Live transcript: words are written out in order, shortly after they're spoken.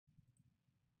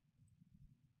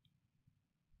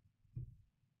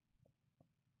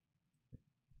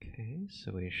Okay,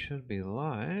 so we should be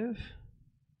live.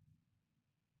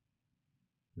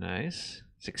 Nice.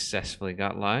 Successfully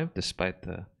got live despite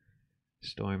the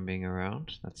storm being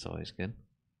around. That's always good.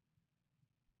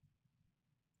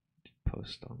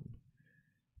 Post on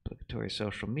obligatory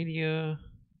social media.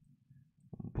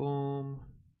 Boom.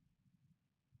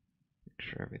 Make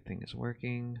sure everything is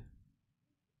working.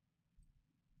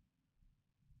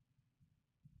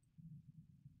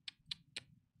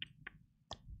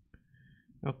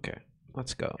 Okay,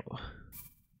 let's go.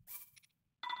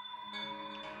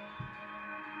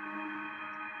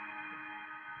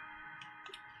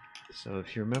 So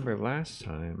if you remember last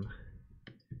time,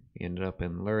 we ended up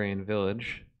in Lurian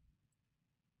Village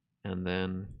and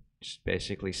then just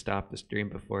basically stopped the stream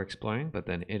before exploring, but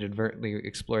then inadvertently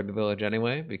explored the village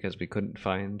anyway because we couldn't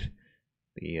find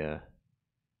the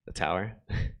tower.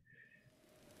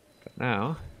 But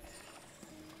now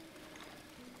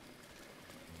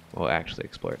we'll actually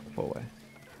explore it the full way.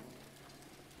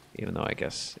 Even though I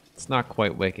guess it's not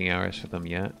quite waking hours for them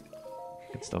yet.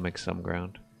 We can still make some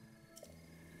ground.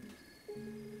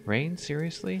 Rain?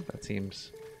 Seriously? That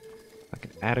seems like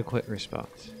an adequate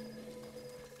response.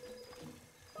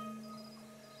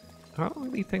 I don't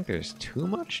really think there's too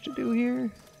much to do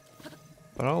here,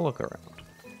 but I'll look around.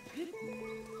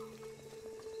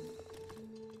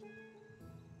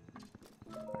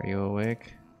 Are you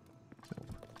awake?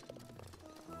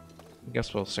 I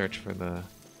guess we'll search for the...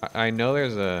 I know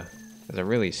there's a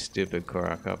really stupid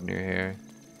Korok up near here,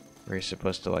 where you're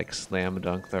supposed to like slam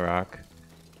dunk the rock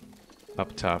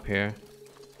up top here.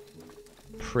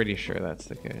 Pretty sure that's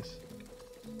the case.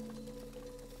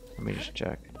 Let me just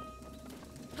check.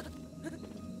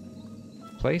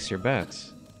 Place your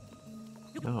bets.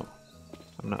 No,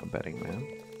 I'm not betting, man.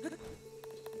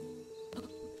 Did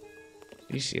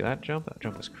you see that jump? That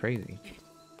jump was crazy.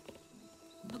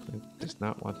 It does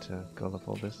not want to go the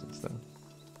full distance, though.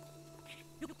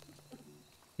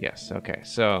 Yes, okay,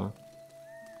 so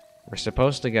we're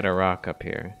supposed to get a rock up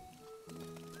here,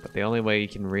 but the only way you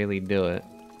can really do it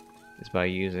is by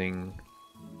using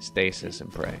stasis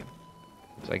and praying.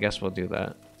 So I guess we'll do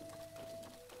that.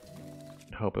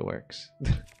 Hope it works.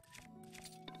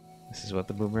 This is what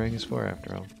the boomerang is for,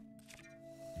 after all.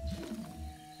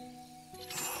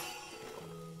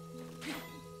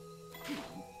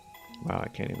 Wow, I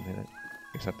can't even hit it.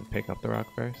 I just have to pick up the rock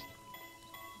first.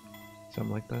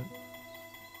 Something like that.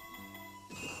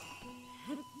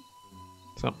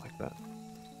 Something like that.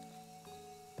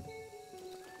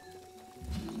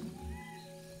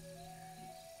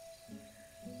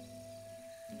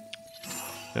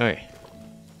 Okay.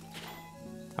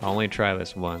 I'll only try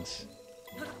this once.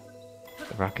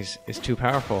 The rock is too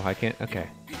powerful. I can't... Okay.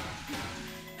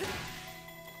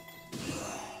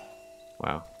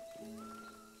 Wow.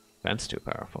 That's too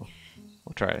powerful.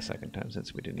 We'll try it a second time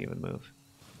since we didn't even move.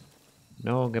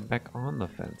 No, get back on the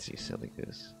fence, you silly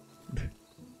goose.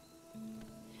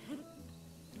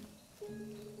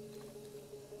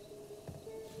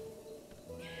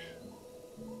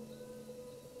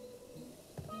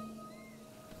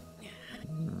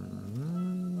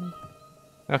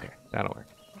 Okay, that'll work.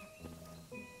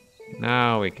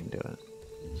 Now we can do it.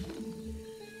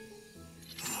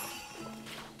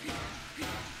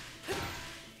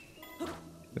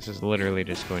 This is literally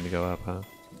just going to go up, huh?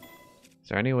 Is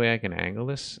there any way I can angle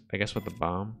this? I guess with the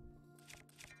bomb?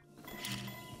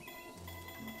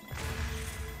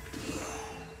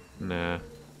 Nah.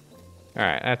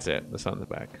 Alright, that's it. The sun's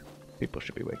back. People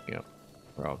should be waking up.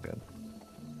 We're all good.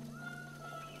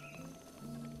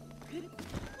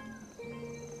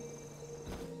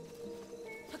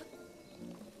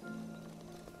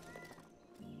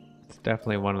 It's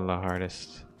definitely one of the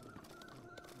hardest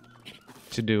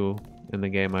to do in the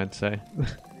game, I'd say.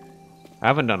 I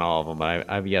haven't done all of them, but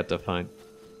I've yet to find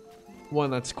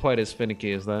one that's quite as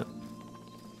finicky as that.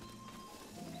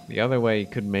 The other way you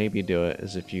could maybe do it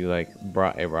is if you like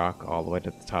brought a rock all the way to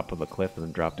the top of the cliff and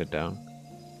then dropped it down.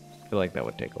 I feel like that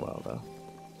would take a while though.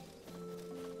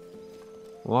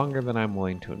 Longer than I'm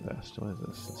willing to invest. What is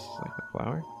this? This is like a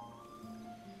flower?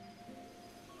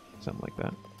 Something like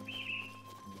that.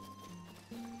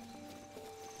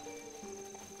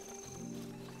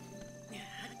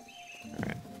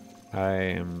 I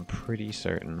am pretty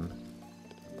certain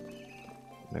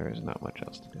there is not much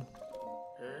else to do.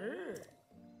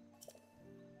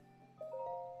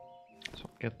 So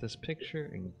I'll get this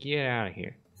picture and get out of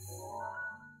here.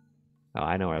 Oh,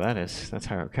 I know where that is. That's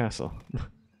Hyrule Castle.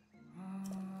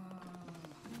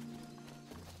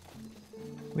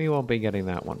 We won't be getting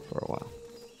that one for a while.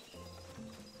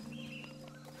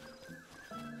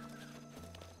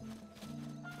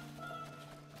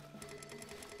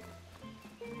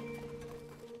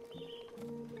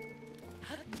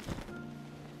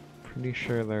 Pretty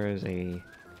sure there is a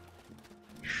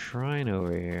shrine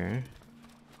over here.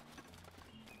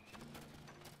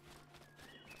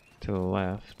 To the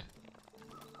left.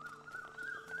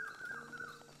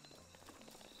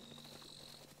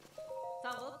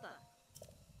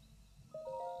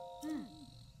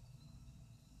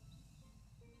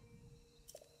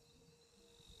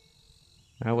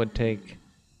 That would take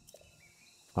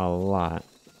a lot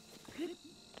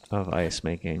of ice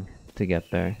making to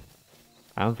get there.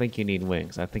 I don't think you need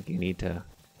wings. I think you need to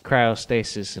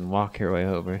cryostasis and walk your way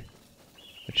over,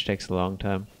 which takes a long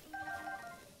time.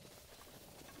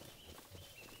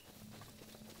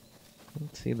 I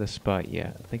don't see the spot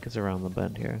yet. I think it's around the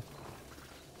bend here.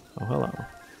 Oh, hello.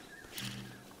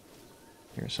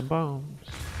 Here's some bombs.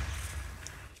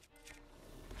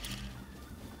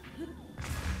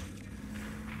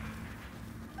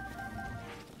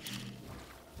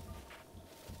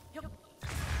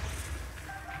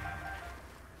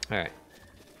 Alright.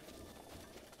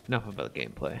 Enough about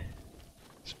gameplay.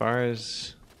 As far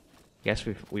as... Yes,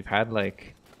 we've had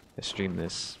like a stream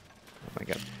this... Oh my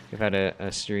god. We've had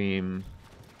a stream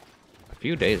a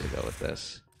few days ago with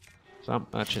this. So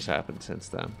not much has happened since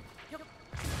then.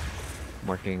 I'm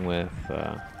working with...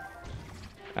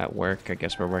 at work, I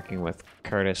guess we're working with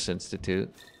Curtis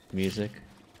Institute Music.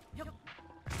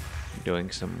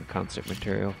 Doing some concert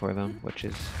material for them, which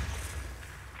is...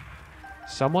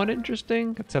 somewhat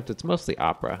interesting, except it's mostly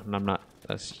opera, and I'm not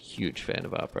a huge fan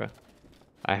of opera.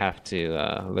 I have to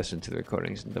listen to the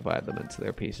recordings and divide them into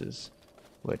their pieces,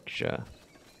 which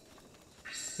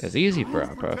is easy for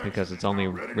opera because it's only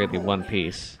really one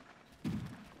piece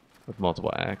with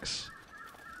multiple acts,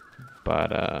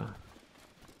 but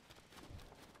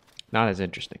not as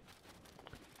interesting.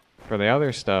 For the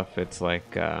other stuff, it's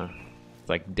like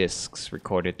discs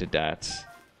recorded to DATs,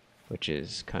 which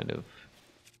is kind of,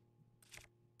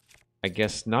 I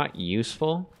guess, not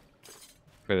useful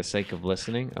for the sake of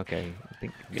listening. Okay, I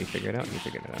think you figured it out. You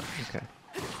figured it out. Okay.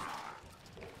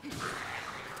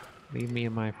 Leave me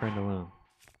and my friend alone.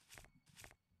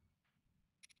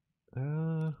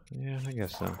 Yeah, I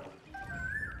guess so.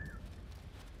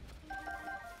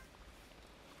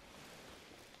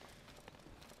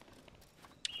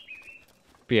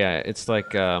 But yeah, it's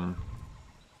like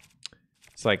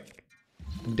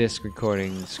disc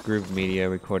recordings, Groove Media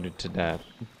recorded to that,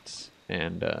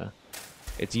 and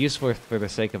it's useful for the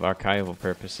sake of archival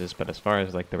purposes, but as far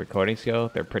as like the recordings go,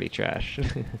 they're pretty trash.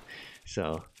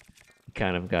 So you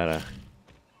kind of gotta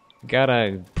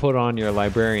put on your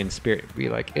librarian spirit, be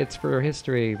like, it's for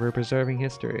history, we're preserving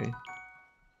history,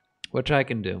 which I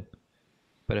can do.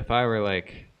 But if I were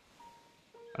like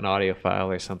an audiophile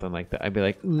or something like that, I'd be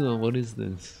like, "Ugh, what is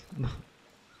this?"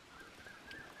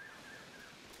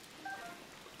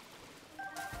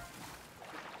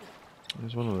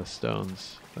 There's one of the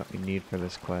stones that we need for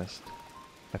this quest.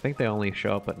 I think they only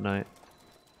show up at night.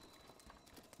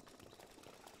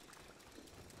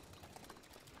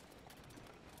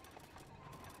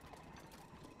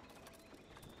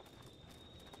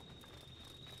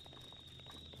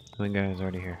 The guy's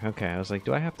already here. Okay, I was like,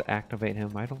 do I have to activate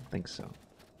him? I don't think so.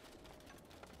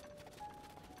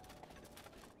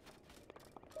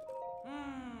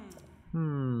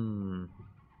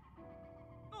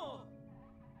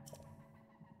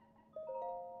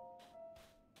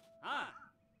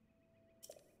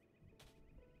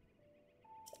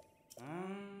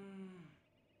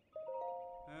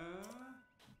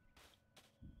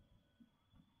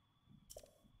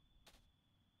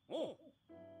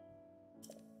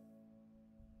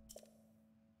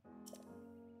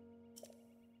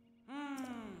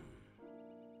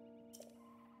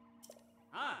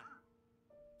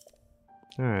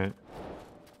 Alright.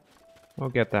 We'll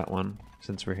get that one,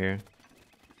 since we're here.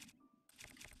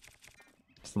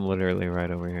 It's literally right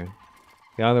over here.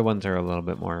 The other ones are a little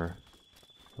bit more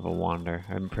of a wander.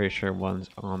 I'm pretty sure one's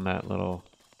on that little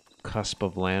cusp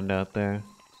of land out there.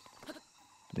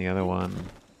 The other one,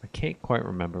 I can't quite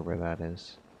remember where that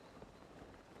is.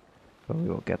 But we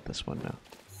will get this one now.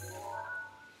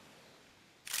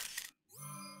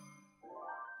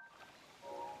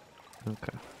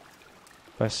 Okay.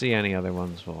 If I see any other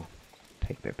ones, we'll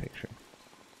take their picture.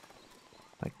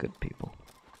 Like good people.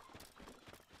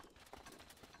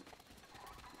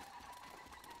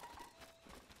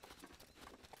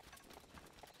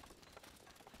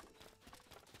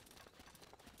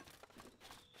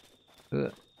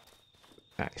 Ugh.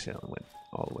 I accidentally went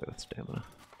all the way with stamina.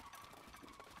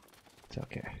 It's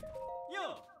okay.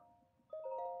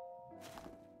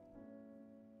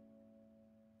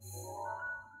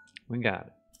 We got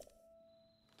it.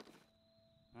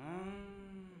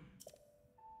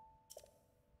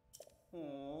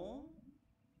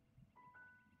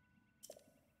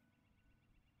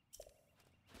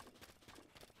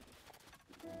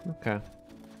 Okay.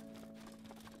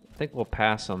 I think we'll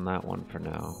pass on that one for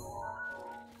now.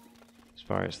 As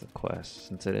far as the quest,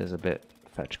 since it is a bit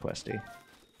fetch questy.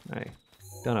 I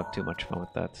don't have too much fun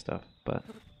with that stuff, but...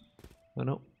 Oh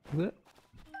no.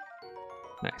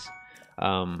 Nice.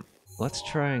 Let's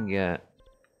try and get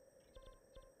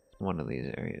one of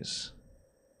these areas.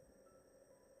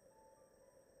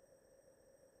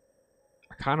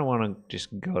 I kind of want to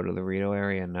just go to the Rito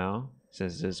area now,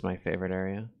 since this is my favorite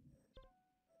area.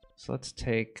 So let's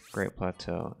take Great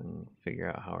Plateau and figure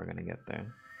out how we're going to get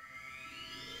there.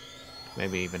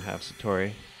 Maybe even have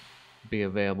Satori be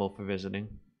available for visiting.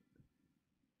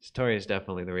 Satori is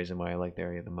definitely the reason why I like the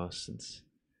area the most, since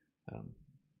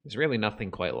there's really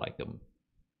nothing quite like him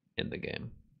in the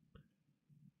game.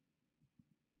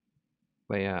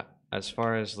 But yeah, as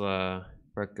far as the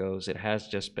work goes, it has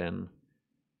just been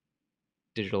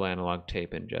digital analog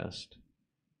tape ingest,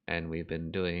 and we've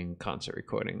been doing concert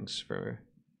recordings for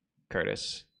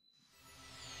Curtis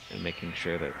and making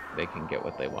sure that they can get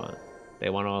what they want. They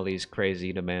want all these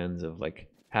crazy demands of like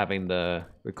having the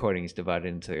recordings divided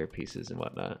into their pieces and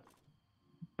whatnot,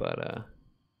 but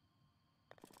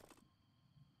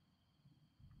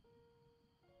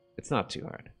it's not too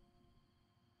hard.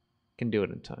 Can do it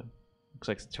in time. Looks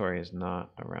like Satori is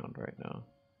not around right now.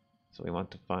 So we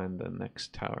want to find the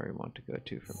next tower we want to go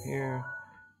to from here,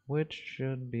 which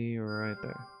should be right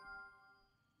there.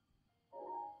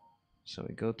 So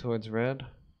we go towards red,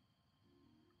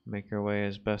 make our way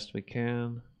as best we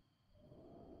can.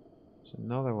 There's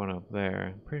another one up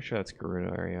there. I'm pretty sure that's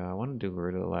Gerudo area. I want to do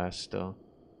Gerudo last still,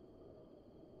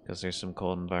 because there's some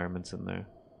cold environments in there.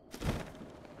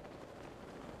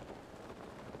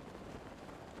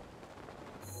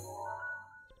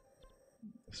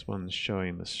 This one's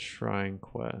showing the shrine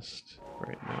quest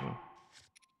right now.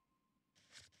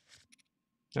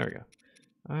 There we go.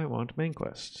 I want main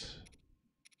quest.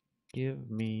 Give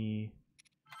me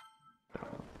that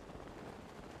one.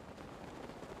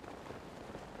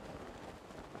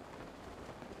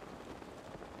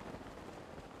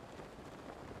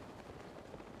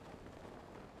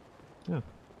 Oh,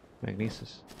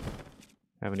 Magnesis.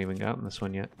 Haven't even gotten this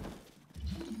one yet.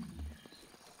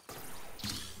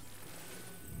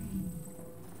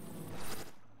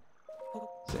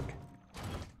 Sick.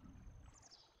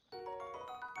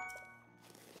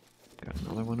 Got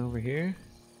another one over here.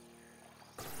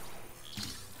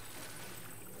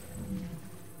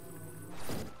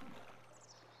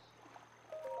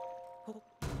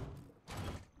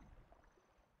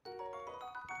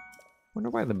 Wonder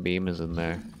why the beam is in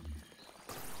there.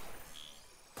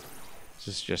 Is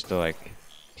this just to like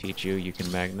teach you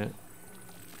can magnet?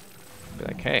 Be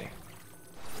like, hey,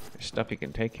 there's stuff you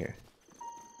can take here.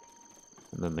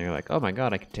 And then they're like, oh my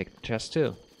god, I can take the chest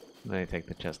too. And they take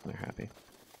the chest and they're happy.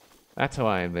 That's how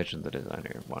I envisioned the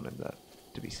designer wanted that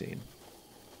to be seen.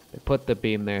 They put the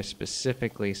beam there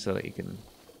specifically so that you can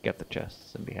get the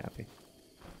chests and be happy.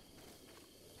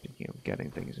 Speaking of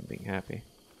getting things and being happy,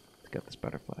 let's get this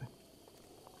butterfly.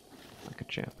 Like a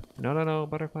champ. No, no, no,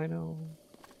 butterfly, no.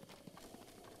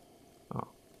 Oh.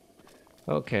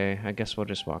 Okay, I guess we'll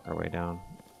just walk our way down.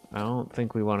 I don't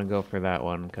think we want to go for that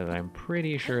one, because I'm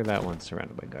pretty sure that one's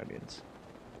surrounded by guardians.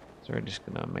 So we're just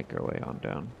gonna make our way on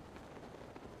down.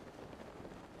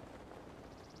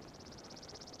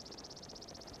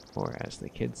 Or as the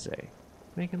kids say,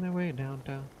 making their way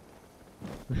downtown.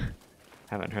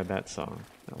 Haven't heard that song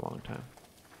in a long time.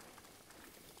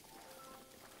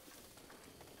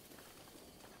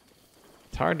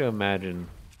 It's hard to imagine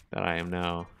that I am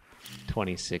now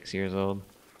 26 years old.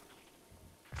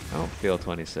 I don't feel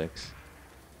 26.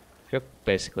 I feel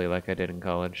basically like I did in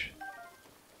college.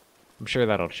 I'm sure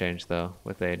that'll change though.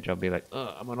 With age, I'll be like,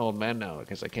 oh, I'm an old man now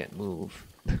because I can't move.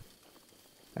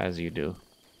 As you do.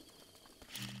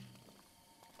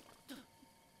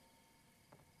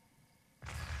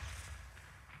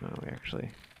 No, we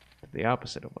actually did the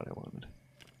opposite of what I wanted.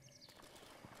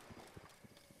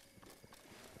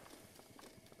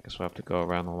 Guess we'll have to go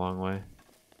around the long way.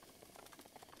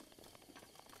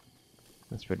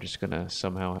 Guess we're just gonna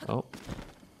somehow... Oh!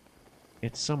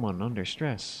 It's someone under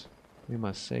stress. We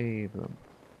must save them.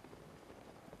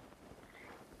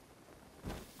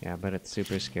 Yeah, I bet it's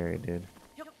super scary, dude.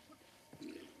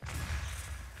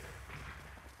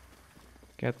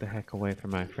 Get the heck away from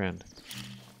my friend.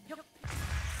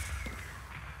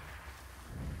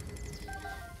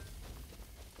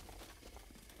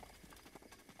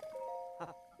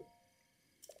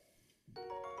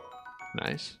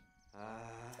 Nice.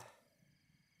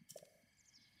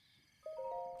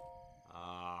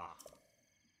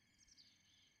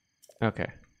 Okay.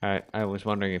 I was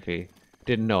wondering if he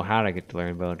didn't know how to get to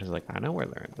Larian Village. I was like, I know where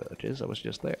Larian Village is. I was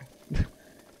just there.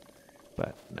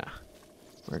 But nah,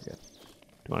 we're good.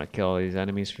 Do you want to kill all these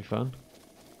enemies for fun?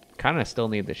 Kind of still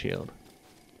need the shield.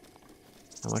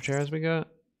 How much arrows we got?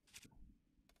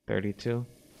 32.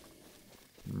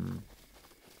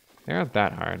 They aren't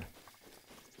that hard.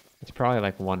 It's probably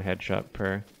like one headshot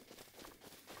per.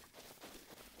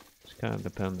 Just kind of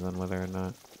depends on whether or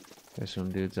not there's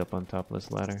some dudes up on top of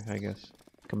this ladder, I guess.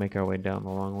 Can make our way down the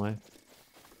long way.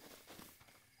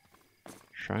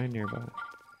 Shrine nearby.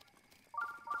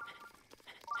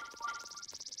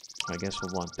 I guess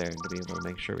we'll want there to be able to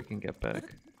make sure we can get back.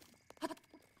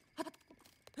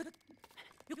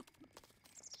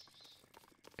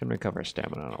 Can recover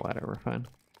stamina on a ladder, we're fine.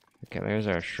 Okay, there's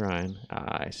our shrine.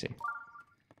 Ah, I see.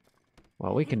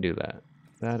 Well, we can do that.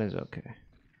 That is okay.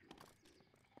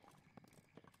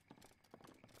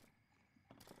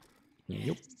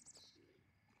 Yep.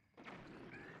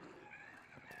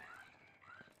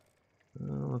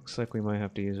 Looks like we might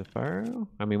have to use a fire arrow.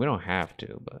 I mean, we don't have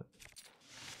to, but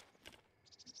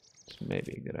it's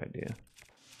maybe a good idea.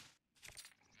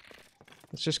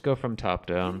 Let's just go from top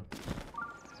down.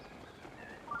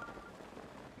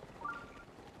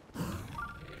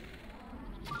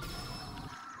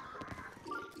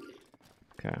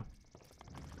 Okay.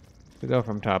 If we go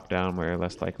from top down, we're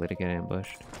less likely to get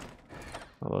ambushed.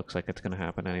 Well, it looks like it's gonna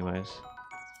happen anyways.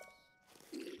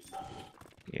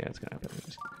 Yeah, it's gonna happen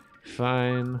anyways.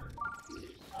 Fine.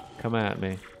 Come at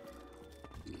me.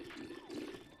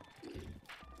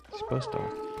 It's supposed to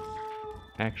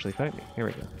actually fight me. Here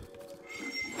we go.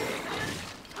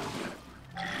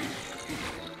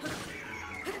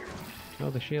 Oh,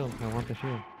 the shield. I want the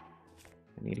shield.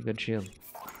 I need a good shield.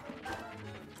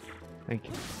 Thank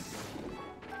you.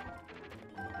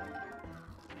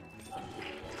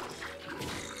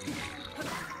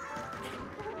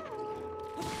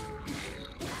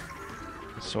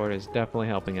 The sword is definitely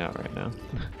helping out right now.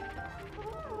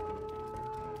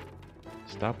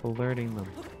 Stop alerting them.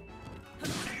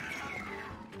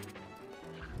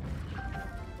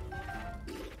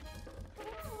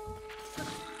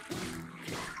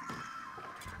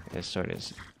 This sword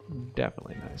is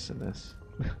definitely nice in this.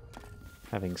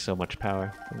 Having so much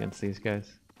power against these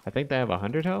guys. I think they have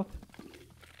 100 health.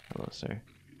 Hello, sir.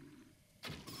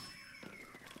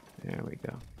 There we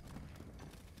go.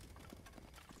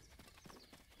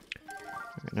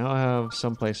 Right, now I have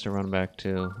some place to run back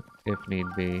to, if need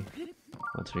be,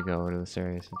 once we go over to this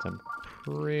area, since I'm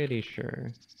pretty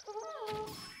sure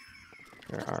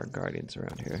there are guardians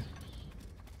around here.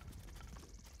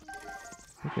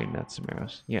 I think we net some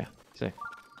arrows. Yeah, sick.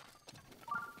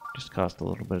 Just cost a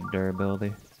little bit of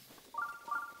durability.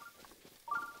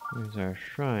 There's our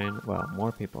shrine. Wow,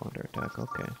 more people under attack.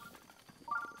 Okay.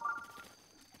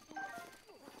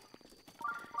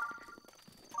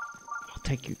 I'll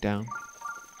take you down.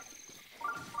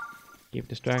 Keep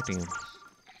distracting him.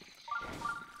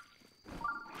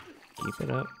 Keep it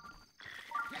up.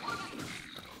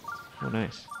 Oh,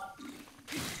 nice.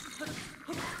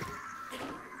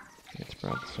 It's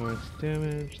broadsword's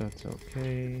damage. That's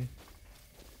okay.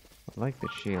 I like the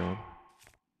shield.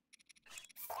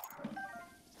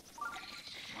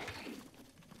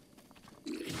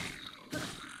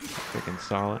 Freaking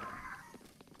solid.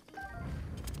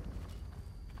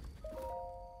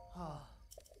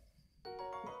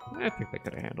 I think they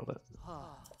could have handled it.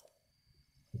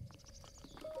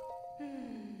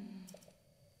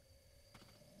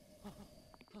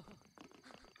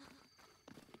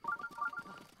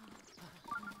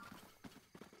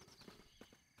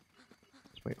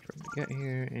 Let's wait for him to get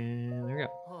here, and there we go.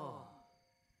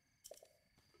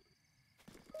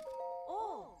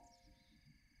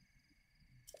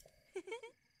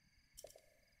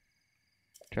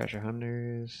 Treasure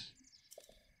hunters.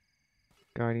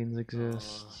 Guardians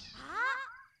exist.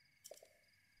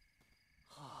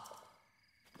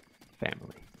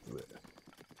 Family.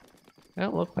 They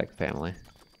don't look like family.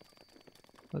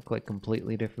 Look like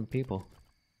completely different people.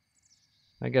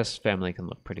 I guess family can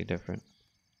look pretty different.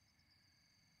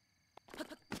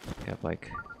 You have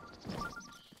like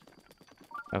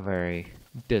a very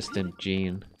distant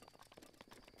gene,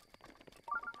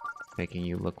 making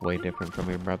you look way different from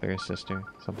your brother or sister,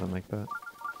 something like that.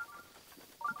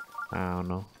 I don't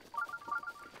know.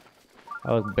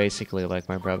 I look basically like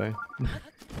my brother,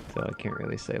 so I can't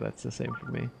really say that's the same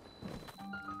for me.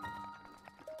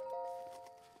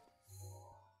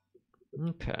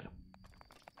 Okay.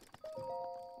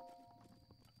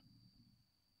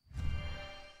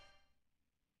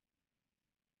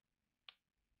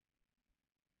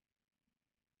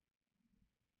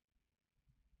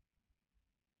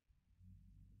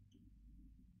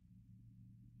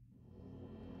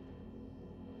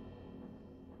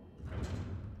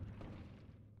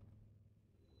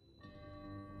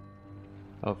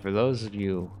 Oh, for those of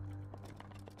you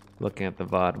looking at the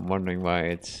VOD and wondering why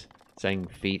it's saying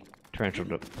feet torrential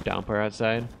downpour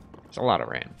outside, it's a lot of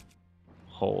rain.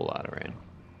 Whole lot of rain.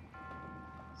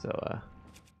 So,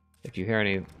 if you hear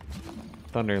any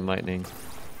thunder and lightning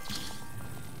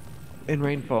in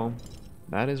rainfall,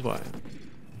 that is why.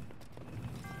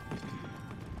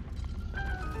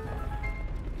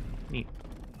 Neat.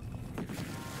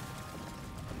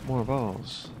 More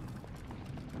balls.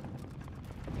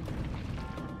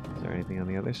 Is there anything on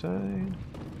the other side?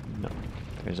 No.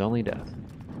 There's only death.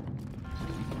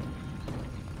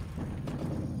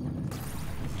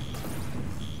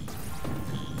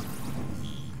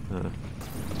 Huh. I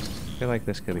feel like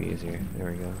this could be easier.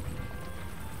 There we go.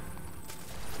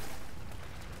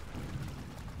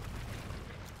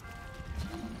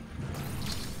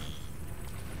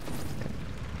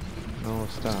 No,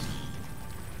 stop.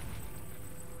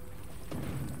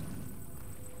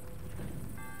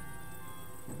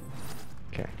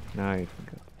 Okay, now you can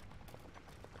go.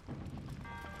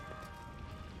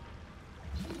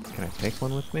 Can I take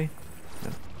one with me?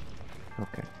 No.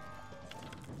 Okay.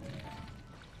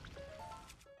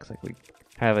 Looks like we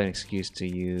have an excuse to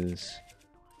use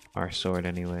our sword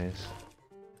anyways.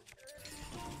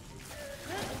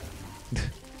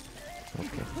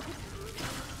 Okay.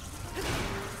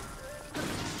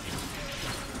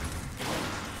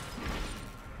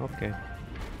 Okay.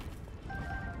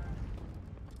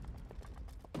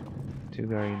 2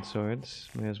 guardian swords.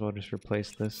 May as well just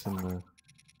replace this and the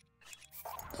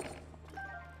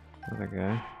other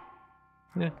guy.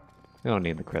 Yeah, we don't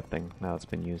need the crit thing now it's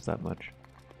been used that much.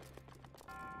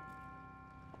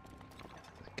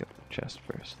 Let's get the chest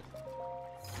first.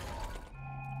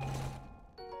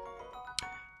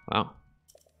 Wow.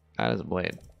 That is a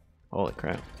blade. Holy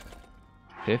crap.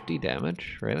 50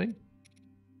 damage? Really?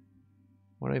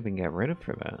 What do I even get rid of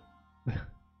for that?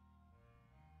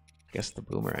 Guess the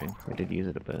boomerang. I did use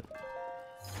it a bit.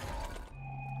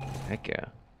 Heck yeah.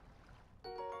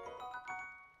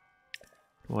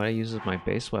 What I use as my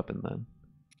base weapon then?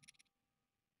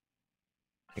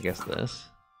 I guess this.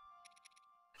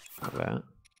 Like that.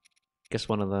 Guess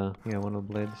one of the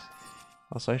blades.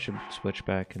 Also, I should switch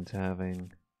back into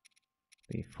having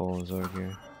the full sword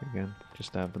here again,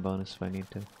 just to have the bonus if I need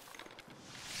to.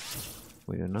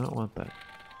 We do not want that.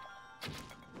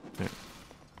 Alright.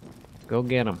 Go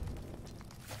get him.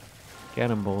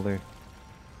 Get him, Boulder.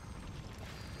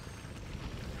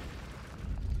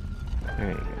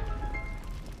 There you go.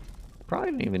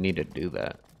 Probably didn't even need to do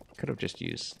that. Could have just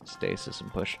used stasis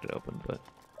and pushed it open, but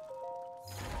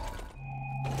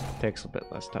takes a bit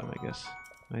less time, I guess.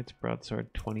 Knight's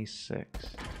broadsword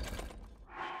 26.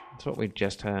 That's what we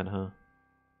just had, huh?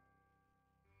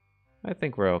 I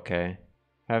think we're okay.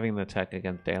 Having the tech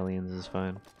against aliens is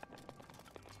fine.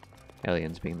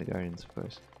 Aliens being the guardians, of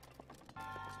course.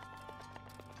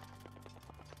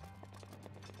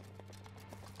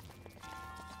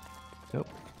 Nope.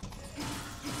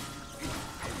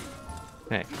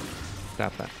 Hey,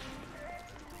 stop that.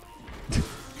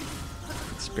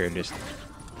 Spear just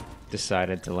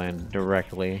decided to land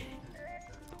directly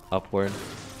upward.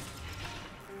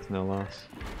 It's no loss.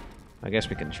 I guess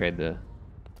we can trade the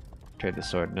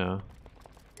sword now.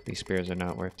 These spears are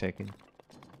not worth taking.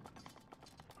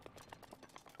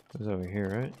 It was over here,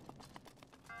 right?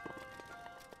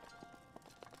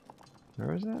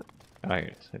 Where was that? Oh, here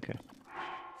it is. Okay.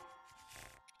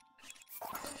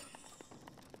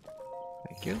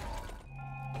 Thank you.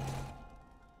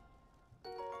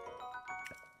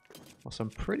 Also, I'm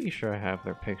pretty sure I have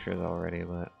their pictures already,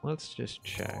 but let's just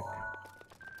check.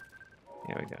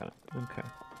 Yeah, we got it. Okay.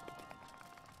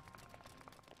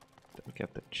 Did we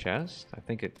get the chest? I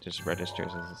think it just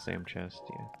registers as the same chest.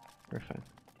 Yeah, we're fine.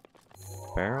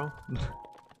 Barrel?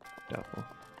 Doubtful.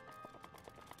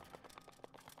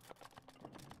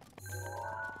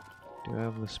 Do I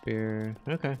have the spear?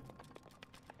 Okay.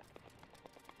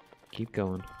 Keep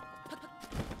going.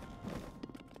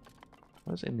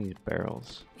 What's in these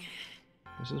barrels?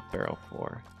 This is barrel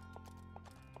 4.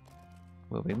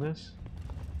 Moving this?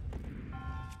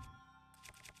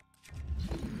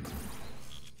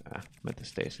 Ah, meant to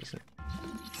stasis it.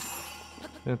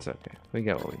 That's okay. We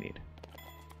got what we need.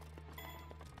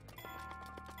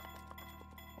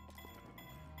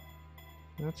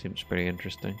 That seems pretty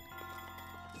interesting.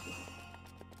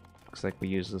 Looks like we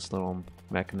use this little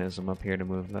mechanism up here to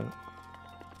move that.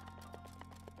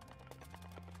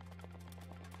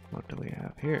 What do we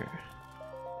have here?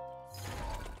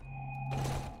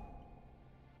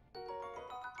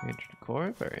 Major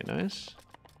decor, very nice.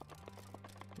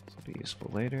 This will be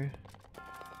useful later.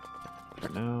 For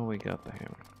now, we got the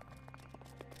hammer.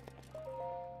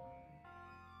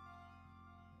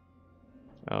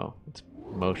 Oh, it's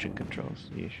motion controls.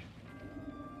 Yeesh.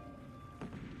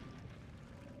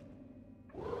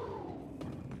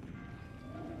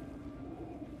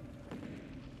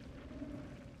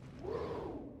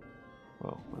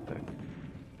 Whoa, what the heck?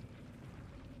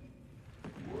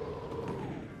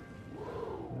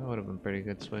 That would have been a pretty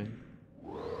good swing.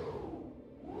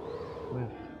 Whiff.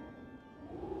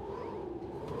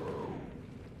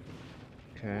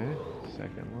 Okay,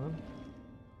 second one.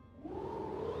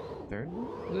 Third one?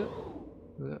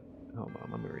 Hold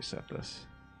on, let me reset this.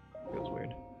 Feels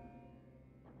weird.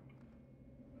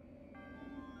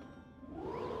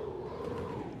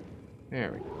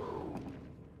 There we go.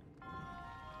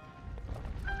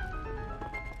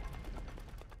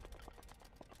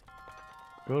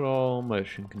 Good old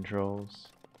motion controls.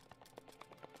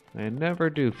 They never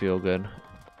do feel good.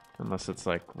 Unless it's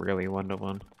like really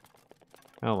one-to-one.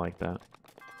 I don't like that.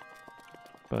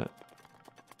 But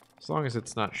as long as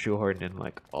it's not shoehorned in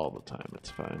like all the time, it's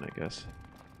fine, I guess.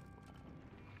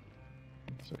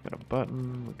 So we got a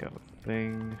button, we got a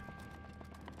thing.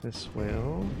 This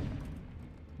will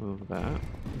move that.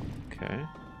 Okay.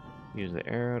 Use the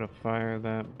arrow to fire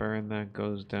that, burn that,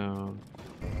 goes down.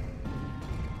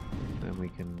 Then we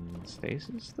can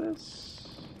stasis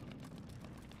this?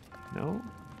 No?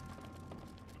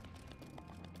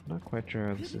 Not quite sure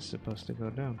how this is supposed to go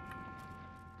down.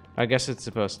 I guess it's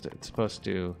supposed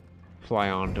to fly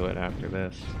onto it after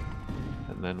this.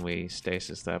 And then we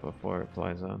stasis that before it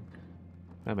flies on.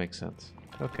 That makes sense.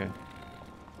 Okay.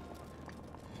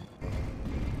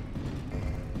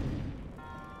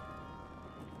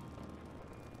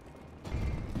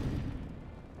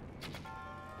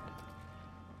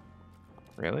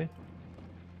 Really?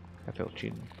 I feel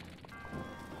cheating.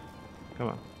 Come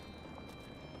on.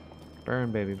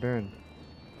 Burn, baby, burn.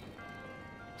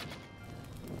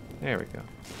 There we go.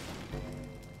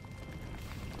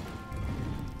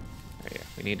 Oh, yeah,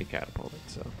 we need to catapult it,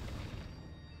 so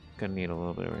gonna need a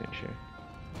little bit of range here.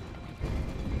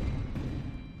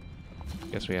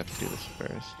 Guess we have to do this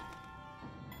first.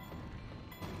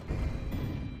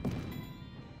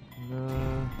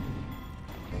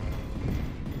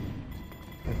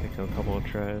 I think a couple of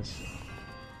tries.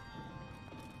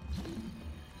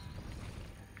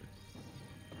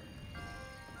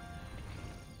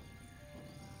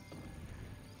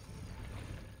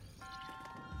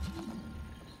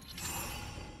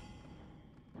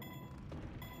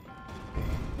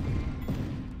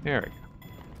 There we go.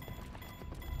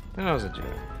 That was a joke.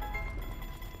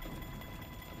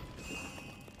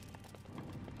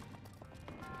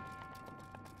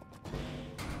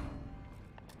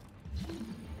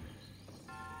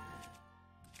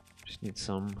 Just need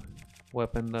some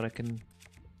weapon that I can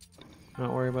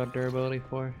not worry about durability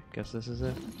for. Guess this is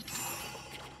it.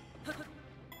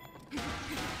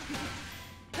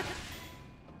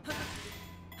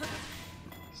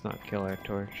 It's not killer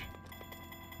torch.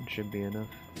 It should be enough.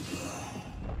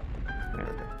 There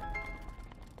we go.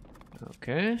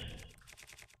 Okay.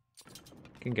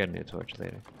 Can get a new torch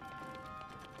later.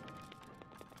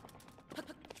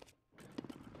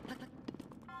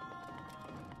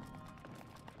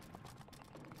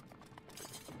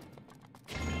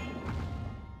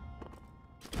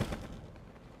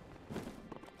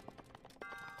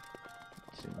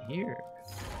 What's in here?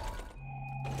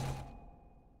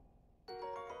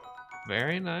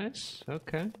 Very nice.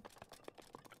 Okay.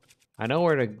 I know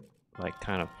where to like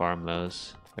kind of farm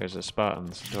those. There's a spot on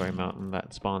the Satori Mountain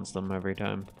that spawns them every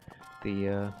time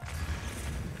the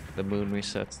moon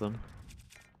resets them.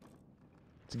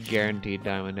 It's guaranteed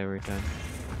diamond every time.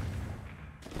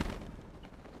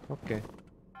 Okay.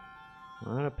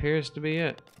 Well, that appears to be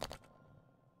it.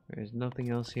 There's nothing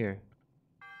else here.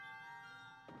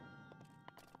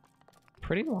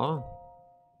 Pretty long.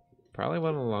 Probably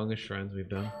one of the longest shrines we've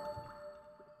done.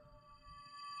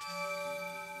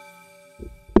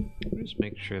 Just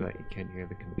make sure that you can hear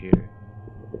the computer.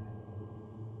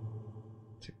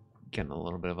 It's getting a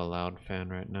little bit of a loud fan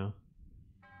right now.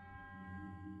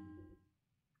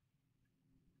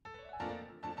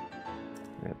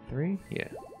 We're at 3? Yeah,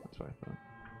 that's what I thought.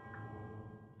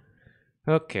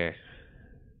 Okay.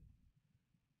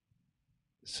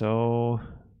 So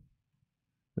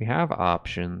we have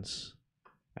options.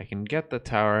 I can get the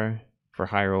tower for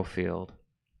Hyrule Field.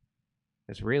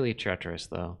 It's really treacherous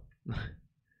though.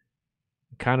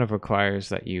 Kind of requires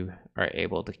that you are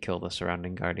able to kill the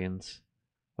surrounding guardians,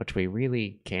 which we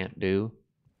really can't do.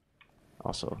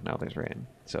 Also, now there's rain,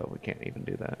 so we can't even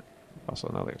do that.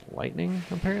 Also, now there's lightning,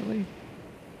 apparently.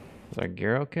 Is our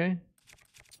gear okay?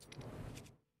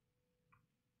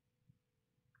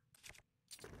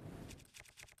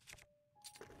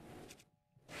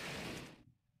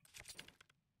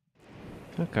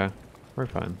 Okay, we're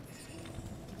fine.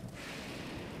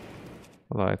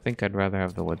 Although I think I'd rather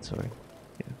have the wood sword.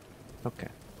 Yeah, okay.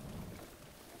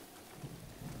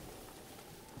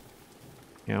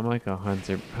 Yeah, I'm like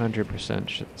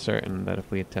 100% certain that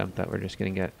if we attempt that, we're just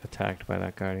gonna get attacked by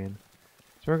that guardian.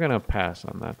 So we're gonna pass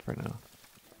on that for now.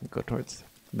 And go towards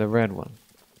the red one.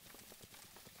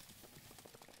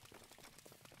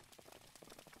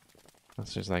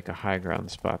 Unless there's like a high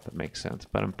ground spot that makes sense,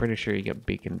 but I'm pretty sure you get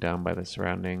beaconed down by the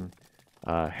surrounding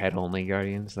head-only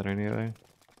guardians that are near there.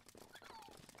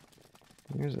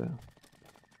 Here's a...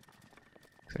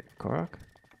 looks like a Korok.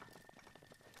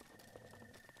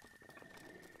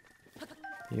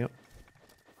 Yep.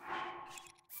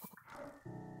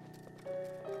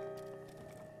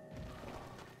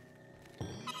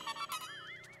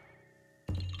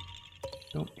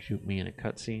 Don't shoot me in a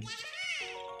cutscene.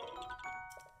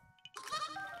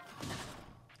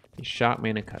 He shot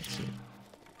me in a cutscene.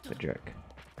 The jerk.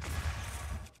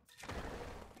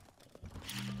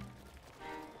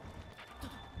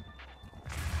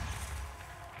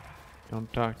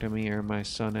 Don't talk to me or my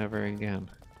son ever again.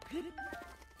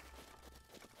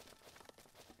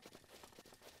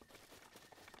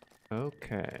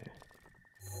 Okay.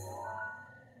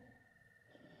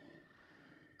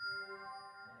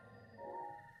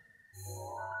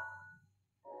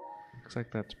 Looks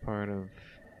like that's part of...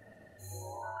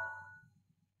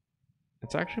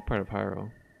 It's actually part of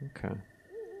Hyrule. Okay.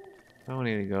 I don't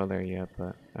need to go there yet,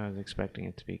 but I was expecting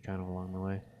it to be kind of along the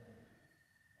way.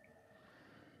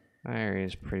 That area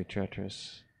is pretty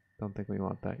treacherous. Don't think we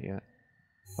want that yet.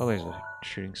 Oh, there's a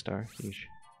shooting star. Yeesh.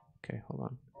 Okay, hold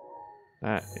on.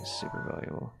 That is super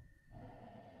valuable.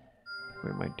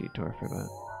 We might detour for that.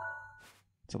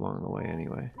 It's along the way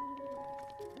anyway.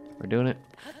 We're doing it.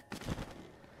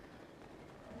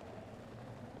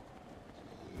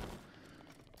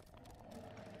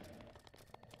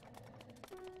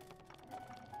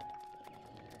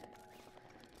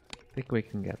 I think we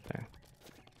can get there.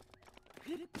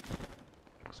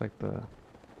 Looks like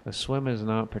the swim is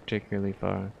not particularly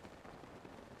far.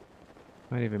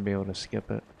 Might even be able to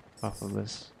skip it off of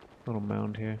this little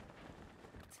mound here.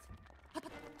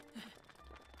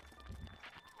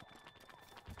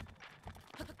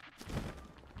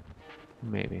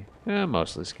 Maybe.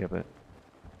 Mostly skip it.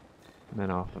 And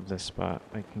then off of this spot,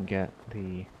 I can get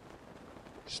the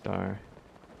star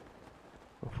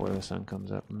before the sun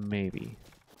comes up. Maybe.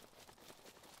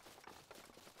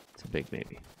 It's a big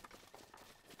maybe.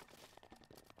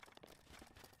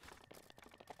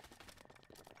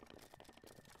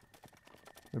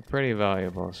 They're pretty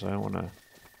valuable, so I want to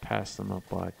pass them up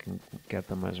while I can get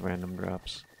them as random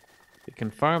drops. You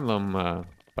can farm them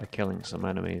by killing some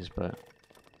enemies, but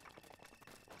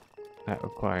that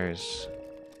requires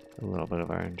a little bit of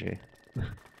RNG.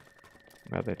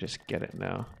 Rather just get it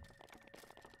now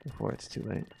before it's too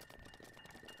late.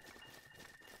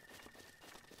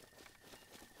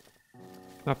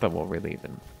 Not that we'll really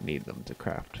even need them to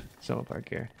craft some of our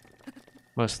gear.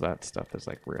 Most of that stuff is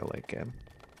like real late game.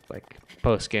 Like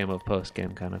post-game of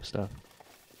post-game kind of stuff.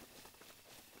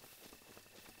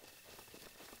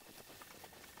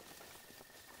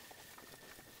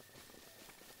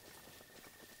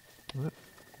 What?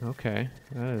 Okay,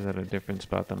 that is at a different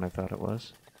spot than I thought it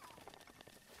was.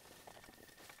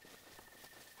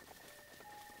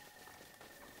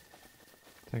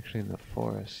 It's actually in the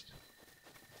forest.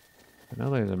 I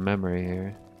know there's a memory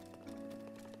here.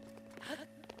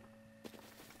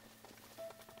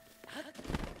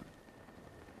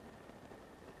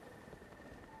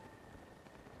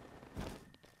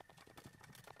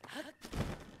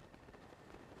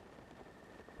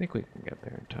 I think we can get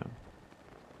there in time.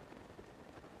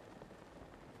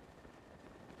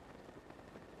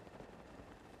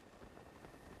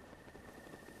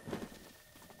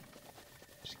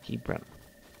 Just keep running.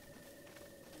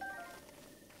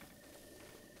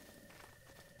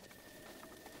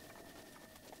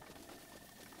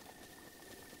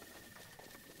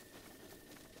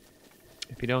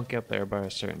 If you don't get there by a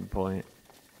certain point,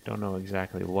 don't know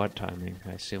exactly what timing,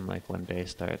 I assume like when day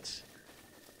starts,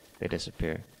 they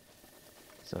disappear.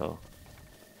 So,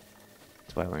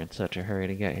 that's why we're in such a hurry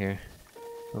to get here,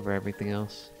 over everything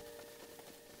else.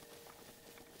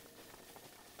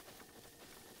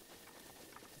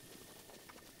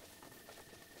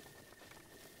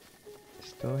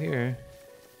 Still here.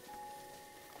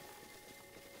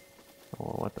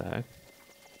 Oh, what the heck?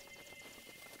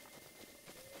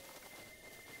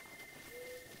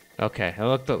 Okay, it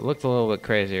looked a little bit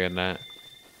crazier in that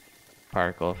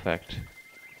particle effect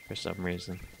for some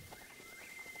reason.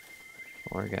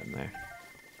 We're getting there.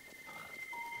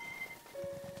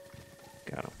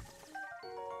 Got him.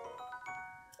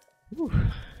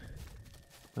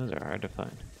 hard to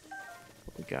find.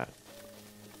 But we got it.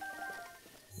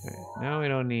 Alright, now we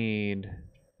don't need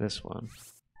this one.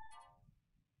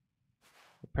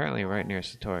 Apparently right near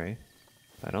Satori.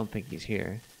 I don't think he's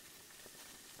here.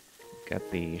 Got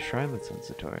the shrine that's in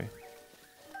Satori.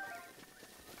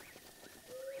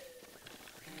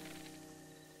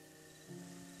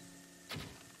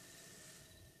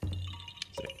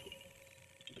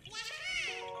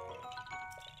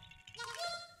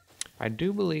 I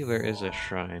do believe there is a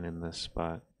shrine in this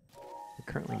spot. We're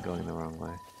currently going the wrong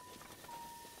way.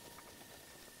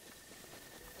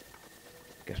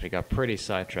 Guess we got pretty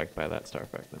sidetracked by that star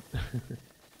fragment.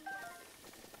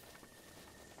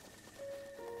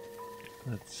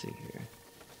 Let's see here.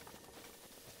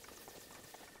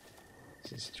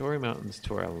 So Story Mountain's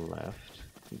to our left.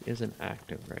 He isn't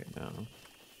active right now.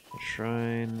 The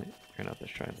shrine, or not the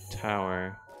shrine, the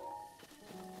tower,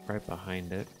 right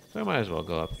behind it. So I might as well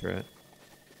go up through it.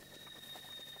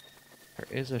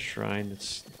 There is a shrine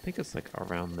that's, I think it's like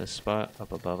around this spot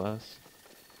up above us.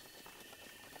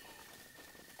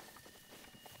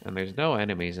 And there's no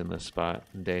enemies in this spot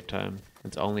in daytime.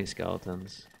 It's only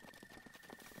skeletons.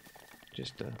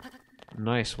 Just a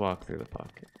nice walk through the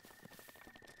pocket.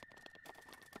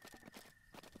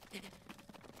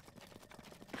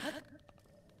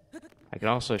 I can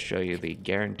also show you the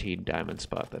guaranteed diamond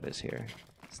spot that is here,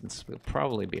 since we'll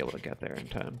probably be able to get there in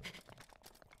time.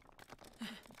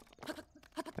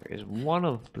 There is one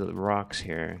of the rocks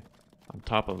here on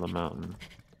top of the mountain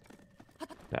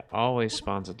that always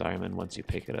spawns a diamond once you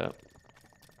pick it up.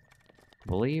 I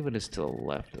believe it is to the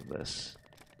left of this,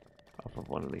 off of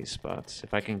one of these spots.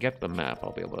 If I can get the map,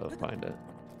 I'll be able to find it.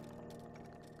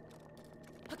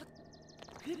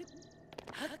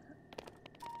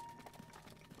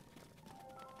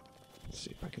 Let's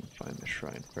see if I can find the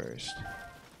shrine first,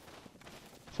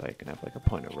 so I can have like a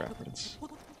point of reference.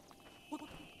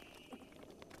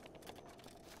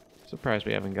 Surprised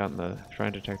we haven't gotten the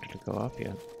shrine detector to go off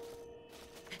yet.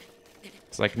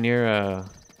 It's like near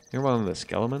one of the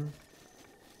skeleton.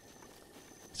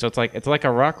 So it's like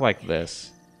a rock like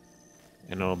this,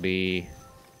 and it'll be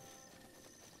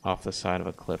off the side of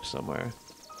a cliff somewhere.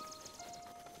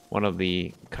 One of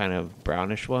the kind of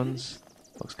brownish ones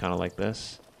looks kind of like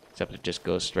this, except it just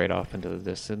goes straight off into the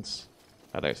distance.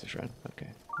 Oh, there's the shrine. Okay.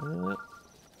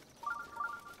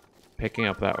 Picking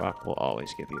up that rock will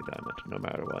always give you a diamond, no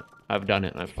matter what. I've done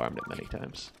it and I've farmed it many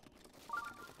times.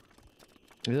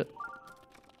 There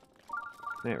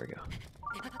we go.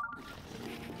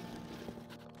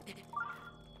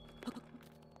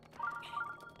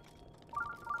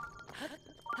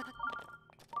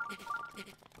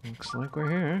 Looks like we're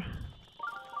here.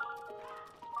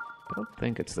 Don't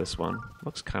think it's this one.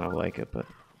 Looks kind of like it, but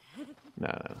no,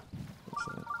 that's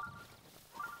not it.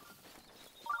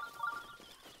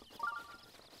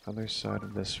 Other side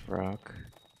of this rock.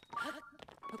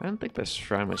 I didn't think this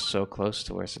shrine was so close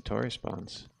to where Satori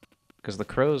spawns. Because the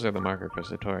crows are the marker for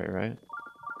Satori, right?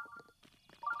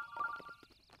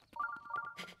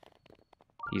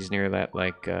 He's near that,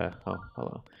 like, oh,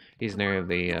 hello. He's near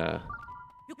the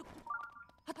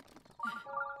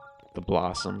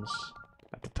blossoms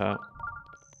at the top.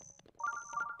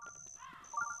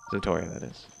 Satori, that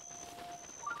is.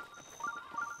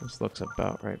 This looks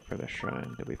about right for the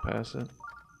shrine. Did we pass it?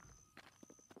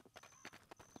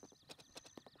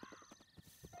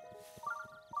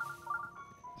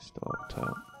 Still up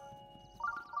top.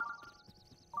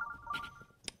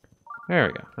 There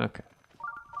we go. Okay.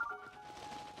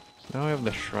 So now we have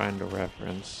the shrine to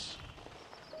reference.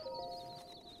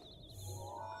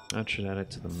 That should add it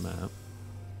to the map.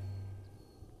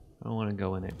 I don't want to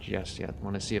go in it just yet. I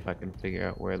want to see if I can figure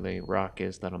out where the rock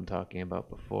is that I'm talking about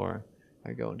before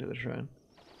I go into the shrine.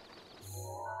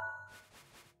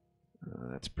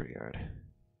 That's pretty hard.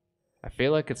 I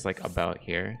feel like it's like about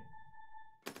here.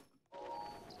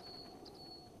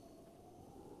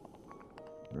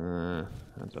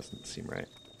 That doesn't seem right.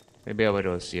 Maybe I'll be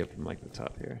able to see it from like the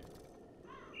top here.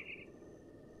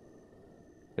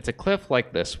 It's a cliff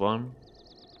like this one.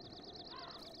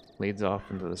 Leads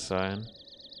off into the side.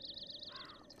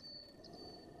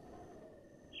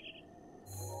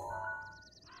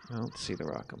 I don't see the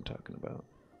rock I'm talking about.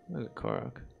 There's a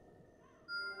Korok.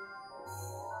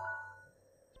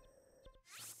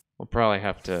 We'll probably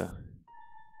have to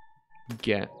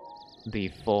get the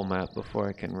full map before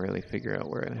I can really figure out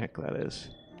where the heck that is.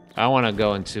 I want to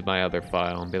go into my other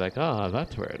file and be like, oh,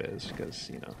 that's where it is, because,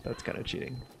 you know, that's kind of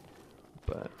cheating.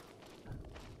 But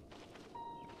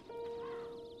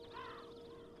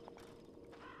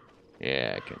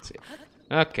yeah, I can see it.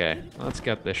 Okay, let's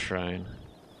get this shrine.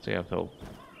 So you have to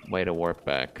way to warp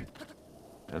back.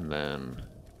 And then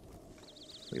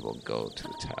we will go to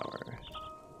the tower.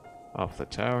 Off the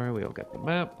tower, we will get the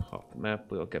map. Off the map,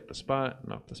 we will get the spot.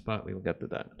 And off the spot, we will get the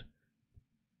diamond.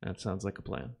 That sounds like a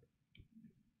plan.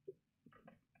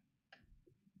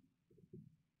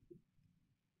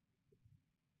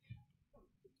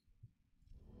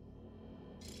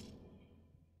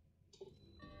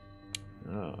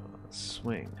 Oh,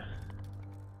 swing.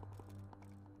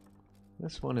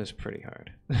 This one is pretty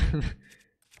hard.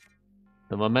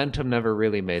 The momentum never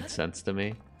really made sense to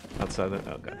me outside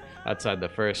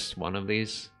the first one of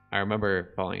these. I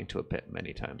remember falling into a pit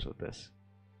many times with this.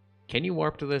 Can you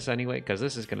warp to this anyway? Because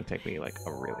this is going to take me like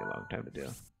a really long time to do.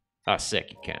 Oh,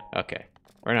 sick, you can't. Okay,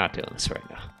 we're not doing this right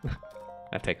now.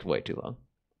 That takes way too long.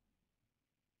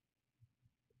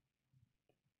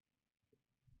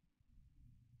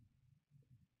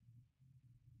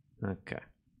 Okay.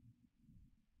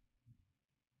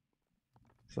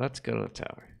 So let's go to the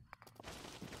tower.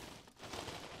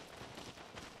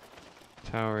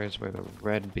 Tower is where the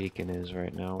red beacon is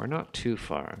right now. We're not too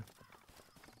far.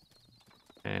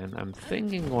 And I'm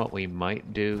thinking what we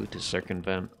might do to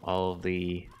circumvent all of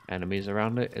the enemies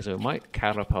around it is we might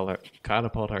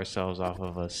catapult ourselves off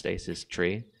of a stasis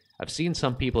tree. I've seen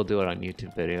some people do it on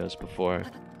YouTube videos before,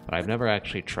 but I've never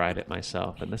actually tried it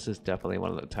myself, and this is definitely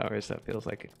one of the towers that feels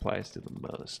like it applies to the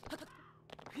most.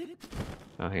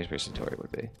 Oh, here's where Satori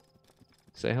would be.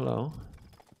 Say hello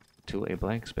to a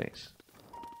blank space.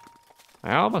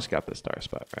 I almost got the star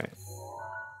spot right.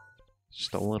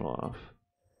 Just a little off.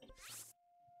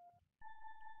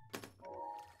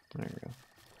 There we go.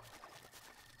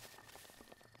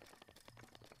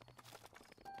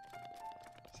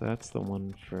 So that's the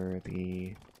one for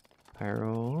the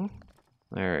pyro.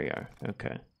 There we are.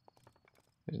 Okay.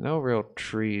 There's no real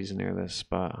trees near this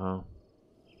spot, huh?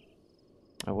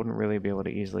 I wouldn't really be able to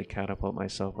easily catapult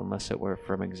myself unless it were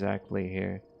from exactly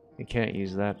here. You can't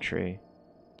use that tree.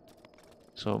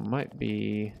 So it might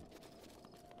be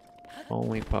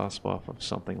only possible off of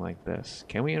something like this.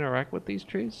 Can we interact with these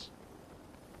trees?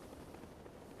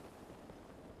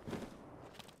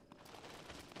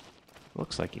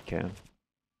 Looks like you can.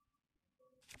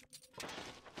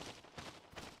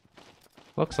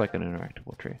 Looks like an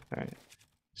interactable tree. Alright.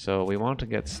 So we want to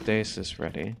get stasis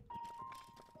ready.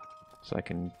 So I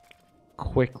can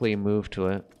quickly move to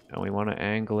it. And we want to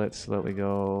angle it so that we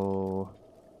go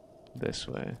this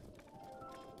way.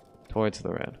 Towards the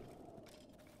red.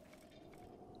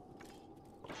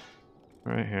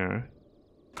 Right here.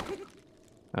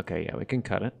 Okay, yeah, we can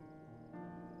cut it.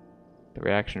 The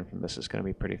reaction from this is going to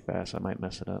be pretty fast. I might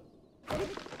mess it up. It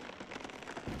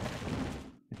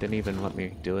didn't even let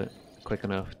me do it quick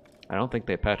enough. I don't think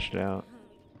they patched it out.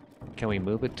 Can we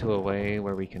move it to a way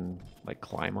where we can, like,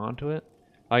 climb onto it?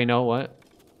 Oh, you know what?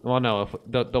 Well, no, if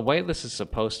the way this is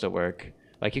supposed to work,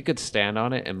 like, you could stand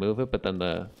on it and move it, but then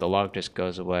the log just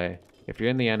goes away. If you're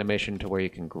in the animation to where you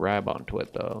can grab onto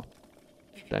it, though,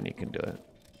 then you can do it.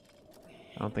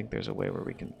 I don't think there's a way where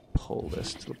we can pull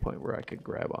this to the point where I could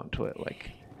grab onto it, like,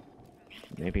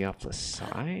 maybe off the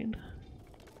side?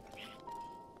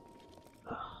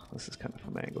 Oh, this is kind of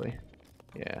finagly.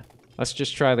 Yeah. Let's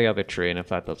just try the other tree, and if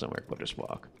that doesn't work, we'll just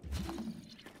walk.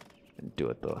 And do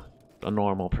it the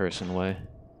normal person way.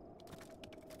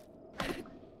 Okay,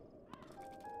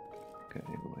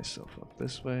 move myself up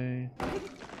this way.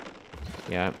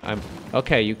 Yeah, I'm...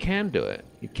 Okay, you can do it.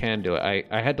 You can do it.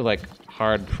 I had to, like,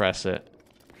 hard press it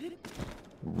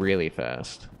really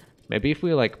fast. Maybe if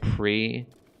we, like, pre-hit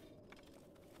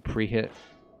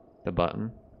the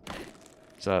button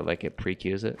so that, like, it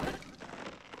pre-cues it.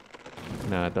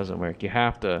 No, it doesn't work. You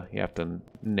have to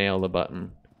nail the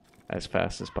button as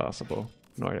fast as possible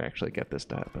in order to actually get this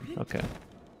to happen. Okay.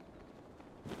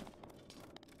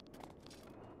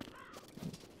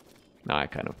 No, I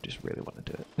kind of just really want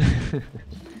to do it.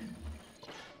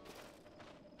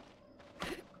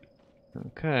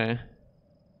 Okay.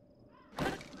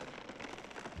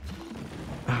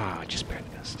 Ah, I just barely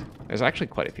missed. There's actually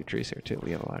quite a few trees here too.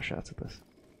 We have a lot of shots at this.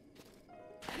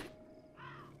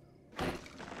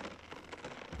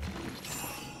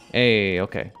 Hey,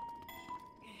 okay.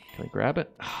 Can we grab it?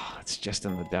 Oh, it's just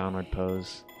in the downward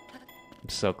pose. I'm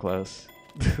so close.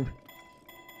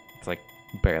 It's like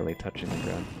barely touching the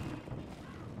ground.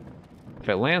 If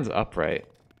it lands upright,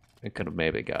 it could have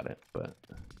maybe got it, but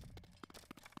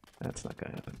that's not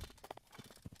gonna happen.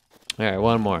 Alright,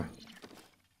 one more.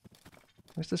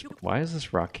 Where's this? Why is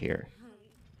this rock here?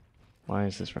 Why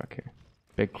is this rock here?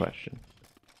 Big question.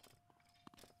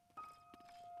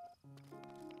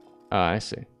 Ah, I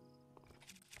see.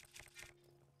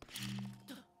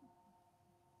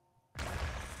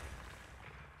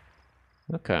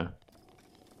 Okay.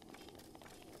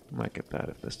 Might get that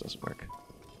if this doesn't work.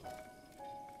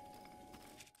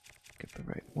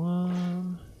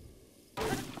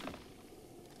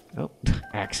 Oh,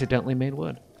 accidentally made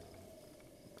wood.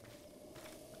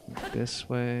 This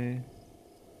way.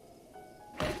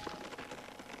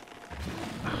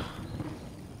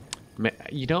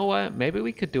 You know what? Maybe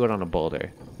we could do it on a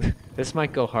boulder. This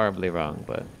might go horribly wrong,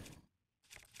 but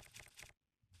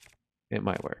it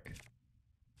might work.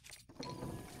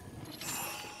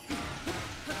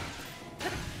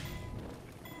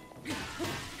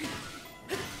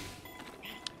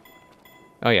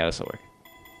 Oh yeah, this'll work.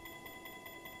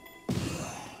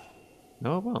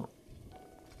 No, it won't.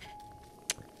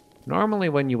 Normally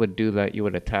when you would do that, you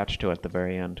would attach to it at the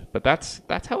very end. But that's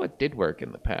how it did work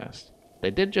in the past. They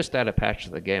did just add a patch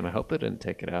to the game. I hope they didn't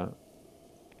take it out.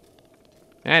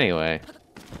 Anyway,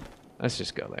 let's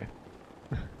just go there.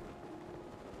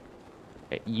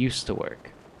 It used to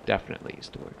work. Definitely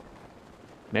used to work.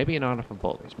 Maybe not of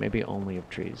boulders. Maybe only of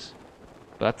trees.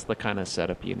 But that's the kind of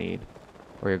setup you need.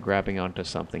 Where you're grabbing onto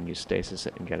something, you stasis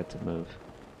it and get it to move.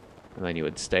 And then you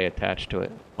would stay attached to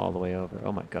it all the way over.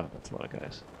 Oh my god, that's a lot of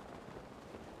guys.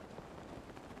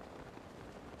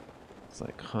 It's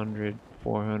like 100,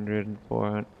 400,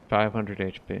 400, 500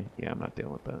 HP. Yeah, I'm not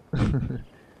dealing with that.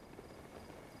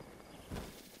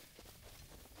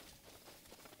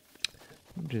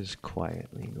 I'll just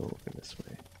quietly go over this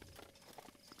way.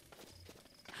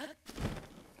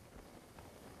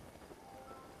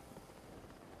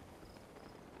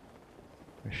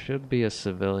 There should be a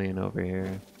civilian over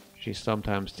here. She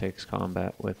sometimes takes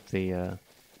combat with the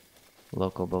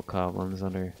local bokoblins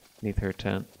underneath her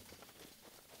tent.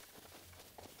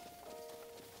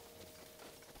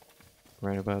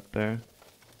 Right about there.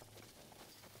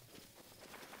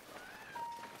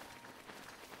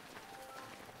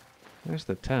 There's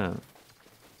the tent.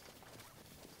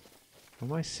 What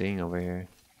am I seeing over here?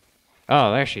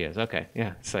 Oh, there she is. Okay,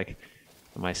 yeah. It's like,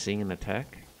 am I seeing an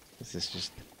attack? This is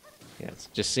just, yeah, it's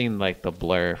just seeing like the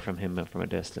blur from him from a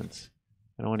distance.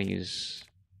 I don't want to use,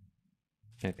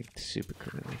 I think, super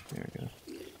criminally. There we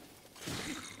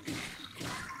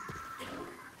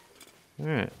go.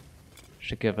 Alright.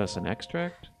 Should give us an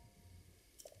extract?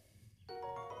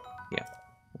 Yeah.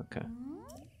 Okay.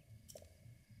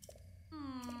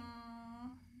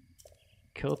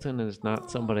 Kilton is not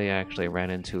somebody I actually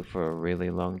ran into for a really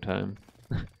long time.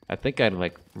 I think I'd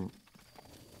like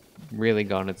really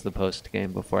gone into the post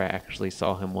game before I actually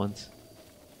saw him once.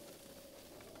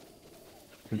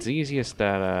 It's easiest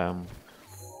at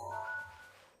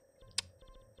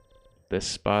this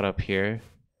spot up here,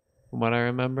 from what I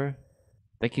remember.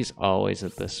 I think he's always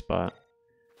at this spot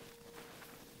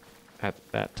at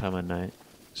that time of night.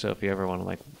 So if you ever want to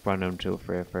like run into it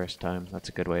for your first time, that's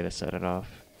a good way to set it off.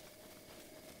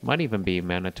 Might even be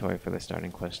mandatory for the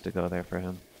starting quest to go there for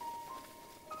him.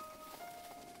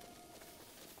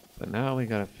 But now we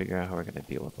gotta figure out how we're gonna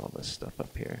deal with all this stuff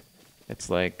up here. It's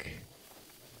like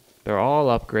they're all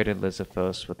upgraded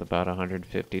Lizithos with about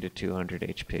 150 to 200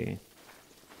 HP.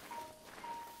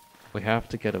 We have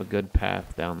to get a good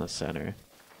path down the center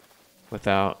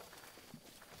without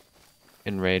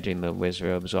enraging the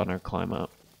Wizrobes on our climb up.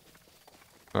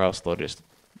 Or else they'll just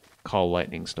call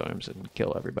lightning storms and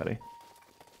kill everybody,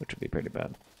 which would be pretty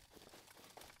bad.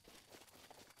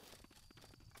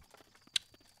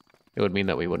 It would mean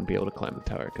that we wouldn't be able to climb the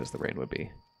tower because the rain would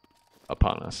be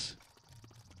upon us.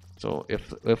 So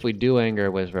if we do anger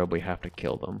a Wizrobe, we have to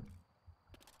kill them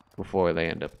before they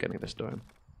end up getting the storm.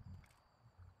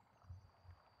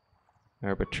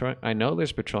 I know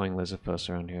there's patrolling Lizithos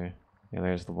around here. Yeah,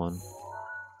 there's the one.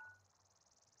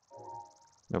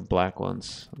 They're black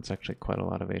ones. That's actually quite a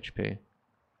lot of HP.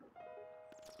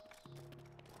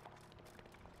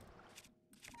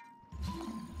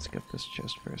 Let's get this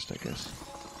chest first, I guess.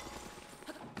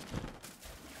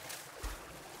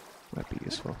 Might be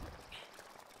useful.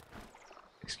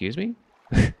 Excuse me?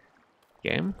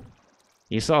 Game?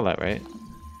 You saw that, right?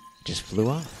 It just flew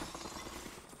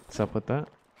off. What's up with that?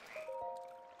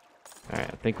 Alright,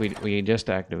 I think we just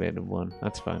activated one.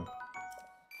 That's fine.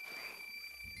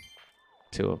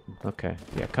 Two of them. Okay.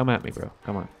 Yeah, come at me, bro.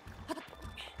 Come on.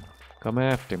 Come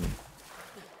after me.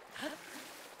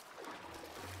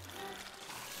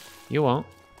 You won't.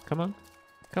 Come on.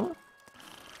 Come on.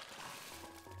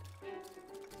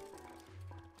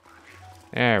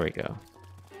 There we go.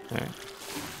 Alright. I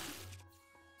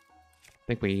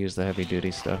think we use the heavy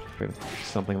duty stuff for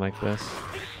something like this.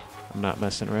 I'm not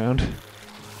messing around.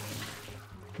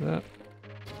 Okay.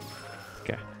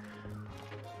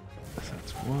 So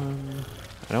that's one.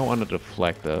 I don't want to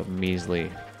deflect a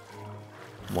measly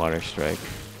water strike.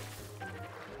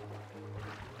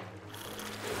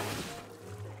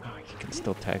 Oh, you can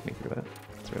still tag me through that.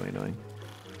 It's really annoying.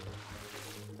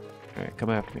 Alright, come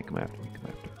after me, come after me, come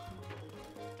after me.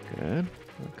 Good.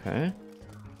 Okay.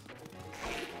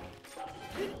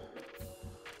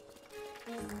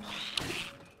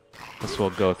 This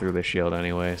will go through the shield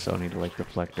anyway, so I don't need to like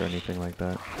deflect or anything like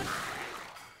that.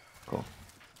 Cool.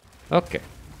 Okay.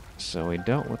 So we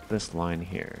dealt with this line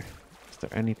here. Is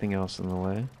there anything else in the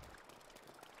way?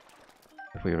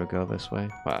 If we were to go this way?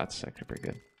 Wow, that's actually pretty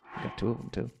good. We got 2 of them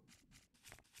too.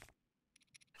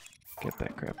 Get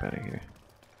that crap out of here.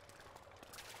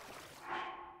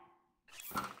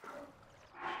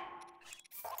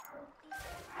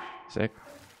 Sick.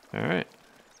 Alright.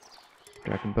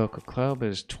 Dragon Boca Club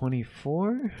is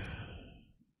 24.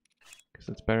 Because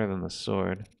it's better than the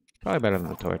sword. Probably better than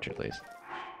the torch at least.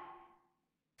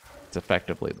 It's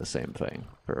effectively the same thing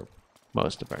for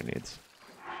most of our needs.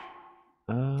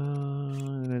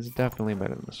 It is definitely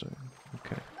better than the sword.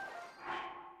 Okay.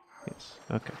 Yes,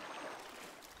 okay.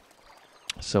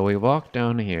 So we walk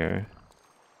down here.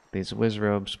 These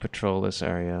Wizrobes patrol this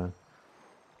area.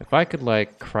 If I could,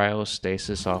 like,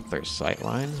 cryostasis off their sight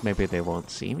lines, maybe they won't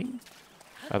see me.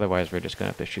 Otherwise, we're just gonna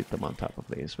have to shoot them on top of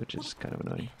these, which is kind of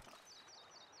annoying.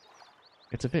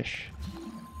 It's a fish.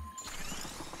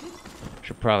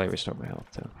 Should probably restore my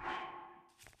health, too.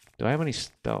 Do I have any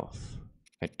stealth?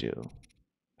 I do.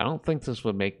 I don't think this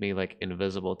would make me, like,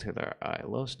 invisible to their eye.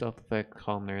 Low stealth effect,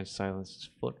 calm their silence,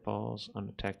 footfalls,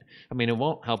 undetected. I mean, it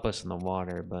won't help us in the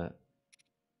water, but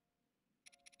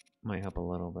might help a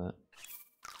little bit.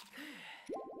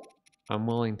 I'm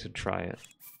willing to try it,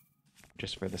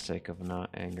 just for the sake of not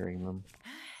angering them.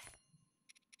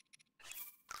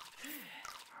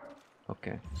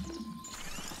 Okay.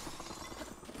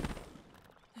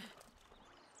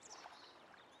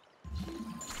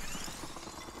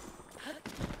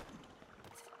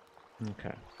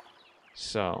 Okay.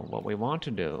 So, what we want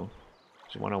to do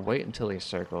is we want to wait until these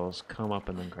circles come up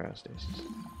and then cryostasis.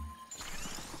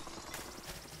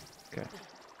 Okay.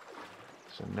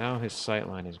 So now his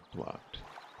sightline is blocked,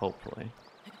 hopefully,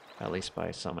 at least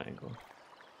by some angle.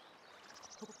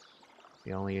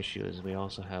 The only issue is we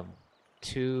also have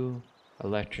 2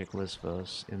 electric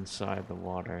Lisvos inside the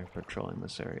water patrolling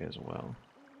this area as well.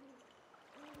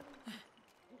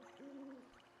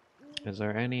 Is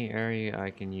there any area I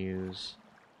can use?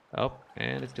 Oh,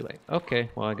 and it's too late.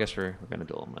 Okay, well I guess we're gonna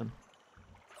duel him then.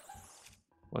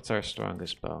 What's our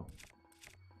strongest bow?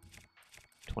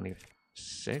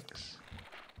 26?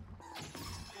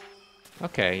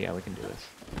 Okay, yeah, we can do this.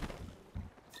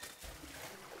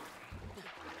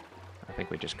 I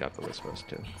think we just got the Lisvos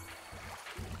too.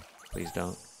 Please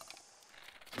don't.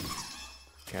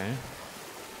 Okay.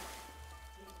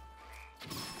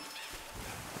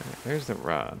 Alright, there's the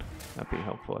rod. That'd be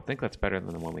helpful. I think that's better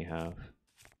than the one we have.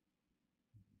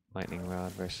 Lightning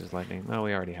rod versus lightning. No,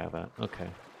 we already have that. Okay.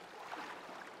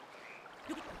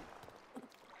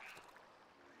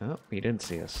 Oh, he didn't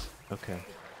see us. Okay.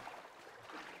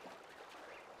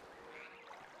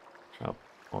 Oh,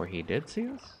 or he did see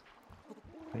us?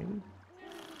 Maybe?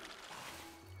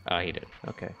 Ah, he did.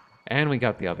 Okay. And we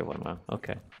got the other one. Wow.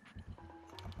 Okay.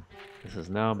 This has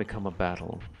now become a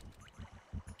battle.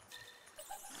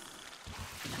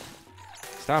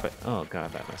 Stop it! Oh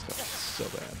god, that messed up so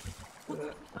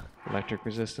bad. Electric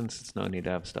resistance, it's no need to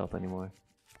have stealth anymore.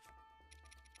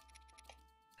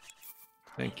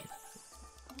 Thank you.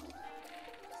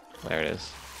 There it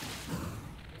is.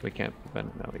 We can't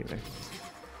prevent it now either.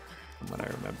 From what I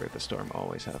remember, the storm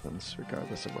always happens,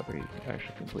 regardless of whether he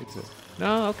actually completes it.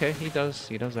 No, okay, he does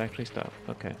actually stop.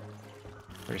 Okay.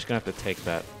 We're just gonna have to take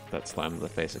that slam to the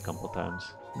face a couple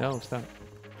times. No, stop.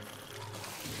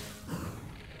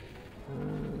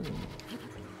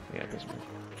 Yeah, it doesn't matter.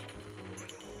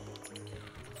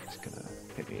 Just gonna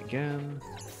hit me again.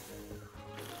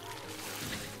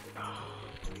 Oh,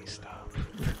 please stop.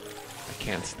 I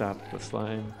can't stop the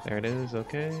slime. There it is,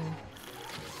 okay.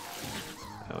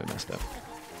 Oh, we messed up.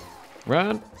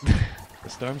 Run! The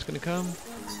storm's gonna come.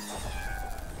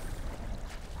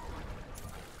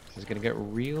 This is gonna get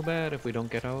real bad if we don't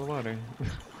get out of the water.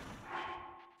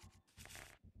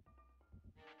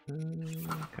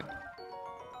 Okay.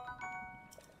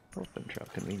 Open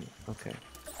trap, convenient. Okay.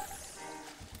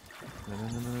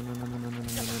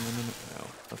 Oh,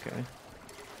 okay.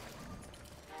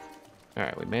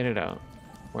 Alright, we made it out.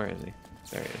 Where is he?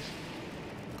 There he is.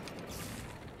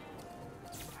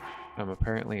 I'm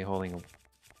apparently holding a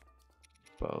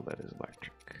bow that is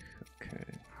electric. Okay.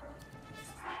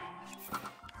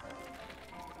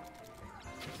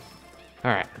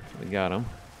 Alright, we got him.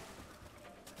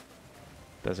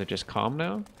 Does it just calm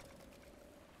now?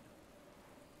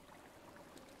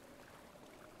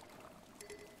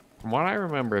 From what I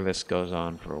remember, this goes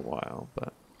on for a while,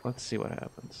 but let's see what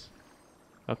happens.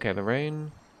 Okay, the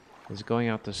rain He's going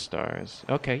out the stars.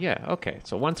 Okay, yeah, okay.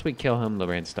 So once we kill him, the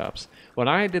rain stops. When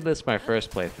I did this my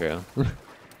first playthrough,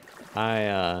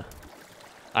 I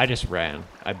just ran.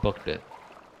 I booked it,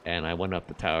 and I went up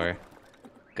the tower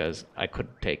because I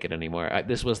couldn't take it anymore.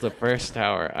 This was the first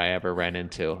tower I ever ran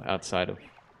into outside of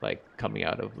like coming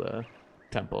out of the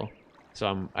temple.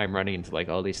 So I'm running into like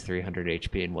all these 300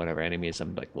 HP and whatever enemies.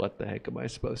 I'm like, what the heck am I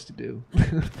supposed to do?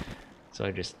 So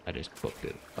I just booked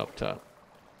it up top.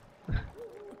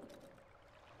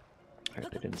 Alright,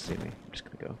 they didn't see me. I'm just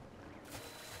gonna go.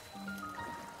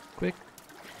 Quick.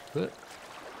 Okay.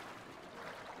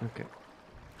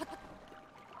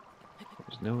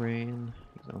 There's no rain.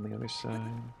 He's on the other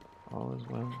side. All is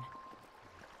well.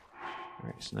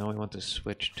 Alright, so now we want to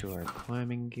switch to our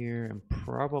climbing gear and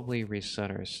probably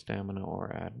reset our stamina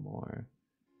or add more.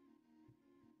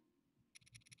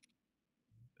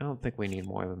 I don't think we need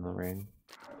more than the rain.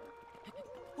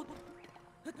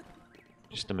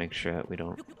 Just to make sure that we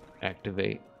don't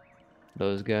activate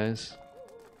those guys.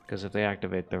 Because if they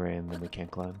activate the rain, then we can't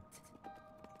climb.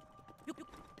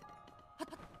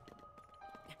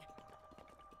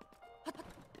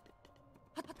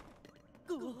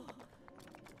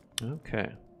 Okay.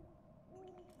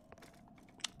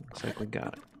 Looks like we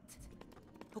got it.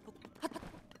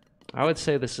 I would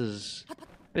say this is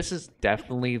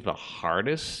definitely the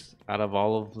hardest out of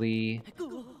all of the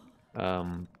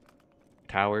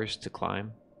towers to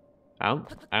climb.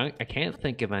 I can't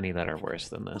think of any that are worse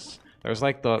than this. There's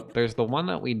the one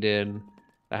that we did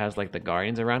that has like the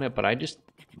guardians around it, but I just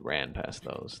ran past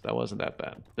those. That wasn't that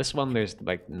bad. This one, there's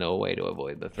like no way to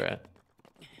avoid the threat,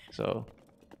 so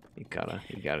you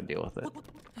gotta deal with it.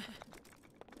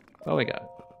 Oh, we got it.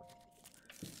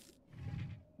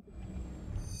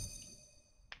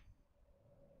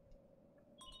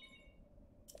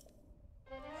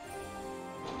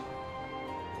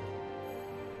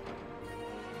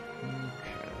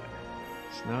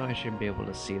 Now I should be able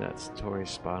to see that story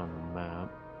spot on the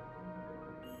map.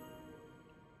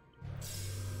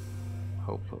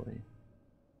 Hopefully.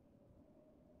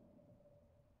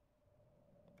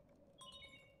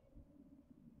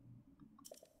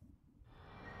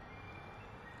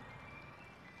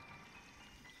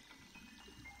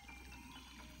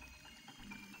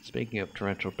 Speaking of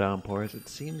torrential downpours, it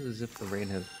seems as if the rain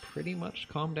has pretty much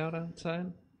calmed down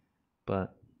outside,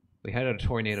 but we had a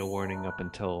tornado warning up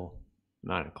until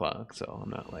 9 o'clock, so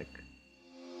I'm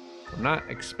not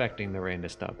expecting the rain to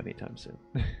stop anytime soon.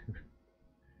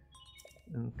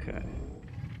 Okay.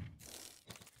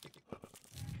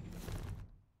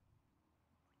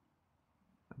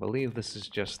 I believe this is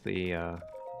just the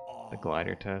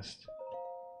glider test.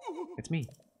 It's me.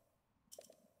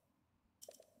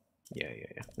 Yeah.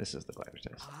 This is the glider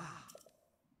test.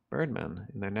 Birdmen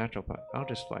in their natural I'll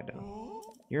just fly down.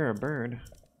 You're a bird.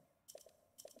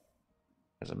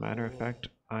 As a matter of fact,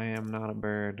 I am not a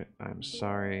bird. I'm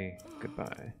sorry.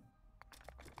 Goodbye.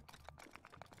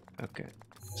 Okay,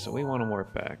 so we want to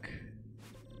warp back.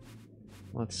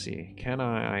 Let's see. Can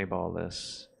I eyeball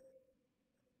this?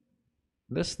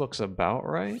 This looks about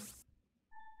right.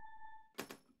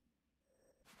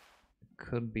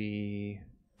 Could be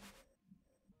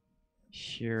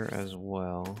here as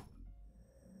well.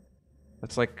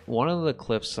 It's like one of the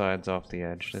cliff sides off the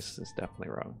edge. This is definitely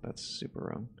wrong. That's super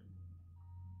wrong.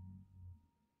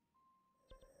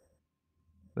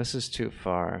 This is too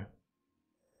far.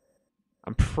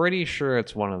 I'm pretty sure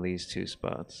it's one of these two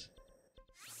spots.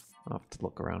 I'll have to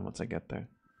look around once I get there.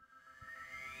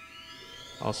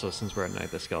 Also, since we're at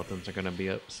night, the skeletons are gonna be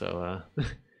up, so I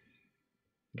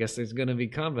guess there's gonna be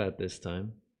combat this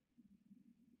time.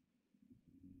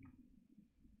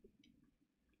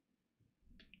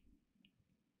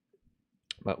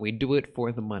 But we do it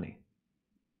for the money.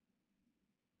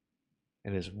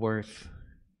 It is worth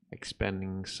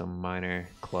expending some minor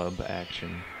club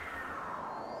action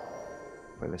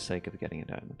for the sake of getting a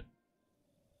diamond.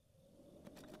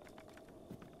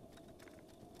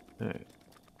 Alright.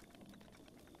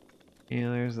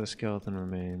 Yeah, there's the skeleton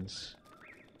remains.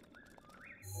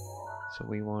 So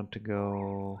we want to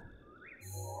go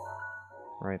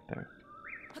right there.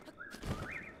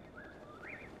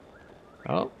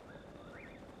 Oh,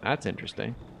 that's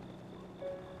interesting.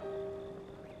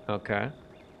 Okay.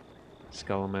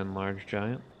 Skullman, large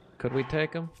giant. Could we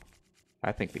take him?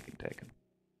 I think we can take him.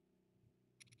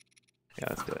 Yeah,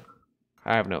 let's do it.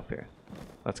 I have no fear.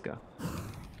 Let's go.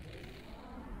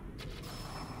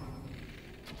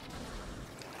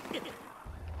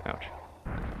 Ouch.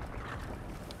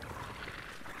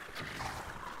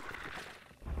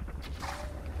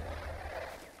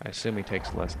 I assume he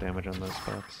takes less damage on those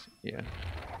spots. Yeah.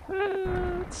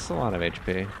 It's a lot of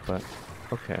HP, but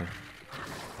okay.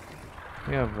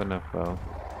 We have enough bow.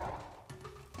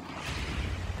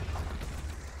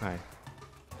 Hi.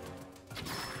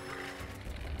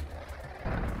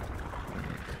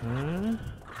 Okay.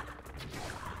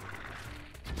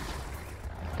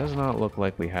 Does not look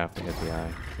like we have to hit the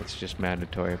eye. It's just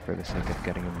mandatory for the sake of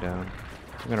getting him down.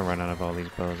 We're gonna run out of all these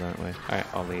bows, aren't we?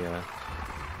 All the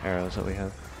arrows that we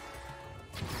have.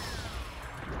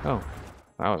 Oh,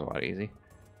 that was a lot easier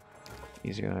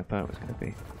than I thought it was gonna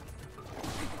be.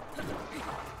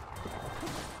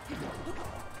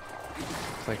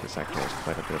 Looks like this actually has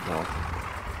quite a bit of health.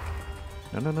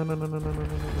 No.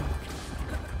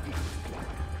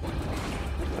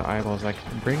 The eyeball's like,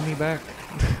 bring me back.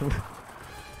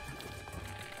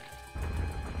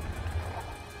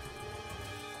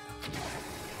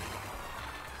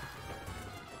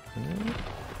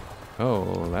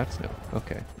 Oh, that's no.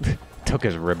 Okay. Took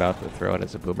his rib out to throw it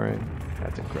as a boomerang.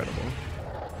 That's incredible.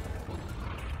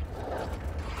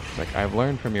 It's like, I've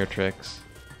learned from your tricks.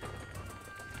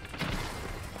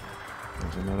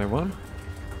 There's another one.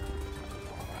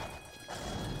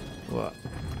 What?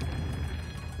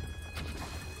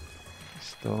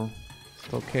 Still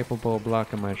capable of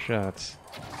blocking my shots.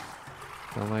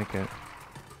 Don't like it.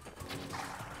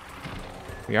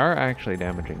 We are actually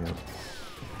damaging him.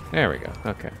 There we go.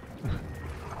 Okay.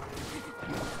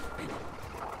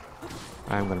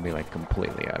 I'm gonna be like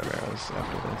completely out of arrows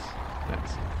after this.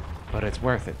 Nice. But it's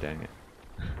worth it, dang it.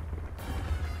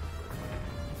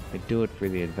 I do it for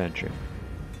the adventure.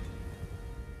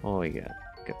 Oh, we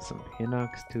got some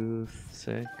Hinox tooth,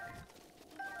 sick.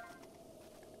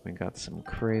 We got some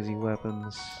crazy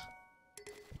weapons,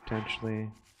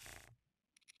 potentially.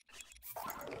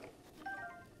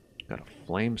 Got a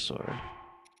flame sword.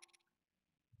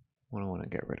 What do I want to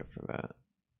get rid of for that?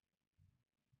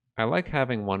 I like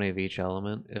having one of each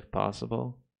element, if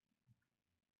possible.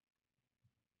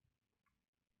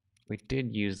 We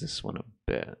did use this one a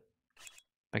bit.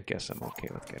 I guess I'm okay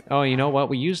with getting. Oh, you know what?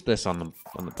 We used this on the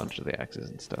bunch of the axes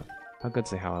and stuff. How good's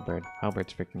the halberd?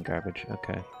 Halberd's freaking garbage.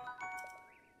 Okay.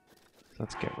 So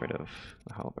let's get rid of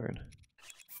the halberd.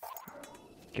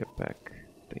 Get back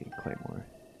the claymore.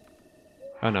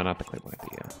 Oh no, not the claymore.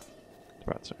 The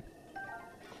broadsword.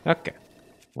 Okay.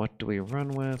 What do we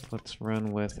run with? Let's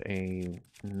run with a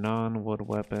non-wood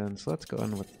weapon. So let's go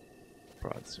in with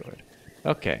broadsword.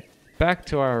 Okay. Back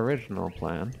to our original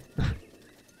plan.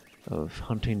 Of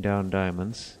hunting down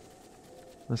diamonds.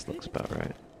 This looks about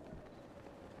right.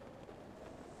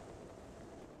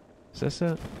 Is this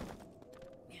it?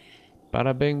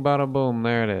 Bada bing, bada boom,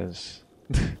 there it is.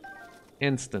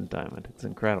 Instant diamond, it's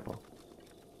incredible.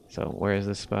 So, where is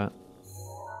this spot?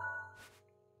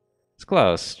 It's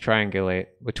close. Triangulate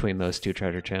between those two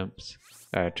treasure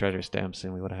stamps,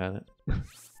 and we would have had it.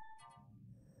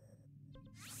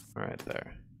 Right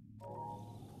there.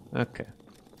 Okay.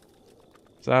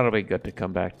 So that'll be good to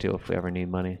come back to if we ever need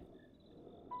money.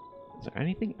 Is there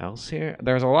anything else here?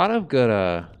 There's a lot of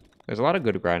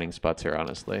good grinding spots here,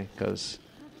 honestly, because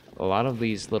a lot of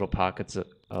these little pockets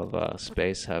of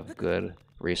space have good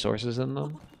resources in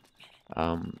them.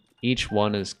 Each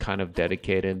one is kind of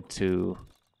dedicated to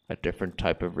a different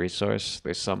type of resource.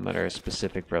 There's some that are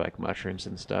specific for like mushrooms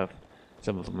and stuff.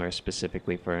 Some of them are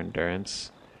specifically for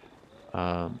endurance.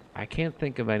 I can't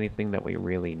think of anything that we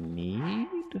really need.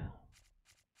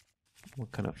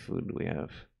 What kind of food do we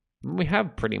have? We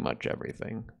have pretty much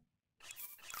everything.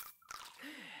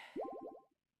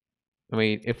 I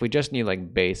mean, if we just need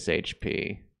like base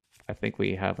HP, I think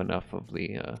we have enough of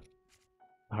the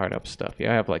hard up stuff.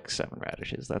 Yeah, I have like 7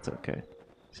 radishes. That's okay.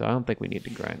 So I don't think we need to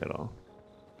grind at all.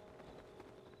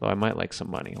 Though I might like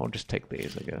some money. I'll just take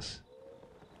these, I guess.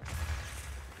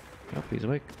 Oh, he's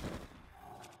awake.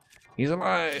 He's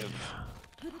alive!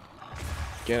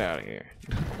 Get out of here.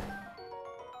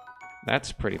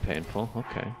 That's pretty painful.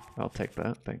 Okay, I'll take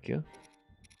that. Thank you.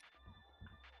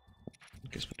 I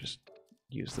guess we'll just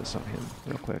use this on him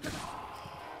real quick.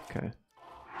 Okay.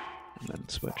 And then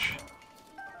switch.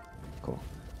 Cool.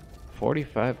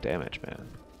 45 damage, man.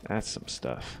 That's some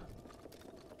stuff.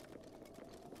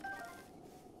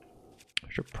 I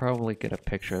should probably get a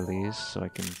picture of these so I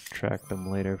can track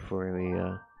them later for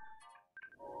the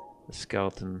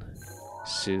skeleton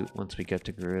suit once we get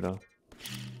to Gerudo.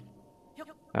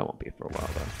 That won't be for a while,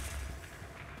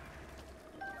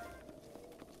 though.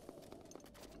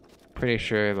 Pretty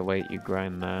sure the way you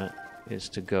grind that is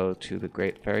to go to the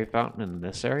Great Fairy Fountain in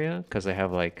this area, because they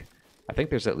have, like, I think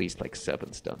there's at least, like,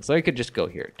 7 stones. So you could just go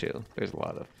here, too. There's a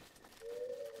lot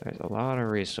of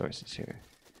resources here.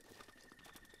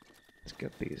 Let's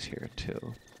get these here,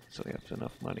 too, so we have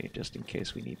enough money just in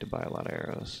case we need to buy a lot of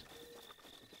arrows.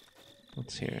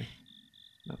 What's here?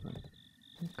 Nothing.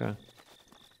 Okay.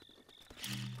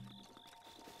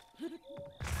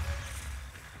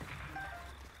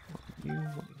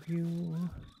 You.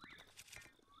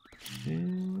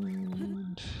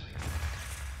 And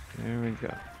there we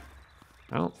go.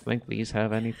 I don't think these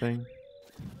have anything.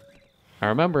 I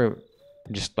remember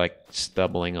just like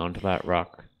stumbling onto that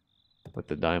rock with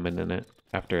the diamond in it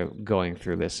after going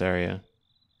through this area.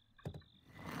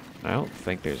 I don't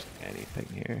think there's anything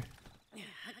here.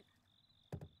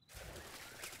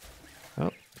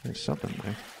 Oh, there's something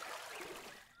there.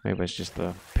 Maybe it's just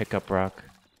the pickup rock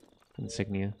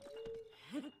insignia.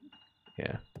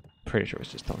 Yeah, pretty sure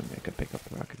it's just telling me I could pick up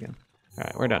the rock again.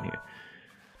 Alright, we're done here.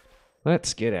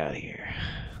 Let's get out of here.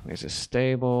 There's a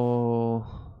stable.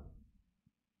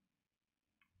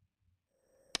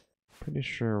 Pretty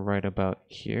sure right about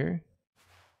here.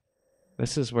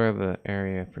 This is where the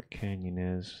area for canyon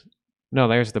is. No,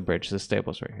 there's the bridge. The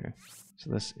stable's right here. So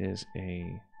this is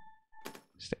a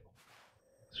stable.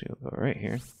 So we'll go right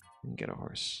here and get a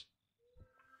horse.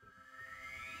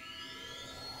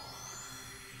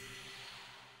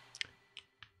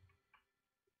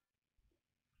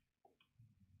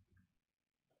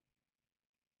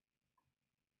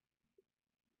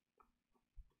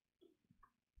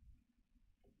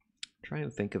 Trying to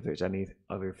think if there's any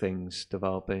other things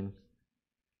developing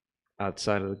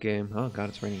outside of the game. Oh god,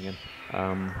 it's raining again.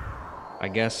 I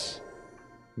guess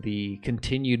the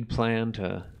continued plan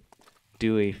to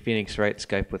do a Phoenix Wright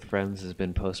Skype with friends has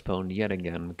been postponed yet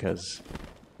again because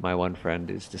my one friend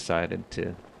has decided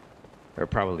to, or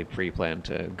probably pre-planned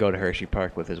to go to Hershey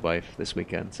Park with his wife this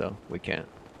weekend, so we can't.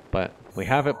 But we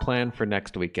have it planned for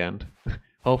next weekend.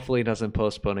 Hopefully it doesn't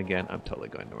postpone again. I'm totally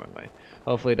going the wrong way.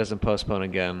 Hopefully it doesn't postpone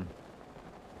again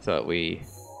so that we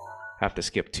have to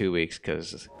skip 2 weeks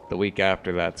because the week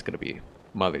after that's going to be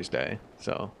Mother's Day.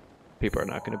 So people are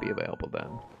not going to be available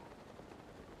then.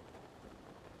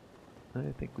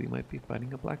 I think we might be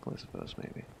fighting a blacklist of us,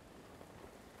 maybe.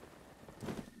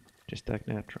 Just act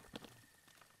natural.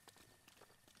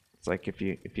 It's like if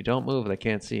you don't move, they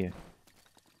can't see you.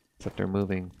 Except they're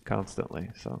moving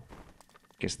constantly, so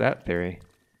guess that theory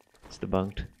is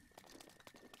debunked.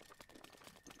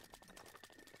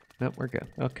 Nope, we're good.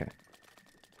 Okay.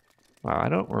 Wow, I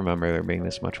don't remember there being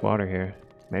this much water here.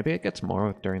 Maybe it gets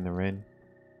more during the rain.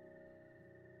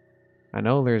 I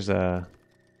know there's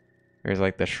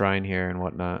like the shrine here and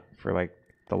whatnot for like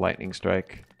the lightning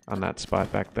strike on that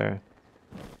spot back there.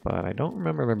 But I don't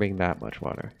remember there being that much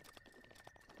water.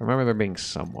 I remember there being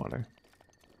some water.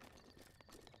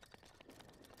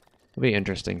 It'd be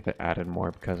interesting if it added more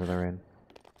because of the rain.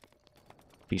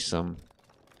 Be some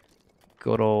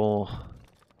good old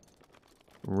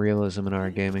realism in our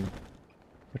gaming,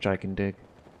 which I can dig.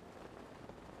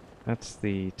 That's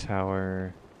the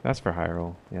tower. That's for high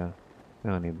roll, yeah. I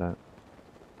don't need that.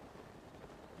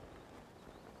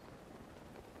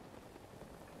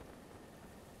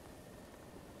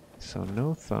 So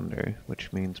no thunder,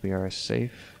 which means we are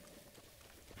safe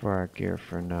for our gear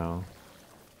for now.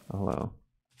 Hello.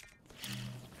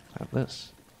 Have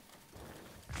this.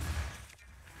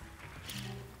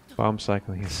 Bomb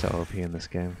cycling is so OP in this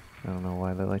game. I don't know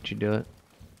why they let you do it.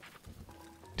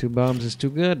 2 bombs is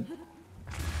too good.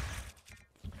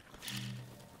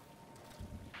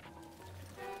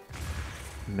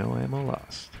 No ammo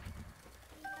lost.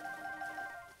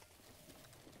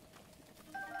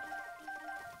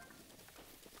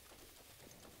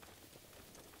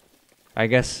 I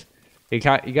guess you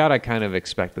gotta kind of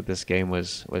expect that this game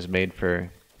was made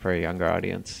for a younger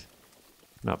audience,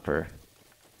 not for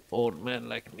old men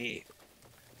like me.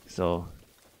 So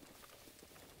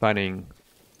finding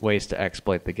ways to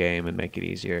exploit the game and make it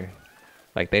easier,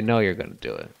 like they know you're gonna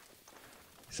do it,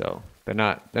 so they're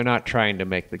not trying to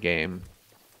make the game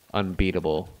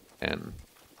unbeatable and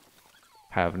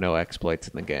have no exploits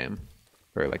in the game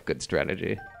or like good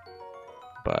strategy,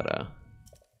 but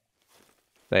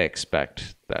they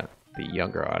expect that the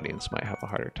younger audience might have a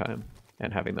harder time,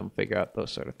 and having them figure out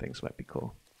those sort of things might be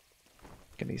cool.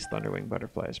 Get these thunderwing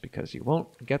butterflies because you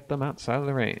won't get them outside of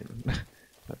the rain.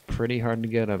 They're pretty hard to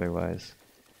get otherwise.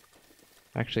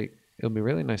 Actually, it'll be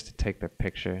really nice to take their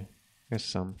picture. There's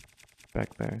some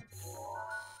back there.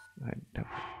 I have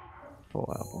a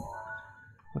full album.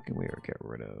 What can we get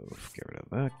rid of? Get rid of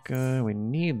that guy. We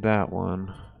need that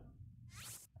one.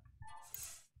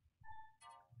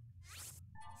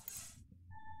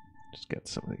 Just get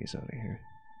some of these out of here.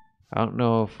 I don't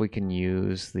know if we can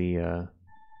use the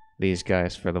these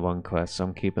guys for the one quest, so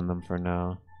I'm keeping them for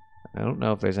now. I don't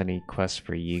know if there's any quests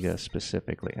for Yiga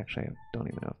specifically. Actually, I don't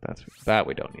even know if that's... That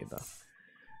we don't need, though.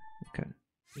 Okay.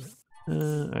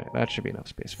 Alright, that should be enough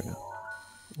space for now.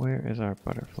 Where is our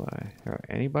butterfly? Are there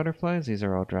any butterflies? These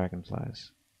are all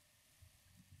dragonflies.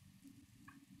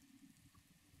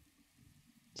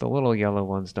 The little yellow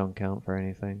ones don't count for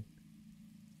anything.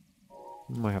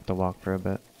 Might have to walk for a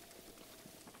bit.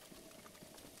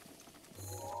 Do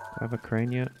I have a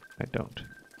crane yet? I don't.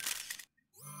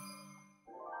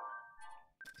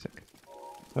 Sick.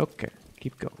 Okay,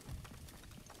 keep going.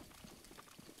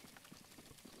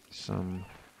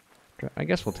 I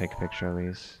guess we'll take a picture of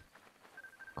these.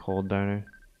 Cold diner.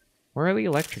 Where are the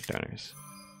electric diners?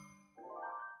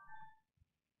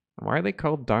 Why are they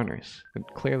called darners? They're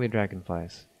clearly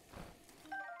dragonflies.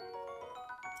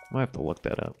 Might have to look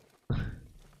that up.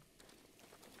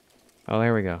 Oh,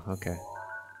 there we go. Okay.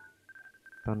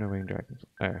 Thunderwing dragonfly.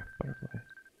 Butterfly.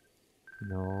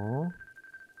 No.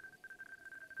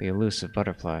 The elusive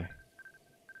butterfly.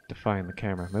 Defying the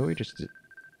camera. Maybe we just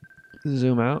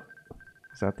zoom out?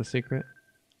 Is that the secret?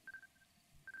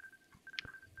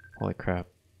 Holy crap.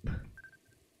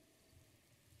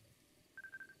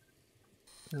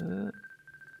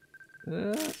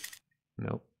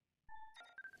 Nope.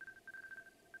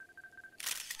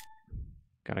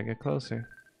 Gotta get closer.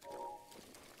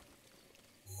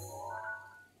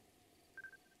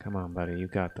 Come on, buddy, you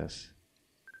got this.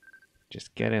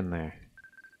 Just get in there.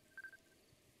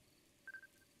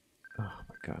 Oh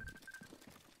my god.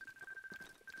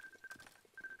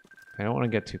 I don't want to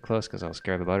get too close because I'll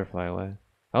scare the butterfly away.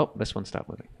 Oh, this one stopped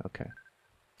moving. Okay.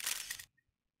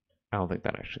 I don't think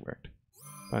that actually worked.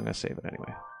 But I'm gonna save it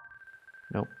anyway.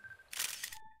 Nope.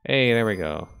 Hey, there we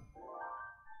go.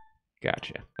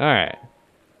 Gotcha. Alright.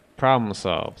 Problem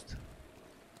solved.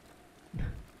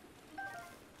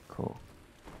 Cool.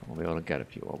 We'll be able to get a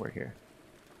few while we're here.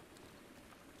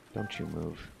 Don't you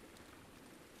move.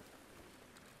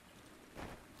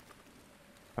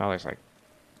 Oh, there's like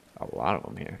a lot of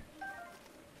them here.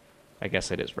 I guess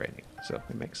it is raining, so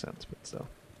it makes sense, but still.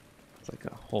 It's like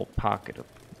a whole pocket of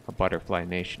a butterfly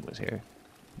nation was here.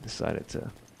 Decided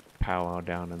to powwow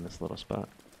down in this little spot.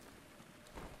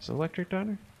 Is it electric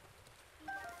diner?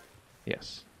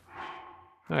 Yes.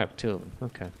 I have two of them.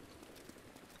 Okay.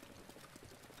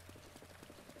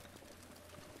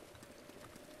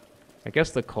 I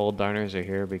guess the cold diners are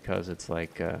here because it's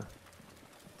like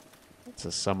it's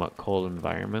a somewhat cold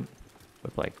environment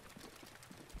with like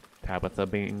Tabitha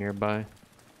being nearby.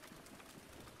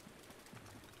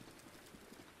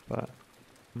 But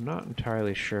I'm not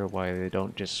entirely sure why they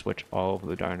don't just switch all of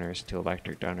the diners to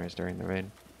electric diners during the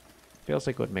rain. Feels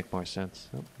like it would make more sense.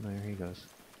 Oh, there he goes.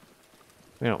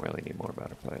 We don't really need more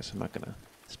butterflies. I'm not gonna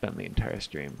spend the entire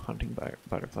stream hunting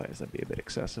butterflies. That'd be a bit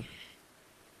excessive.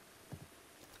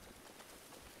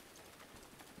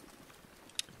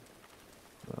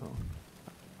 So,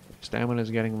 stamina's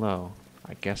getting low.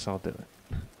 I guess I'll do it.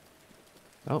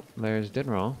 Oh, there's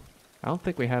Dinroll. I don't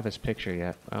think we have his picture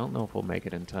yet. I don't know if we'll make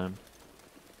it in time.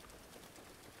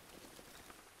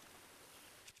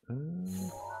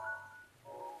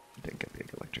 Didn't get the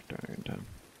electric diner in time.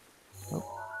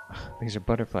 Oh, these are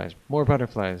butterflies. More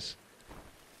butterflies.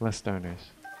 Less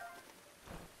diners.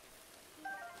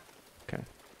 Okay.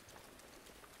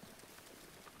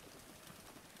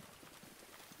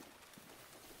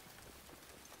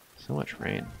 So much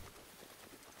rain.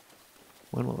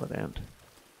 When will it end?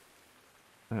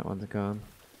 That one's gone.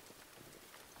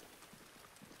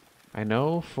 I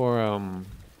know for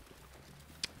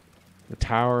the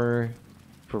tower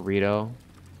for Rito,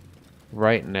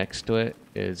 right next to it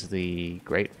is the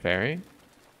Great Fairy.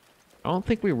 I don't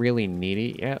think we really need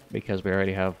it yet because we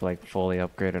already have like fully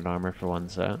upgraded armor for one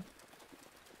set.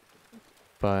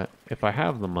 But if I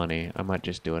have the money, I might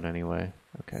just do it anyway.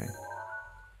 Okay.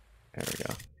 There we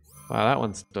go. Wow, that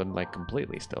one stood like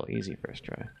completely still. Easy first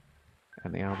try.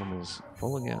 And the album is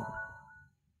full again.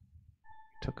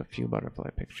 Took a few butterfly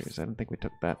pictures. I don't think we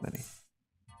took that many.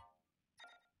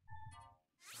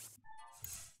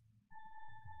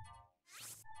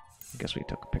 I guess we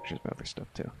took pictures of other stuff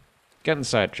too. Getting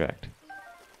sidetracked.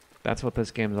 That's what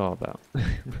this game's all about.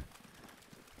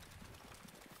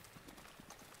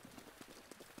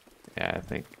 Yeah, I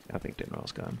think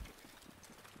Dinroll's gone.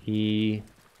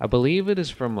 I believe it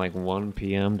is from like 1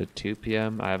 p.m. to 2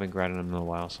 p.m. I haven't grinded him in a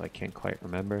while, so I can't quite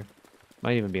remember.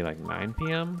 Might even be like 9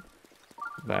 p.m.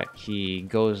 That he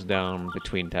goes down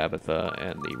between Tabitha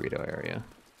and the Rito area.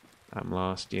 I'm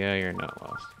lost. Yeah, you're not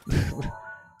lost.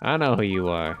 I know who you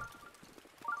are.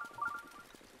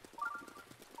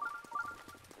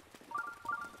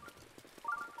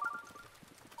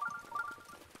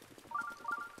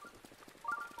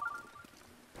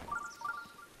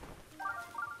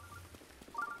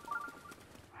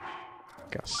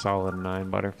 Got solid 9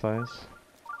 butterflies.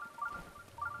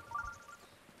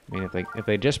 I mean, if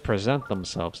they just present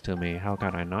themselves to me, how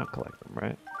can I not collect them,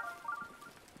 right?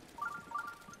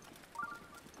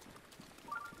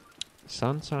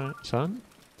 Sun? Sun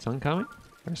coming?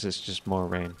 Or is this just more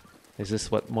rain? Is this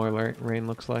what more rain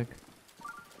looks like?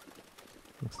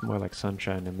 Looks more like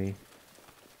sunshine to me.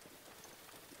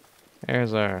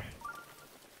 There's our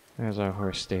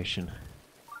horse station.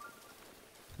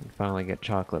 We can finally get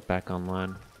Chocolate back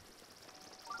online.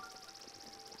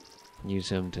 Use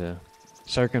him to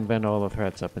circumvent all the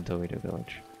threats up until we do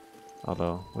village.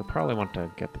 Although, we probably want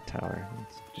to get the tower.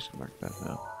 Let's just mark that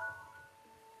now.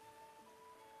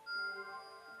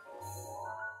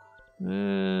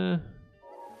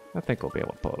 I think we'll be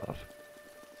able to pull it off.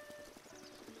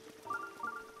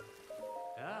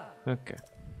 Okay.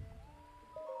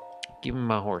 Give him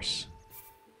my horse.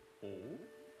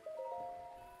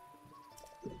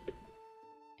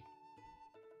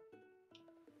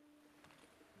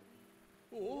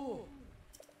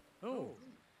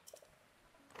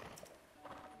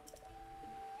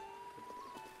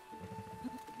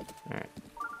 Alright.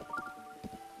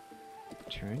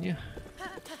 Turn you.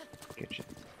 Get you.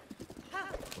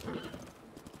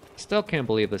 Still can't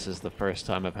believe this is the first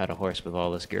time I've had a horse with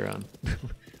all this gear on.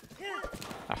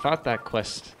 I thought that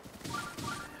quest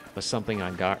was something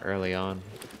I got early on,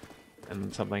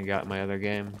 and something I got in my other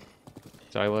game.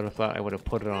 So I would have thought I would have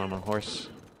put it on a horse,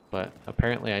 but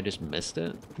apparently I just missed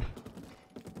it.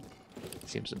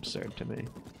 Seems absurd to me.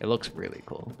 It looks really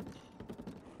cool.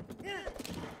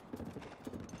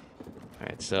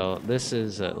 Alright, so this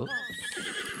is the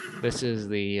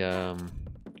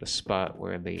spot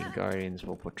where the Guardians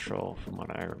will patrol, from what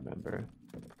I remember.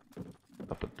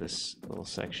 Up at this little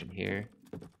section here.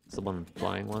 It's the one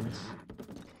flying ones.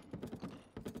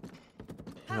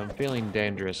 If I'm feeling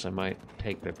dangerous, I might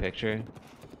take their picture.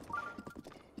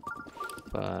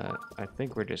 But I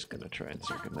think we're just gonna try and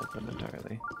circumvent them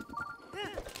entirely.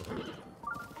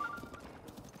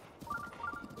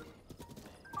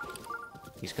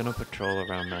 He's gonna patrol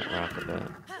around that rock a bit.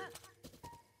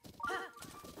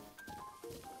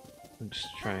 And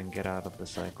just try and get out of the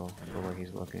cycle for where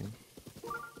he's looking.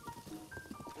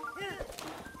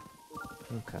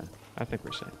 Okay, I think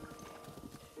we're safe.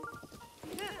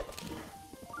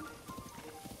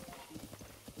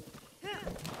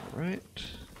 Alright.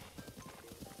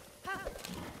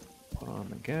 Put on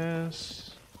the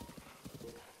gas.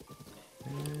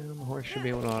 And the horse should be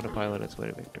able to autopilot its way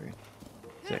to victory.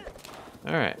 Sick.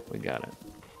 Alright, we got it.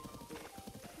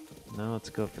 Now let's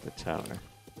go for the tower.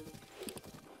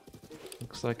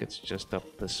 Looks like it's just up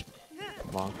this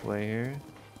walkway here.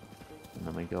 And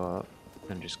then we go up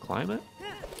and just climb it.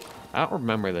 I don't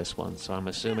remember this one, so I'm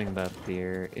assuming that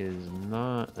there is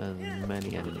not as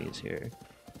many enemies here.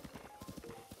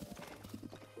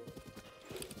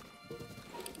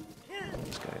 Pull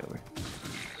this guy over.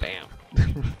 Bam!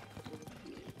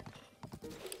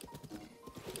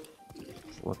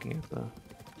 Just looking at the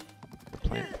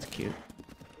plant, it's cute.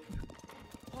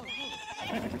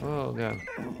 Oh god.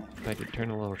 If I could turn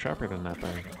a little sharper than that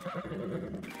thing.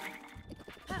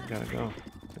 I gotta go.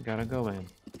 I gotta go, man.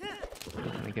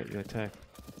 I'm gonna get you attacked.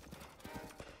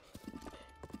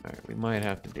 Alright, we might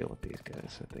have to deal with these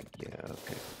guys, I think. Yeah,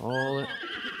 okay. Hold it.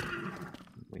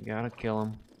 We gotta kill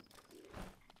him.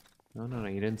 No,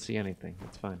 you didn't see anything.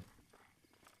 That's fine.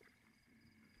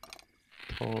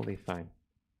 Totally fine.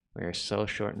 We are so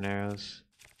short and arrows.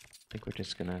 I think we're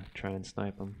just gonna try and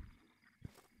snipe them.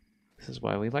 This is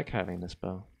why we like having this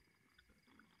bow.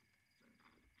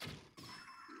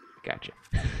 Gotcha.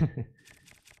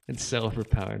 It's so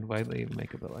overpowered. Why'd they even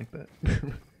make a bow like that?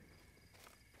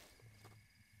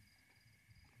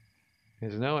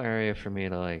 There's no area for me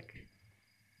to, like,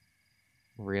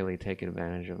 really take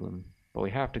advantage of them. But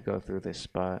we have to go through this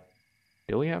spot.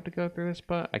 Do we have to go through this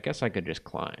spot? I guess I could just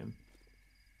climb.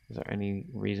 Is there any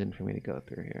reason for me to go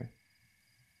through here?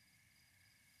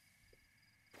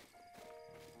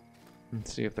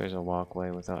 Let's see if there's a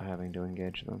walkway without having to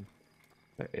engage them.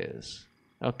 There is.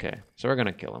 Okay, so we're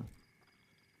gonna kill him.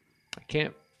 I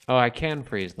can't... Oh, I can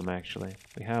freeze them, actually.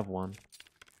 We have one.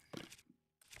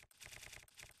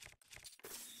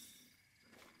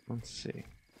 Let's see.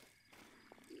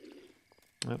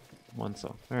 Yep, one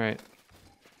cell. Alright.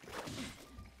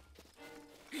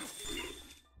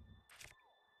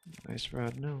 Ice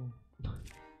rod, no.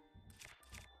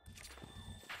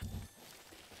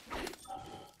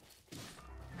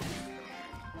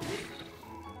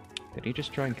 Did he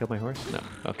just try and kill my horse? No.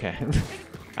 Okay.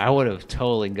 I would have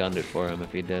totally gunned it for him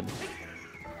if he did.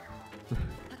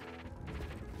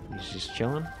 He's just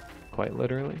chilling, quite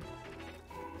literally.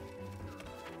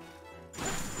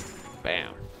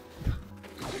 Bam.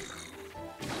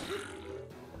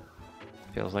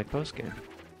 Feels like post-game.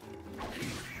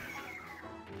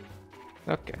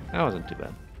 Okay, that wasn't too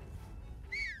bad.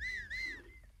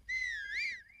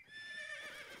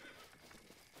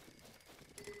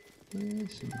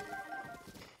 Some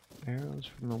arrows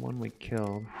from the one we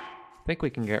killed. I think we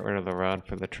can get rid of the rod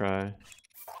for the try.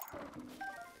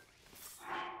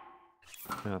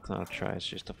 No, it's not a try, it's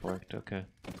just a forked, okay.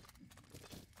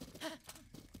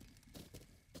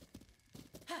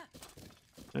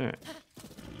 Alright.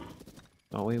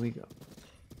 Away we go.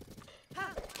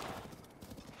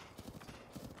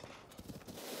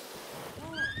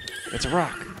 It's a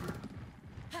rock!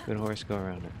 Good horse, go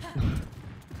around it.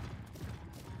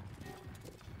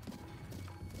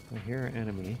 I hear an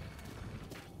enemy.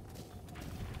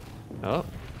 Oh.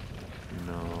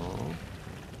 No.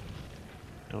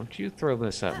 Don't you throw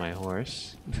this at my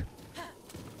horse.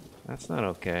 That's not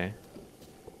okay.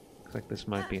 Looks like this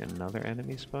might be another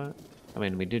enemy spot. I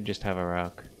mean, we did just have a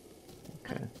rock.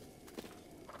 Okay.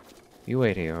 You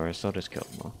wait here, horse. I'll just kill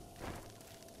them all.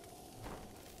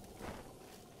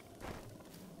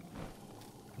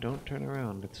 Don't turn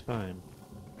around. It's fine.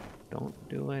 Don't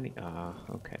do any... Ah,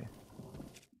 okay.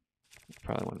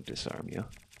 Probably want to disarm you.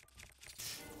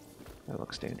 That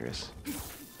looks dangerous.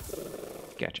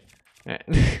 Gotcha. Alright.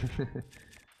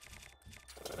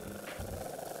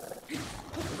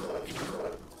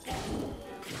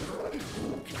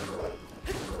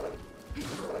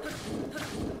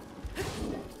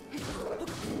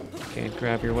 Can't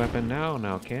grab your weapon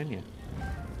now, can you?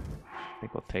 I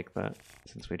think we'll take that,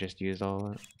 since we just used all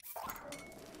that.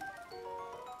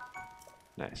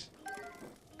 Nice.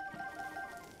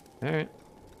 Alright.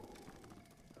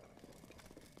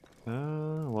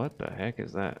 What the heck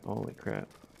is that? Holy crap.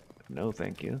 No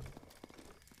thank you.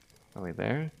 Are we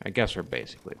there? I guess we're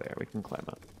basically there. We can climb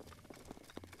up.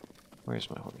 Where's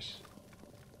my horse?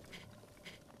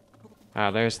 Ah,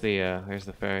 there's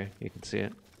the ferry. You can see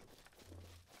it.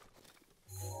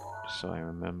 Just so I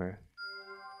remember.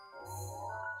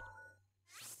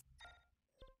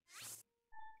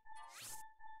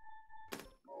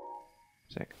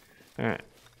 Sick. Alright.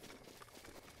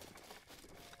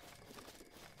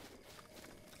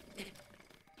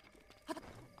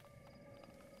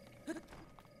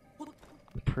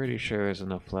 I'm pretty sure there's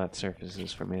enough flat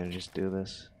surfaces for me to just do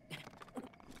this.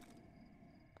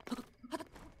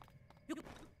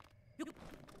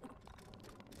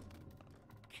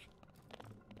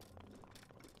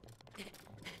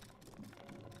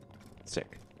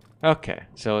 Sick. Okay,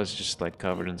 so it's just like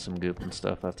covered in some goop and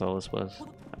stuff, that's all this was.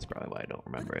 That's probably why I don't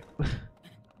remember it.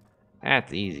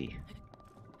 That's easy.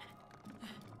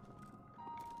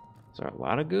 Is there a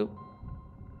lot of goop?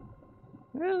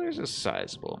 Well, there's a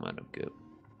sizable amount of goop.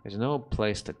 There's no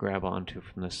place to grab onto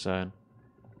from this side.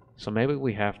 So maybe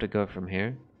we have to go from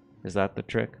here? Is that the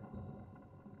trick?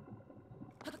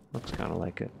 Looks kind of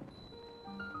like it.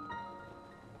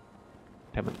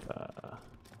 Tabitha.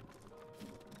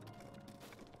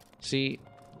 See,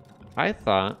 I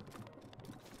thought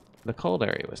the cold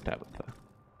area was Tabitha.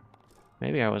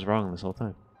 Maybe I was wrong this whole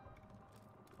time.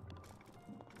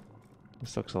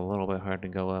 This looks a little bit hard to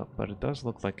go up, but it does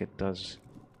look like it does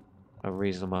a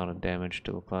reasonable amount of damage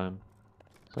to a climb.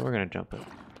 So we're gonna jump it.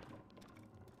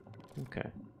 Okay,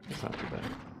 that's not too bad.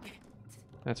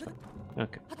 That's fine.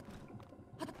 Okay.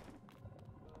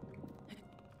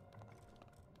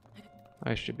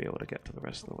 I should be able to get to the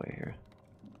rest of the way here.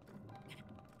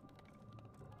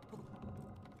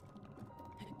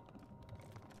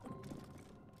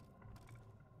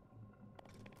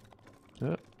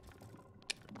 Oh.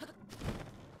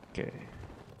 Okay,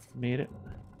 made it.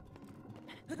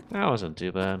 That wasn't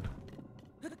too bad.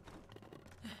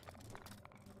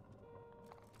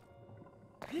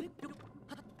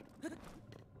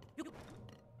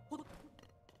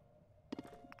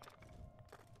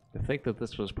 I think that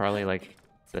this was probably like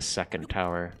the second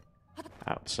tower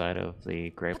outside of the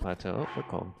Great Plateau. Oh, we're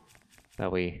cold.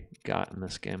 That we got in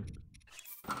this game.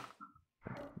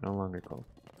 No longer cold.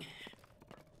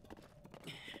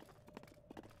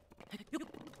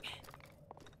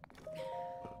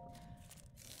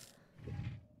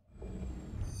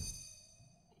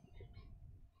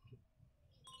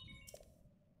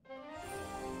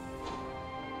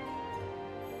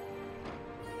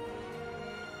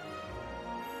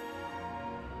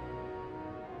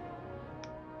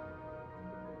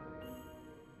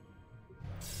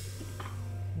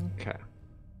 Okay.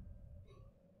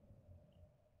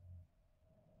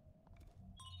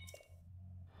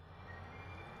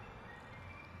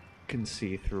 Can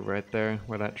see through right there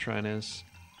where that shrine is.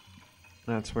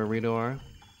 That's where Rito are.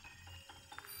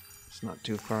 It's not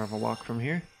too far of a walk from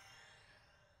here.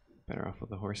 Better off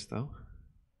with the horse though.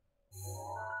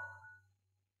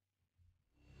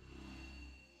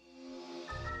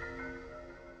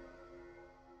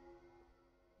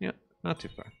 Yep, not too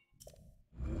far.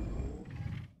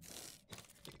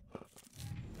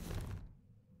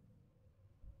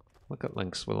 Look at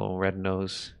Link's little red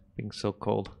nose being so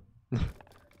cold.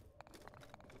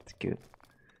 It's cute.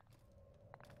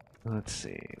 Let's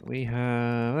see. We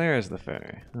have... There's the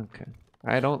ferry. Okay.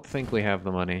 I don't think we have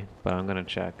the money, but I'm gonna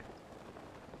check.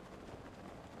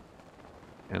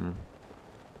 And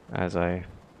as I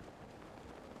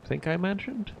think I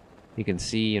mentioned, you can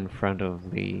see in front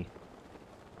of the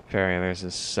ferry there's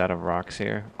this set of rocks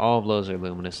here. All of those are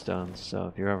luminous stones, so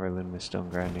if you're ever luminous stone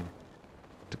grinding,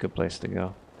 it's a good place to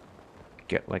go.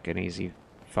 Get like an easy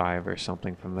 5 or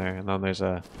something from there. And then there's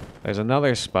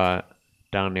another spot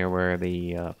down near where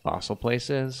the fossil place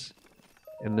is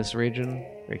in this region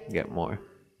where you can get more.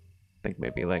 I think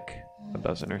maybe like a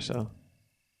dozen or so.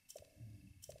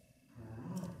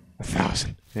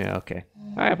 1,000. Yeah, okay.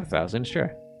 I have 1,000,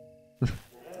 sure.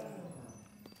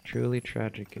 Truly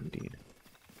tragic indeed.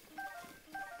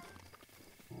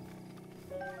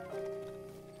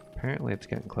 Apparently it's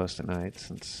getting close to night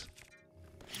since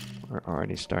we're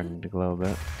already starting to glow a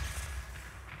bit.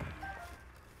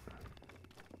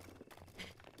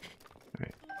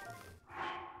 Alright.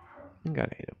 I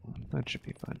got 8 of them. That should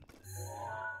be fine.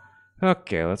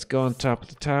 Okay, let's go on top of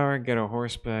the tower, get our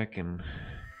horse back, and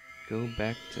go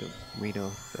back to Rito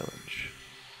Village.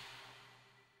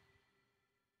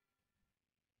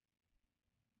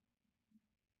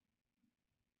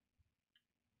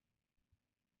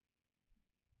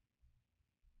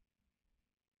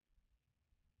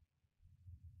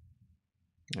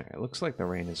 Alright, looks like the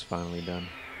rain is finally done.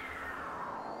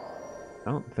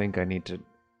 I don't think I need to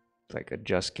like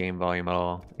adjust game volume at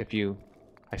all.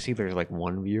 I see there's like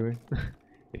one viewer.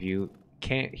 If you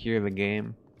can't hear the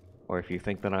game, or if you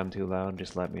think that I'm too loud,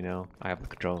 just let me know. I have the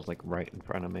controls like right in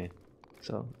front of me,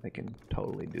 so I can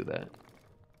totally do that.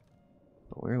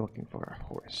 But we're looking for a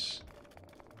horse.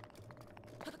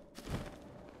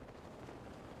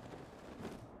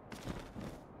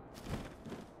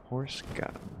 Horse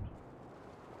gotten.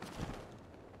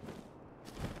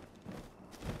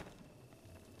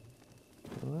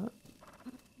 What?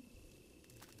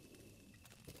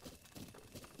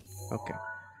 Okay.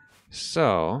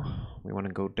 So, we want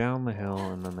to go down the hill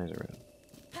and then there's a road.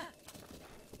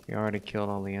 We already killed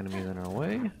all the enemies in our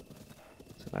way,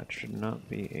 so that should not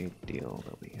be a deal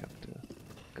that we have to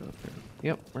go through.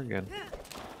 Yep, we're good.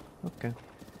 Okay.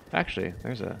 Actually,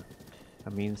 there's a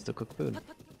means to cook food.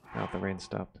 Now that the rain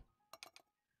stopped.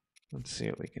 Let's see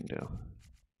what we can do.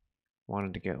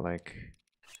 Wanted to get like...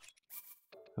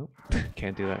 Oh,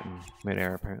 can't do that in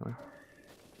midair apparently.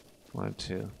 Wanted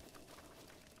to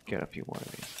get a few more of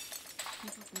these.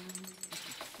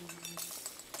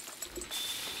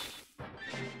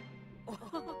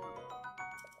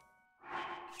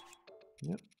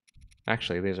 Yep.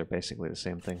 Actually, these are basically the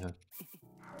same thing, huh?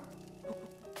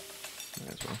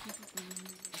 Might as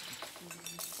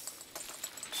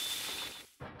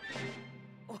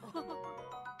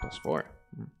well. +4.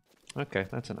 Okay,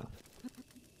 that's enough.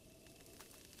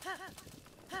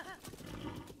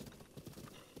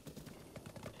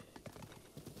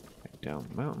 Head down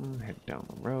the mountain, head down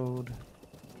the road.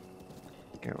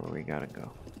 Get where we gotta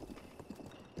go.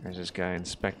 There's this guy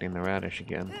inspecting the radish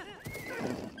again.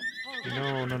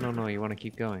 No, no, no, no, you want to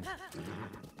keep going.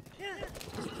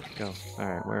 Go.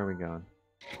 Alright, where are we going?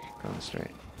 Going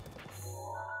straight.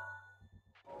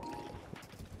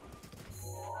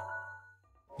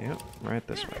 Yep, right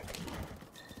this way.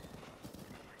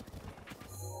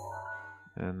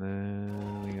 And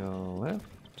then we go left.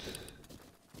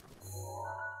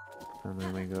 And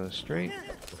then we go straight.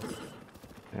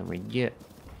 And we get.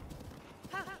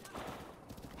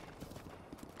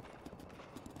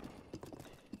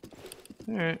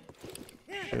 Alright.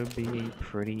 Should be a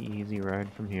pretty easy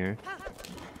ride from here.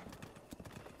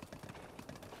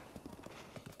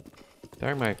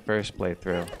 During my first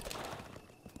playthrough,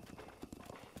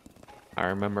 I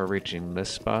remember reaching this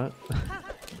spot,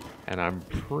 and I'm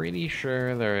pretty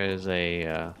sure there is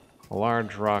a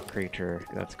large rock creature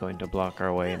that's going to block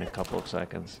our way in a couple of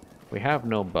seconds. We have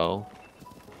no bow,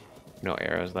 no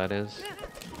arrows that is,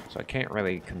 so I can't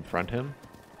really confront him,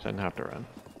 so I'm gonna have to run.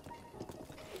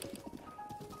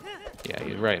 Yeah,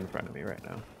 he's right in front of me right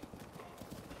now.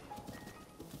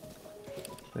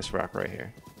 This rock right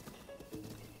here.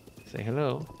 Say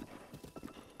hello.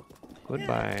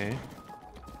 Goodbye.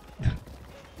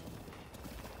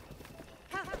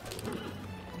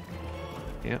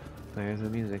 Yep, there's the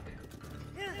music.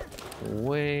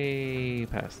 Way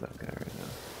past that guy right now.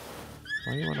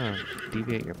 Why do you want to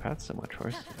deviate your path so much,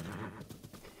 horse?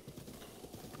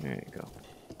 There you go.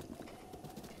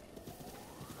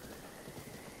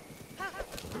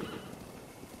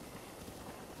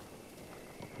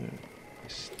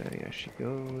 Steady as she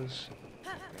goes.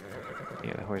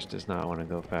 Yeah, the horse does not want to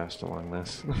go fast along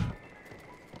this.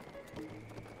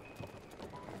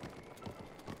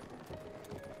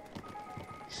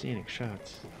 Scenic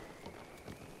shots.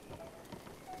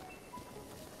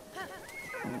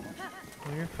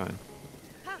 Oh, you're fine.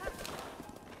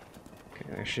 Okay,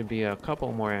 there should be a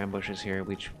couple more ambushes here,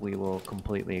 which we will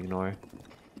completely ignore.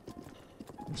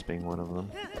 This being one of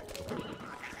them.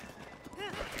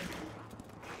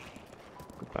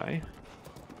 Goodbye.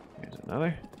 Here's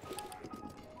another.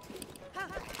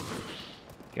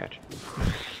 Gotcha.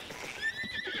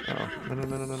 Oh, no, no,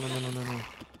 no, no, no, no, no, no, no.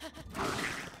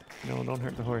 No, don't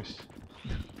hurt the horse.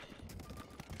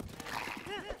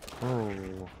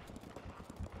 Oh.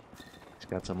 He's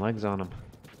got some legs on him.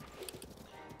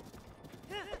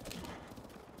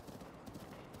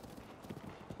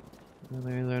 And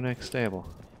there's our next stable.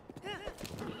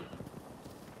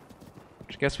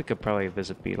 Which I guess we could probably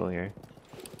visit Beetle here.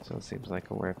 So it seems like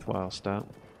a worthwhile stop.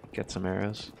 Get some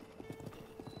arrows.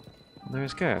 And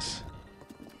there's Cass.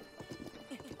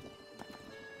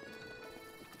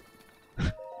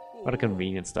 What a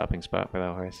convenient stopping spot for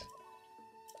that horse.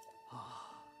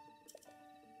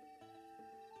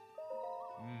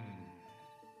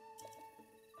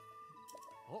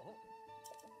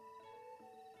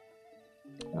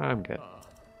 I'm good.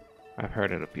 I've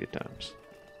heard it a few times.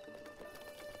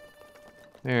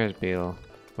 There's Beetle.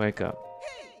 Wake up.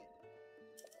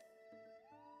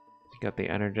 You got the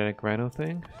energetic rhino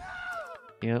thing?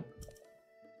 Yep.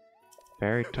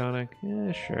 Berry tonic?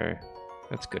 Yeah, sure.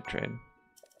 That's good trade.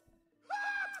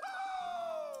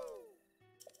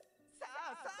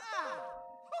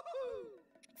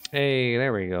 Hey,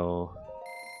 there we go.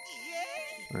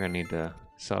 We're gonna need to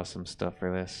saw some stuff for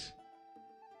this.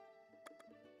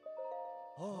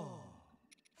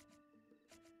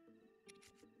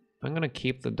 I'm gonna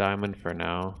keep the diamond for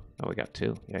now. Oh, we got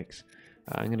two. Yikes.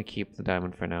 I'm gonna keep the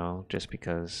diamond for now just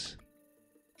because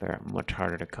they're much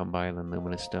harder to come by than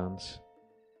luminous stones.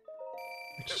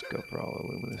 Let's just go for all the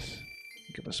luminous.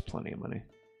 Give us plenty of money.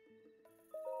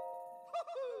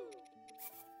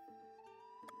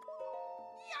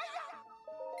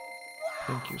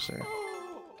 Thank you, sir.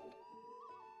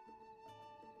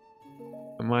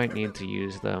 I might need to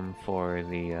use them for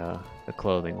the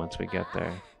clothing once we get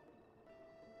there.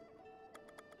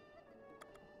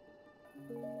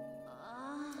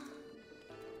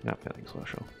 Not feeling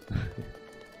social.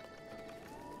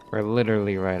 We're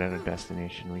literally right at our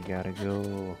destination. We gotta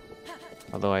go.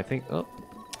 Although I think, oh,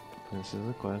 this is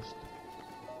a quest.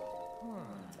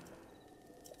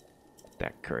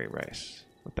 That curry rice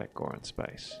with that Goron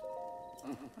spice.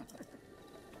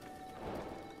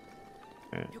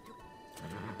 Right.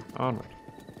 Onward.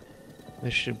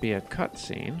 This should be a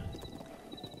cutscene.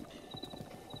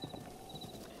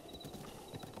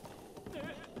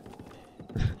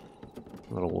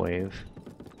 Little wave.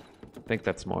 I think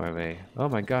that's more of a, oh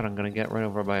my god, I'm gonna get run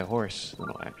over by a horse than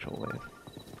an actual wave.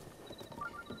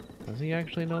 Does he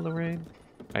actually know the rain?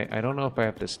 I don't know if I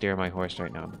have to steer my horse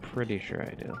right now. I'm pretty sure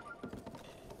I do.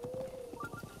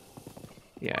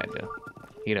 Yeah, I do.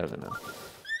 He doesn't know.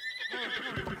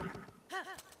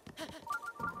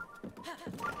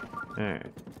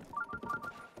 Alright.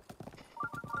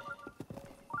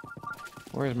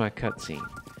 Where's my cutscene?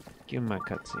 Give me my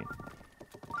cutscene.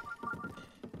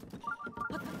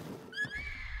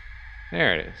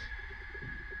 There it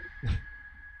is.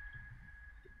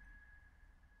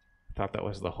 Thought that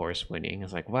was the horse winning.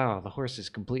 It's like, wow, the horse is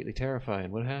completely terrified.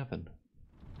 What happened?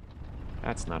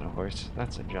 That's not a horse.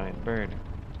 That's a giant bird.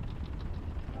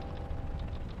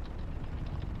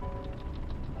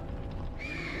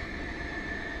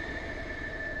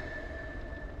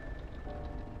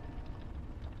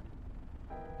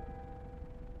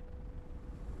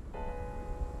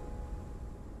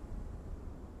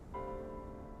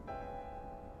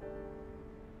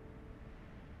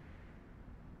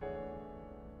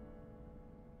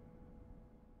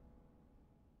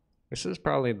 This is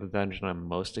probably the dungeon I'm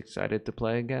most excited to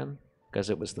play again, because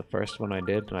it was the first one I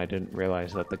did, and I didn't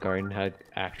realize that the garden had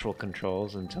actual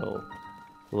controls until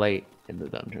late in the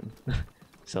dungeon.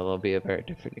 So it'll be a very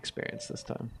different experience this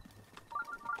time.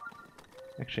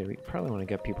 Actually, we probably want to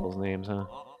get people's names, huh?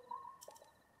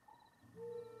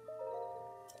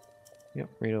 Yep,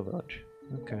 Rito Village.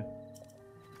 Okay.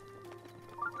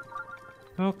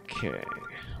 Okay,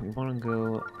 we want to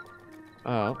go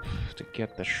up to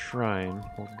get the shrine.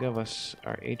 Will give us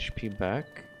our HP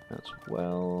back, as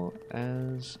well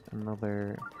as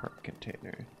another heart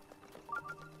container.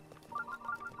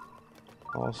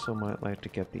 Also might like to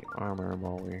get the armor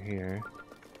while we're here.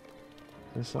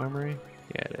 This armory?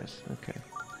 Yeah, it is. Okay.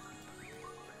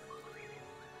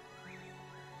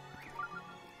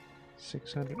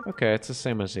 600. Okay, it's the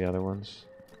same as the other ones.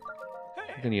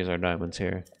 We can use our diamonds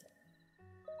here.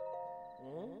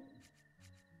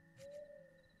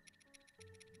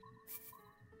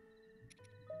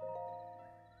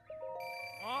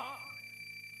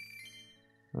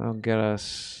 That'll get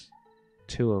us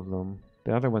 2 of them.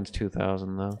 The other one's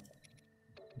 2,000 though.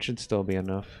 It should still be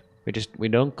enough. We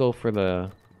don't go for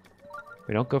the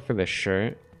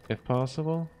shirt if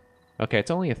possible. Okay,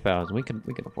 it's only 1,000. We can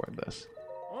afford this.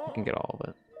 We can get all of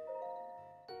it.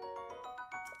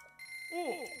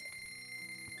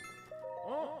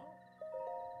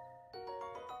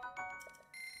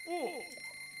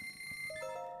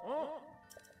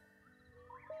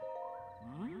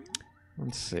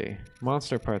 Let's see.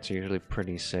 Monster parts are usually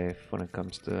pretty safe when it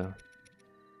comes to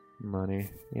money.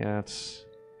 Yeah, it's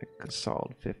like a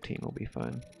solid 15 will be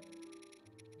fine.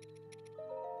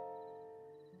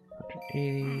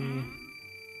 180.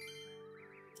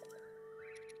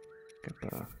 Got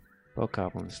the bow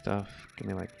goblin stuff. Give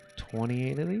me like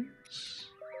 28 of these.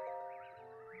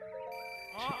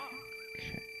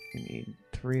 Okay, we need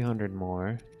 300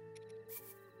 more.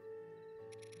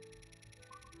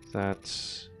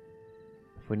 That's...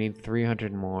 If we need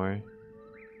 300 more,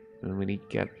 then we need to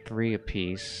get 3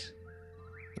 apiece.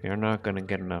 We are not going to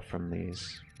get enough from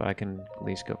these, but I can at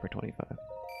least go for 25.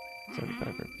 75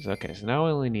 rupees. Okay, so now I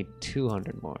only need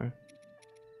 200 more.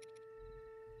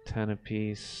 10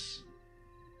 apiece.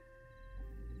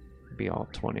 Be all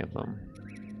 20 of them.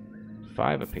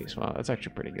 5 apiece. Wow, that's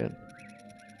actually pretty good.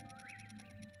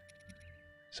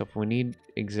 So if we need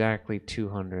exactly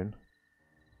 200,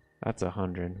 that's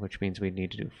 100, which means we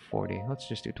need to do 40. Let's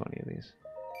just do 20 of these.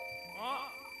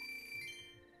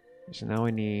 So now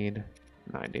we need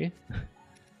 90.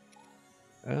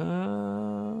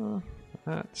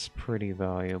 That's pretty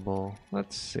valuable.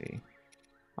 Let's see.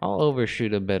 I'll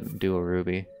overshoot a bit and do a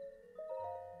ruby.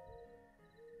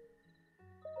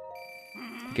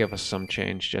 Give us some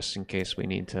change just in case we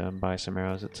need to buy some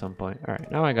arrows at some point.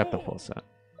 Alright, now I got the full set.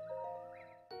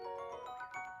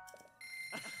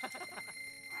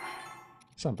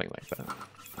 Something like that.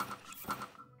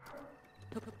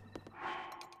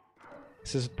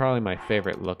 This is probably my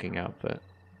favorite looking outfit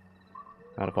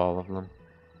out of all of them.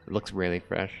 It looks really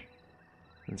fresh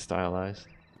and stylized.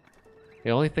 The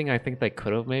only thing I think they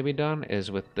could have maybe done is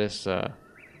with this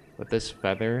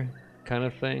feather kind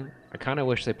of thing. I kind of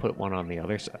wish they put one on the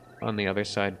other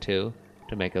side too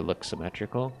to make it look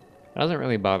symmetrical. It doesn't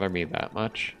really bother me that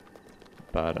much,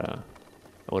 but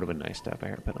it would have been nice to have a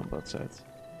hairpin on both sides.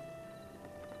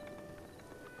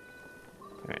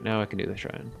 Alright, now I can do the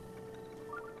shrine.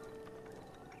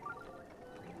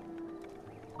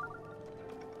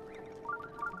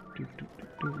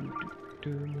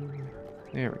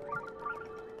 There we go.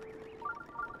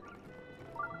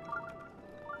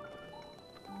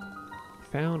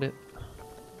 Found it.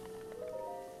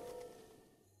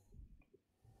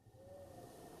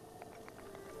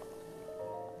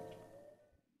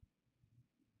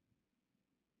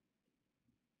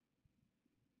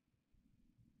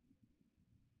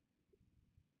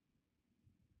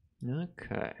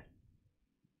 Okay.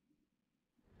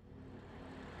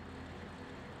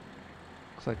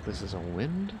 Looks like this is a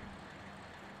wind.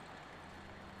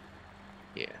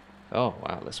 Yeah. Oh,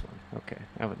 wow, this one. Okay,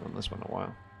 I haven't done this one in a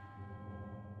while.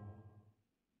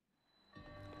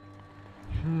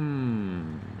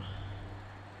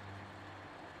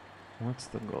 What's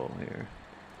the goal here?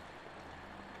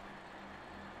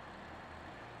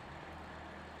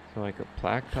 So like a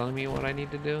plaque telling me what I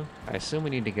need to do? I assume we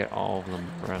need to get all of them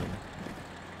running.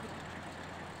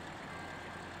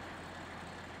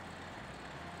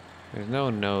 There's no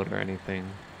note or anything,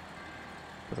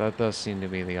 but that does seem to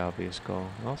be the obvious goal.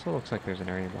 It also looks like there's an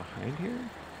area behind here.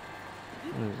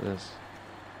 What is this?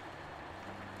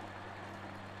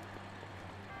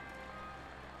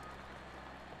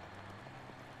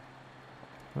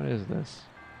 What is this?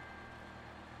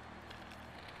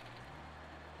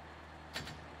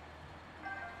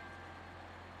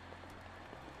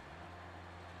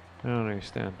 I don't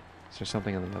understand. Is there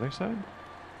something on the other side?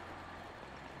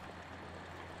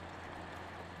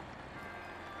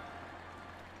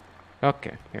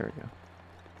 Okay, here we go.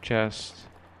 Chest,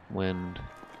 wind,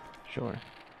 sure.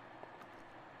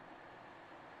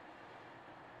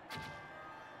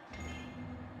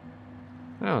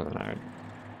 That wasn't hard.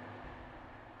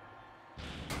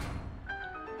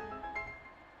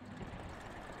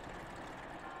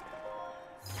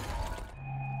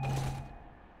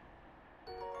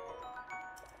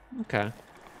 Okay.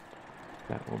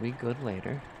 That will be good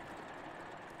later.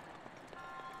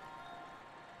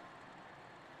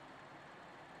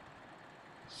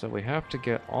 So we have to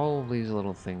get all of these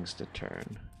little things to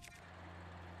turn.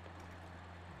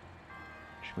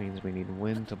 which means we need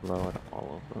wind to blow at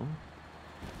all of them.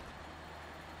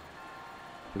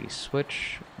 If we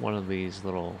switch one of these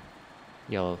little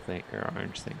yellow thing or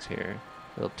orange things here,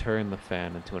 it'll turn the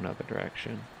fan into another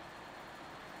direction.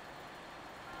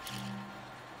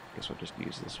 Guess we'll just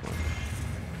use this one.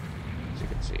 As you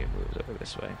can see, it moves over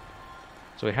this way.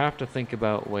 So we have to think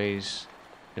about ways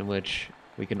in which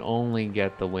we can only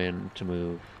get the wind to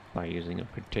move by using a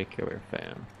particular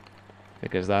fan,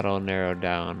 because that'll narrow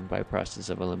down by process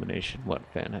of elimination what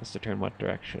fan has to turn what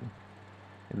direction.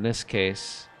 In this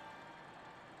case,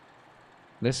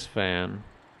 this fan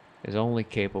is only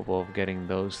capable of getting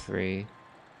those three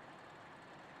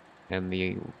and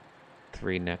the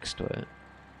three next to it.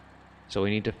 So we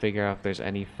need to figure out if there's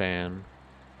any fan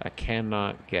that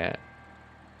cannot get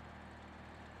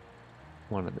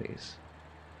one of these.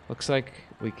 Looks like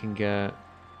we can get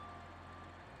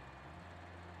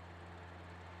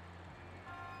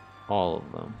all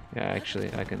of them. Yeah,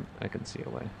 actually I can see a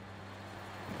way.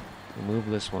 We'll move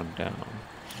this one down.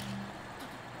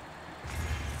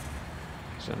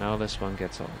 So now this one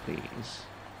gets all these.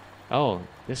 Oh,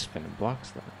 this fan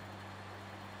blocks that.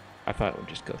 I thought it would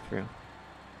just go through.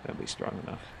 That'd be strong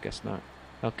enough. Guess not.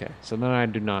 Okay, so then I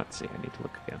do not see. I need to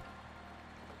look again.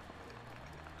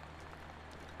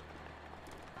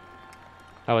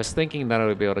 I was thinking that I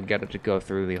would be able to get it to go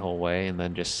through the whole way and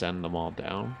then just send them all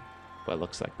down, but it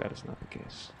looks like that is not the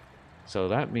case. So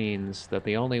that means that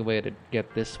the only way to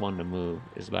get this one to move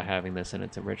is by having this in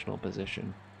its original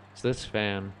position. So this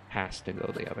fan has to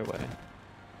go the other way.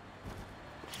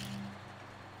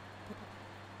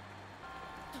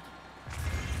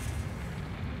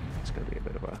 It's gonna be a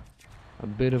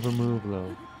bit of a move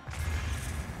though.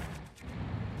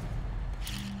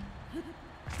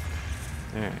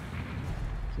 Alright.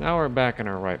 So now we're back in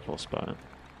our rightful spot.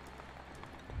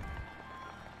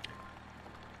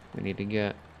 We need to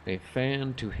get a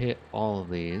fan to hit all of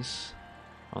these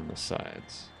on the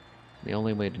sides. The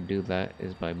only way to do that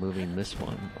is by moving this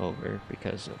one over,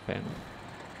 because a fan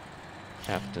would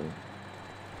have to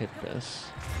hit this.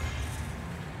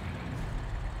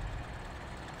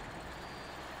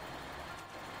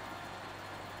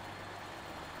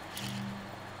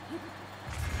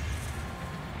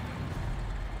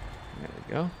 There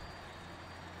we go.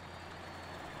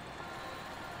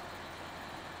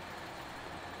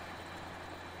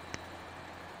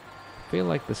 I feel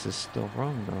like this is still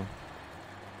wrong though.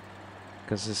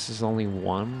 Because this is only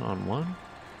 1 on 1?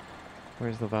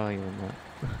 Where's the value in that?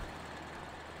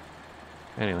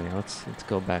 Anyway, let's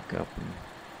go back up and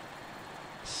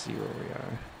see where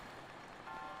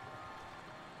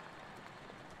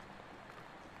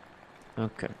we are.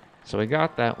 Okay, so we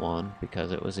got that one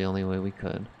because it was the only way we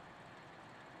could.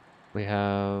 We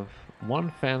have one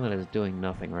fan that is doing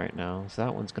nothing right now, so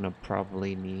that one's gonna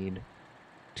probably need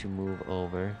to move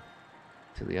over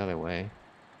to the other way.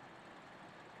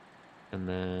 And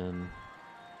then,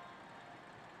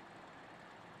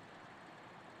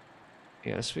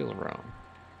 yeah, this feels wrong.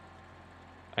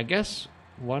 I guess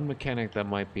one mechanic that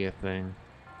might be a thing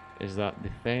is that the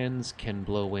fans can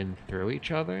blow wind through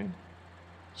each other.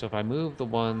 So if I move the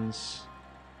ones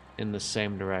in the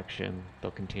same direction,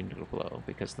 they'll continue to blow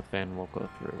because the fan will go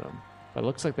through them. But it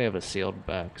looks like they have a sealed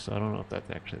back, so I don't know if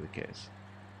that's actually the case.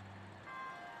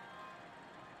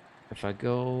 If I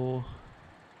go...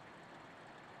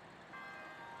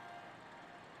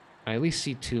 I at least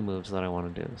see 2 moves that I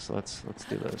want to do, so let's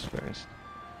do those first.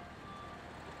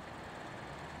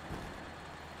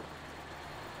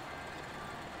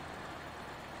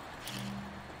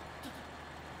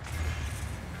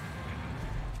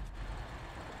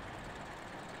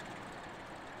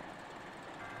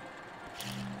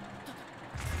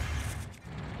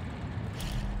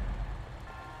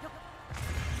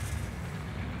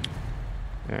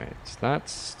 Alright, so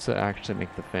that's to actually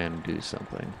make the fan do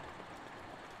something.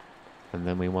 And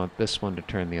then we want this one to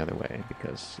turn the other way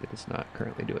because it is not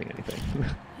currently doing anything.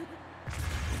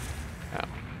 Ow.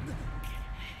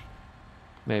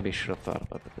 Maybe should have thought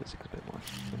about the physics a bit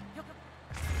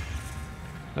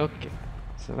more. Okay,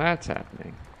 so that's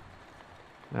happening.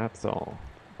 That's all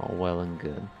well and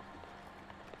good.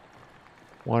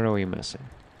 What are we missing?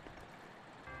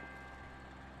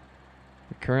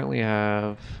 We currently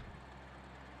have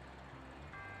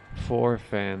 4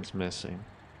 fans missing.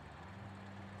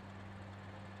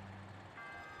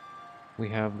 We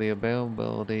have the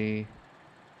availability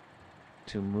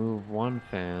to move 1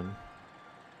 fan.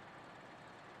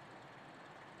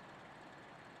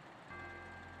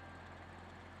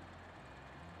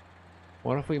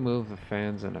 What if we move the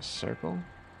fans in a circle?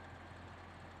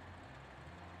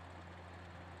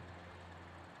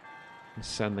 And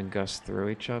send the gusts through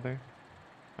each other?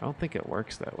 I don't think it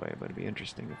works that way, but it'd be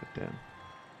interesting if it did.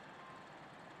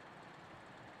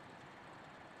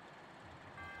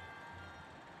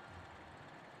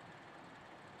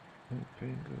 That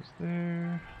fan goes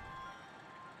there.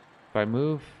 If I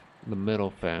move the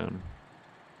middle fan,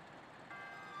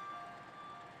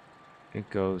 it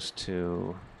goes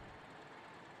to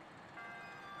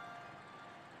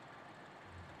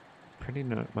pretty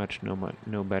much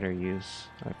no better use,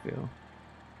 I feel.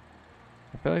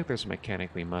 I feel like there's a mechanic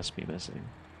we must be missing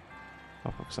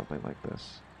off of something like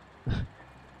this.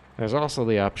 There's also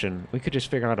the option, we could just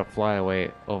figure out how to fly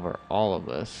away over all of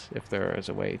this if there is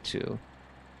a way to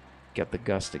get the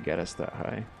gust to get us that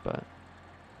high, but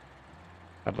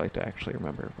I'd like to actually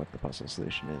remember what the puzzle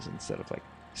solution is instead of like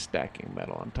stacking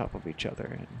metal on top of each other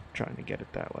and trying to get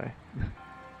it that way.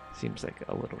 Seems like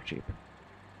a little cheap.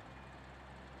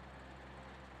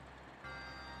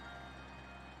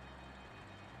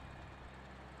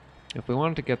 If we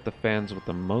wanted to get the fans with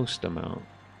the most amount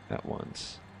at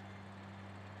once,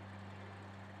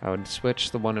 I would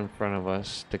switch the one in front of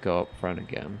us to go up front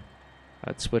again.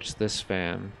 I'd switch this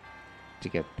fan to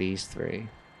get these three.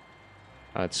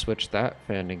 I'd switch that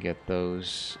fan to get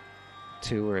those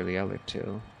two or the other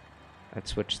two. I'd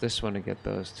switch this one to get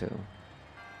those two.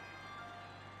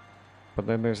 But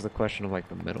then there's the question of like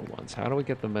the middle ones. How do we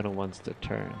get the middle ones to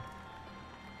turn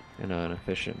in an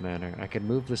efficient manner? I could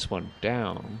move this one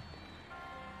down.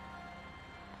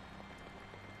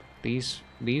 These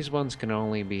ones can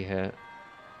only be hit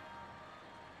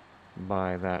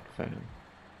by that fan.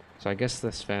 So I guess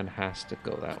this fan has to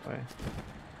go that way.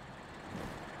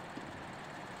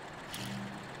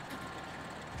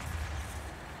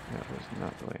 That was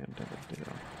not the way I intended to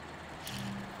go.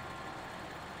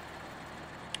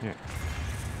 Yeah.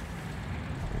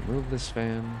 Remove this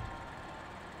fan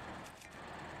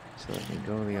so that we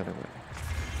go the other way.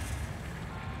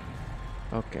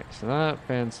 Okay, so that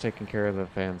fan's taking care of the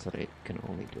fans that it can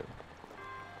only do.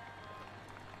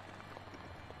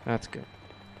 That's good.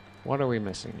 What are we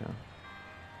missing now?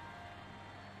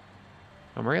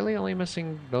 I'm really only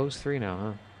missing those three now,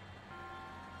 huh?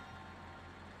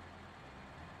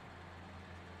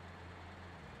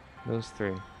 Those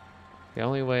three. The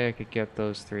only way I could get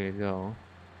those three to go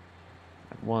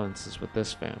at once is with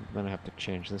this fan. Then I have to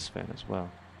change this fan as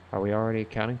well. Are we already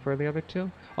accounting for the other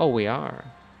two? Oh, we are.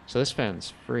 So this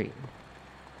fan's free.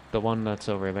 The one that's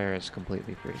over there is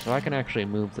completely free. So I can actually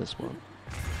move this one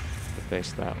to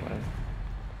face that way.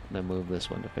 And then move this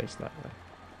one to face that way.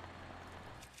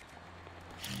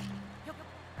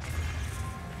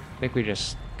 I think we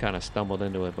just kind of stumbled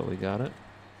into it, but we got it.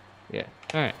 Yeah.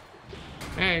 Alright.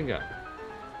 There you go.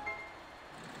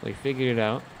 We figured it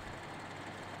out.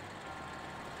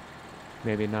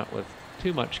 Maybe not with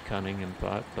too much cunning and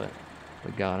thought, but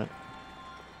we got it.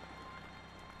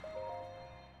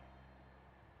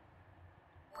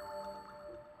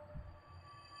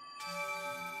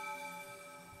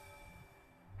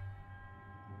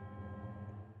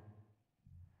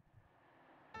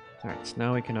 Alright, so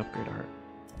now we can upgrade our...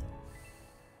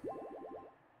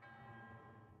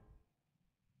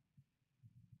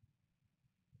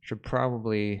 Should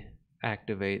probably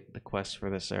activate the quest for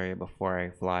this area before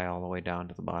I fly all the way down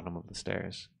to the bottom of the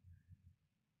stairs.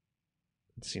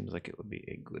 It seems like it would be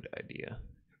a good idea.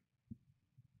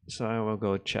 So I will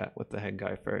go chat with the head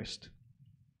guy first.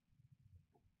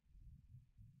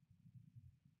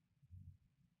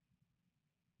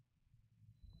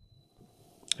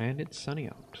 And it's sunny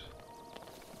out.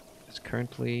 It's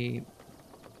currently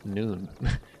noon.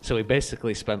 So we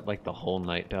basically spent like the whole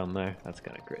night down there. That's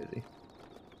kind of crazy.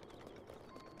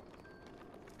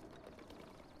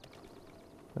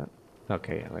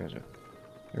 Okay, yeah,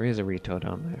 there is a Rito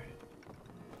down there.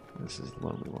 This is the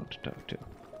one we want to talk to.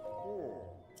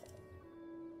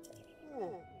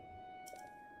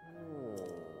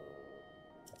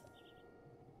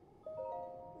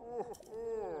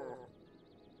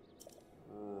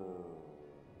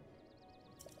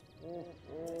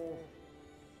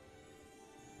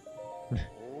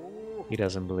 He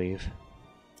doesn't believe.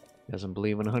 He doesn't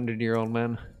believe in 100-year-old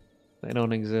men. They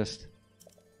don't exist.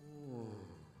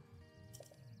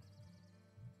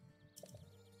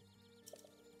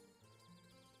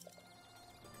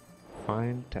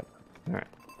 Fine, tap. Alright.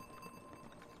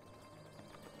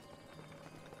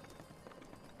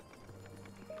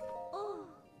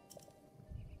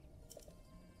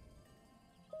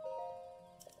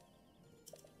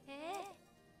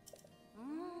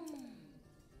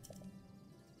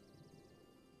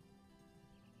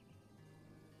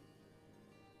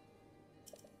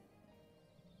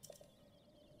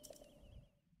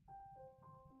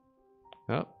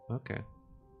 Oh, okay.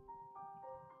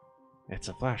 It's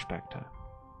a flashback time.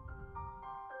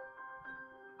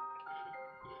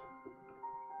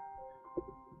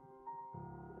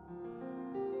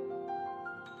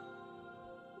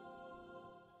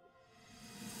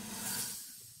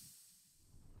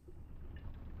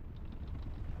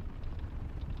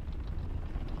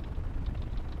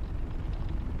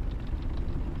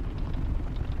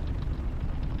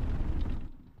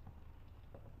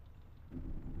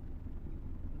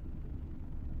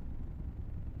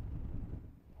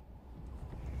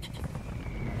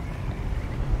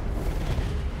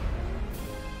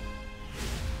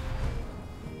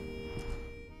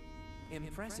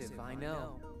 impressive, I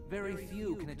know. Very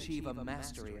few can achieve a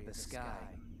mastery of the sky.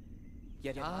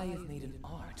 Yet I have made an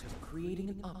art of creating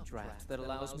an updraft that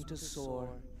allows me to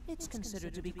soar. It's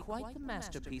considered to be quite the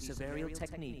masterpiece of aerial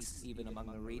techniques, even among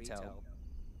the Rito.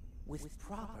 With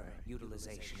proper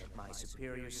utilization of my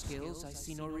superior skills, I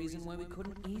see no reason why we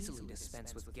couldn't easily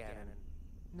dispense with Garen.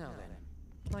 Now then,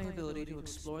 my ability to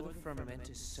explore the firmament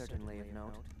is certainly of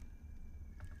note.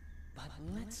 But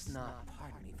let's not,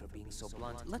 pardon me for being so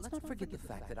blunt, let's not forget the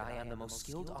fact that I am the most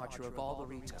skilled archer of all the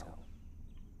Rito.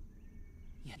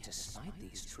 Yet despite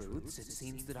these truths, it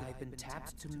seems that I've been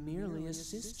tapped to merely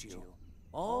assist you.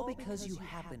 All because you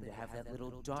happen to have that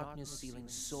little darkness-sealing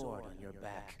sword on your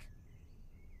back.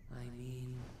 I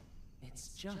mean,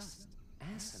 it's just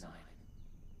asinine.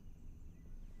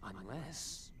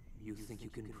 Unless you think you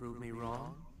can prove me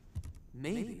wrong,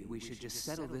 maybe we should just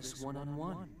settle this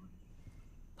one-on-one.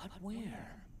 But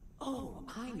where? Oh,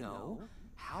 I know.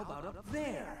 How about up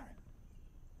there?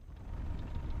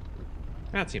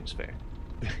 That seems fair.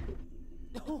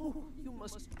 Oh, you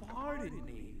must pardon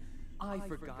me. I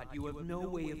forgot you have no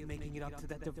way of making it up to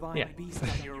that divine beast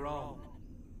on your own.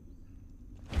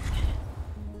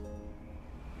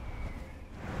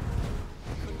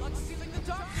 Good luck sealing the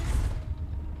darkness!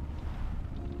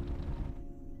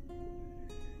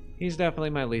 He's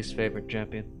definitely my least favorite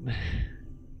champion.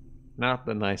 Not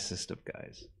the nicest of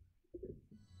guys.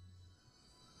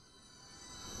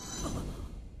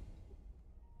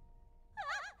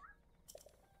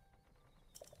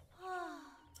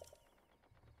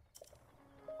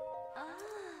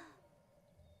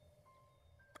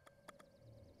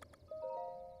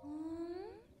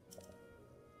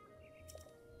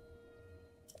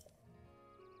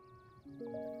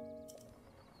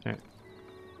 Alright.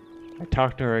 I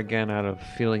talked to her again out of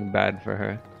feeling bad for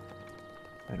her.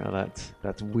 I know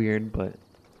that's weird, but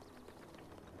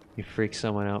you freak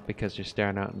someone out because you're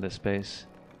staring out into space.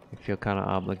 You feel kind of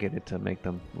obligated to make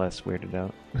them less weirded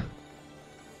out.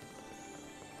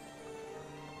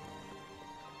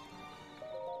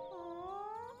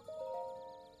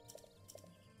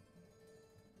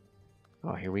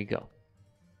 Oh, here we go.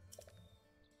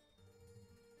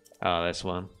 Oh, this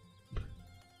one.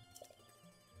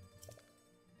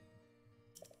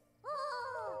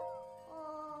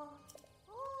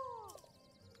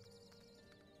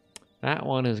 That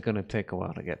one is going to take a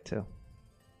while to get to.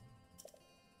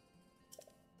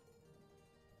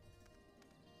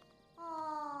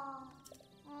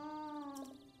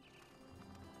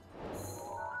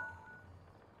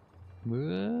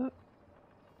 Whoa.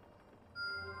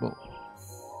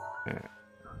 Alright.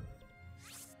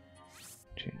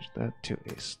 Change that to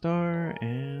a star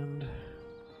and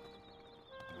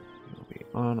we'll be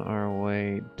on our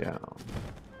way down.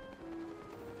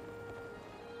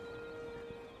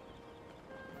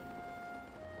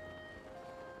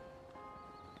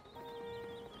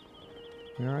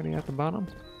 We're already at the bottom?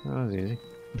 That was easy.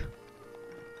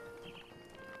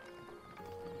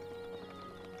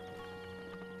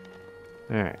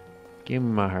 Alright. Give me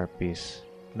my heart piece.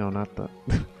 No, not the...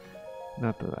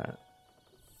 not the that.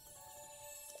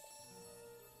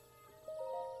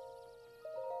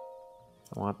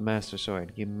 I want the Master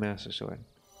Sword. Give me Master Sword.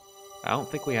 I don't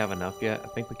think we have enough yet. I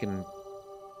think we can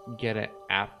get it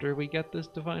after we get this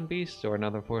Divine Beast or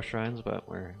another 4 shrines, but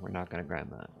we're not gonna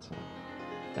grind that, so...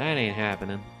 That ain't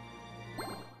happening.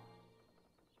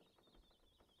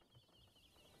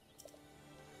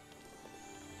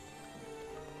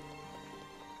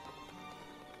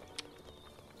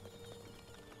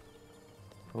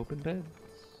 Open beds.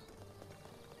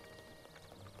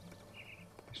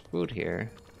 There's food here.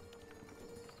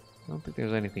 I don't think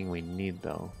there's anything we need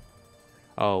though.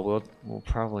 Oh, we'll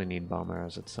probably need bomb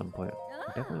arrows at some point. I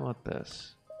definitely want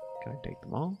this. Can I take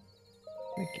them all?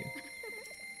 Thank you.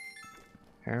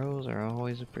 Arrows are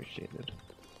always appreciated.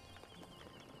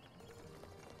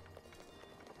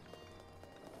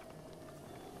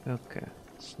 Okay,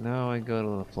 so now I go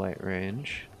to the flight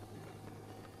range.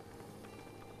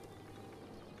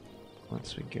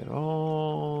 Once we get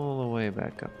all the way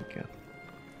back up again.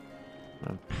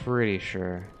 I'm pretty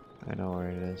sure I know where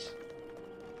it is.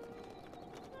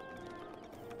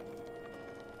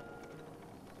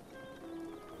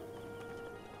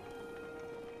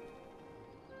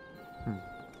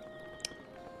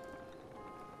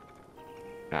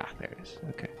 Ah, there it is.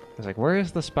 Okay. I was like, where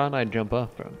is the spot I jump off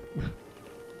from?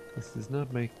 This does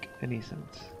not make any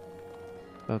sense.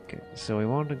 Okay, so we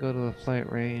want to go to the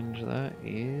flight range. That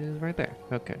is right there.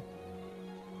 Okay.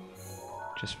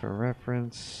 Just for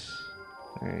reference.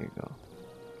 There you go.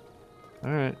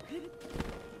 Alright.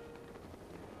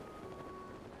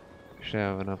 Should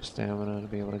have enough stamina to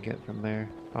be able to get from there,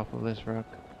 off of this rock.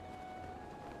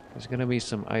 There's gonna be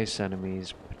some ice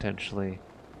enemies potentially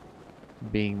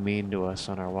being mean to us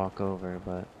on our walk over,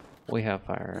 but we have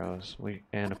fire arrows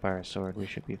and a fire sword. We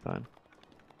should be fine.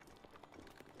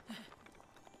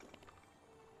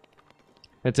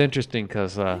 It's interesting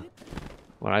because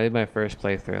when I did my first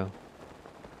playthrough,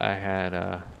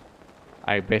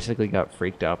 I basically got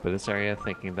freaked out by this area,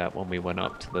 thinking that when we went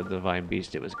up to the Divine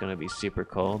Beast, it was gonna be super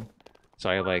cold. So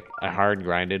I hard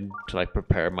grinded to like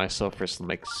prepare myself for some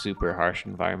like super harsh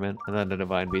environment, and then the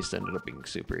Divine Beast ended up being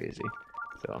super easy.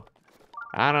 So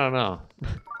I don't know.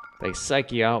 They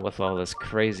psych you out with all this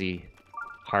crazy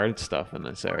hard stuff in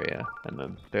this area, and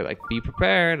then they're like, be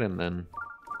prepared, and then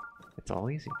it's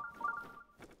all easy.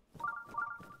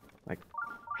 Like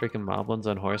freaking moblins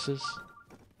on horses.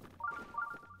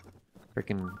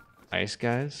 Freaking ice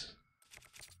guys.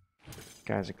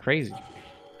 Guys are crazy.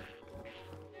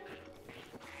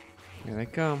 Here they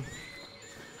come.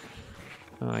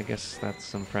 Oh, I guess that's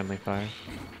some friendly fire.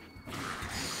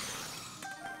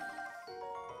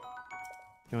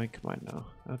 Come on now.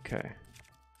 Okay.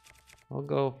 I'll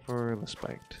go for the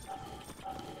spiked.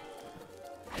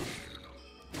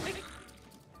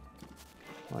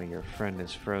 While your friend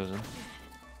is frozen.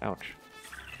 Ouch.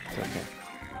 It's okay.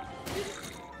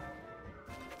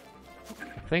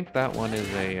 I think that one is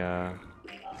a,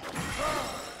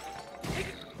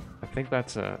 I think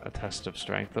that's a test of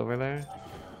strength over there.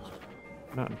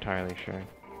 Not entirely sure.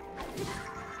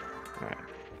 Alright.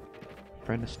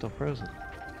 Friend is still frozen.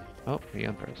 Oh, he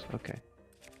unfroze. Okay.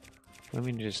 Let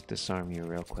me just disarm you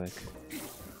real quick.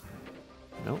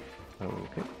 Nope.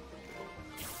 Okay.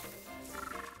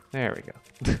 There we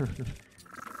go.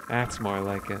 That's more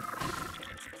like it.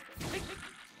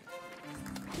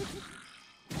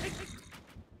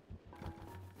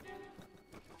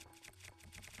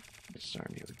 Disarm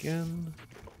you again.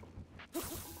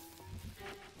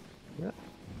 Yep.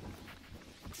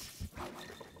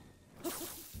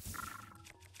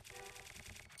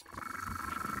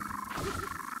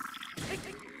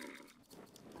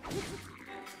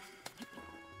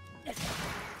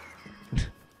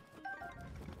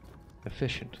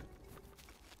 Efficient.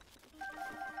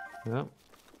 Well,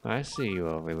 I see you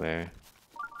over there.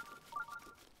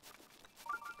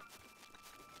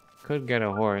 Could get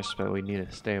a horse, but we need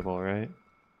a stable, right?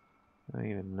 I don't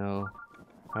even know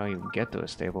how you get to a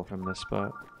stable from this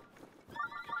spot.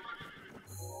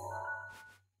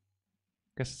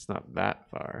 Guess it's not that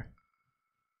far.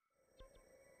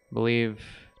 I believe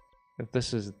if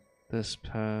this is this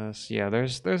pass, yeah,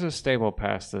 there's a stable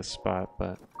past this spot,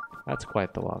 but that's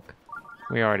quite the walk.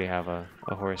 We already have a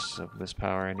horse of this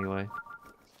power anyway.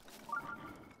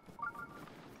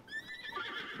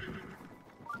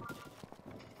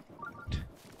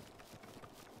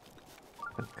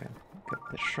 Okay, get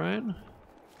the shrine.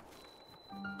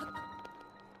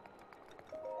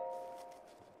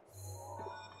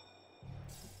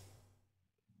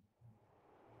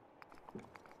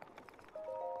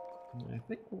 I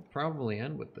think we'll probably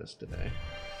end with this today.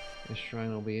 This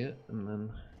shrine will be it, and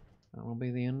then that will be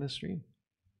the end of the stream.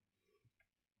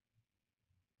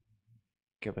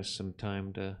 Give us some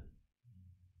time to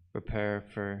prepare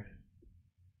for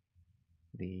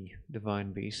the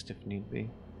Divine Beast if need be.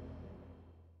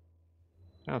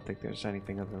 I don't think there's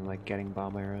anything other than like getting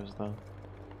bomb arrows though.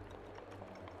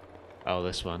 Oh,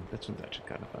 this one. This one's actually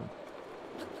kind of fun.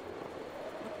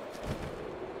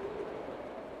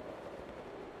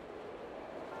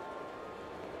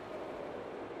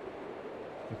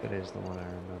 If it is the one I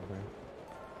remember.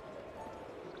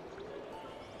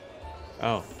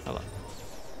 Oh, hello.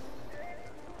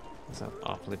 That's an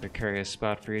awfully precarious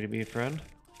spot for you to be a friend.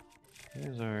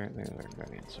 There's our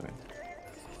guardian sword.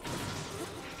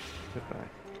 Goodbye.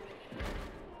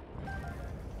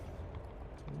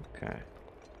 Okay.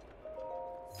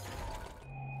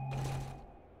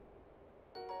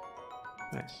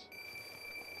 Nice.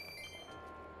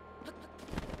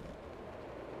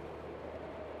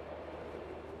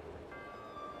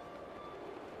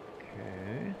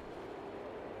 Okay.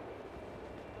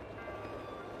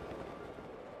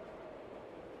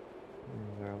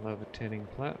 There's our levitating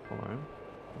platform,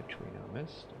 which we now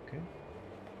missed. Okay.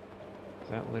 Is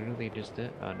that literally just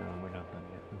it? Oh no, we're not done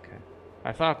yet. Okay.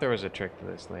 I thought there was a trick to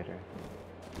this later.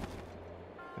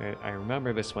 I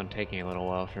remember this one taking a little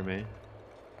while for me.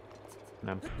 And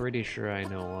I'm pretty sure I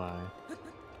know why.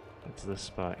 It's this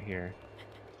spot here.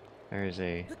 There's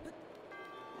a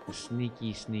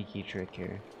sneaky, sneaky trick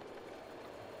here.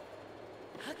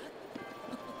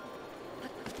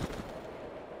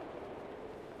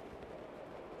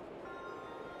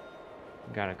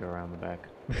 Gotta go around the back.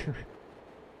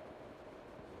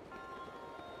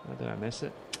 Oh, did I miss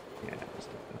it? Yeah, I missed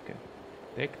it. Okay.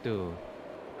 Take two.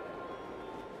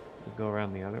 Go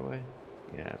around the other way?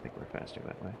 Yeah, I think we're faster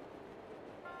that way.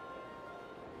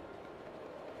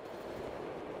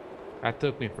 That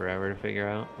took me forever to figure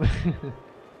out.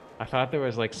 I thought there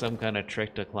was like some kind of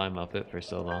trick to climb up it for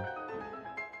so long.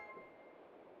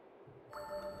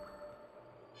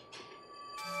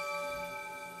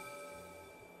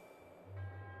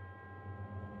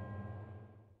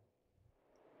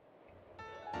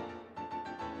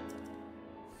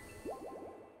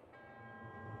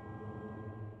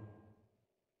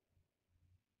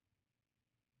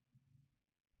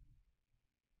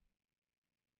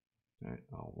 Alright,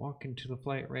 I'll walk into the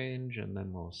flight range and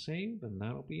then we'll save and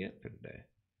that'll be it for today.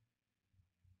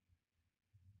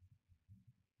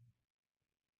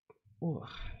 Ooh.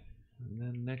 And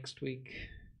then next week,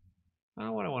 I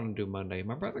don't know what I want to do Monday.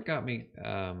 My brother got me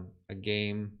a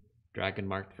game, Dragon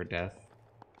Marked for Death,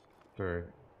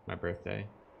 for my birthday.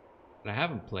 And I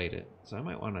haven't played it, so I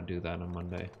might want to do that on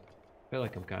Monday. I feel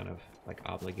like I'm kind of like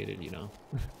obligated, you know,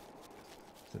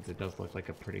 since it does look like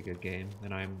a pretty good game,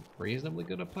 and I'm reasonably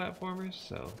good at platformers,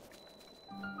 so.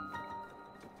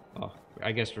 Oh,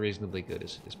 I guess reasonably good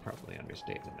is probably an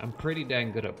understatement. I'm pretty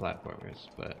dang good at platformers,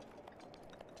 but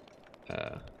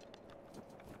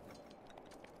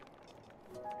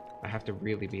I have to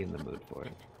really be in the mood for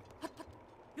it.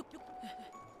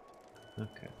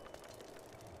 Okay.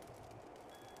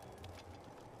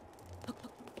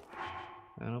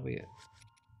 That'll be it.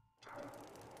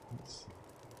 Let's see.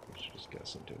 We should just get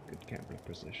us into a good camera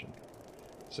position.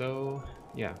 So,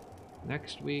 yeah.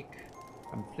 Next week,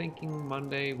 I'm thinking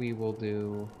Monday we will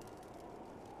do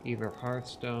either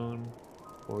Hearthstone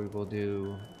or we will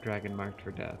do Dragon Marked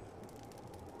for Death.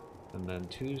 And then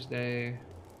Tuesday,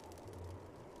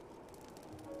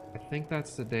 I think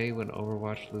that's the day when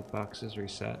Overwatch loot boxes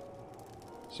reset.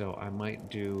 So I might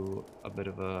do a bit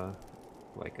of a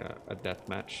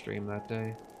deathmatch stream that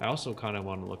day. I also kind of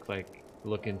want to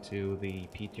look into the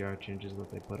PTR changes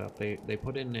that they put up. They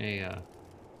put in a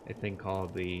thing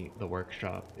called the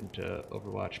workshop into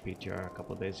Overwatch PTR a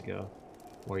couple of days ago,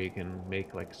 where you can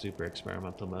make like super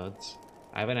experimental modes.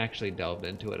 I haven't actually delved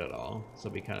into it at all, so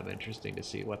it'll be kind of interesting to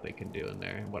see what they can do in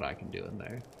there and what I can do in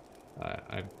there.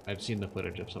 I've seen the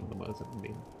footage of some of the modes that have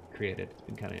been created. It's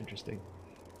been kind of interesting.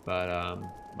 But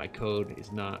my code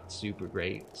is not super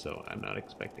great, so I'm not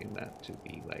expecting that to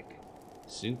be like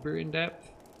super in-depth.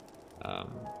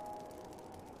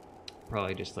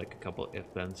 Probably just like a couple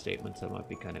if-then statements that might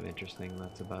be kind of interesting.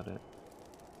 That's about it.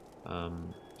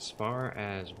 As far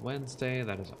as Wednesday,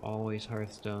 that is always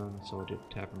Hearthstone, so we'll do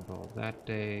Tavern Brawl that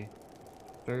day.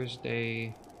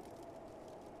 Thursday,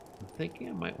 I'm thinking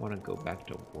I might want to go back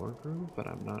to Wargroove, but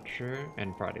I'm not sure.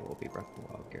 And Friday will be Breath of the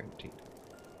Wild, guaranteed.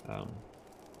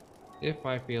 If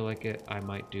I feel like it, I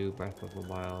might do Breath of the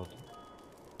Wild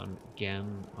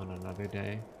again on another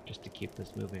day, just to keep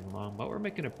this moving along. But we're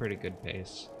making a pretty good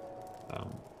pace.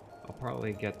 I'll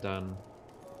probably get done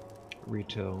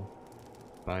Rito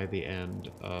by the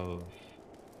end of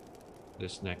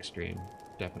this next stream,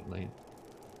 definitely.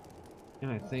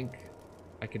 And I think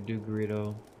I could do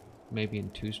Greedo maybe in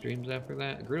 2 streams after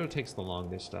that. Greedo takes the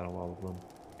longest out of all of them,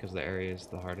 because the area is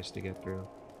the hardest to get through.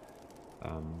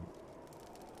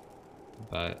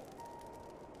 But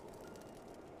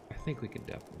I think we can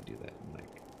definitely do that in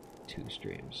like 2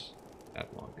 streams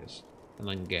at longest. And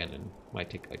then Ganon might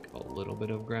take like a little bit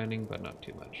of grinding, but not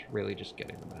too much. Really just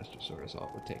getting the Master Sword is all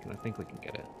it would take, and I think we can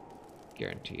get it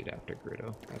guaranteed after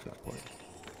Greedo at that point.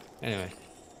 Anyway,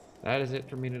 that is it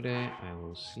for me today. I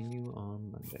will see you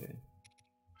on Monday.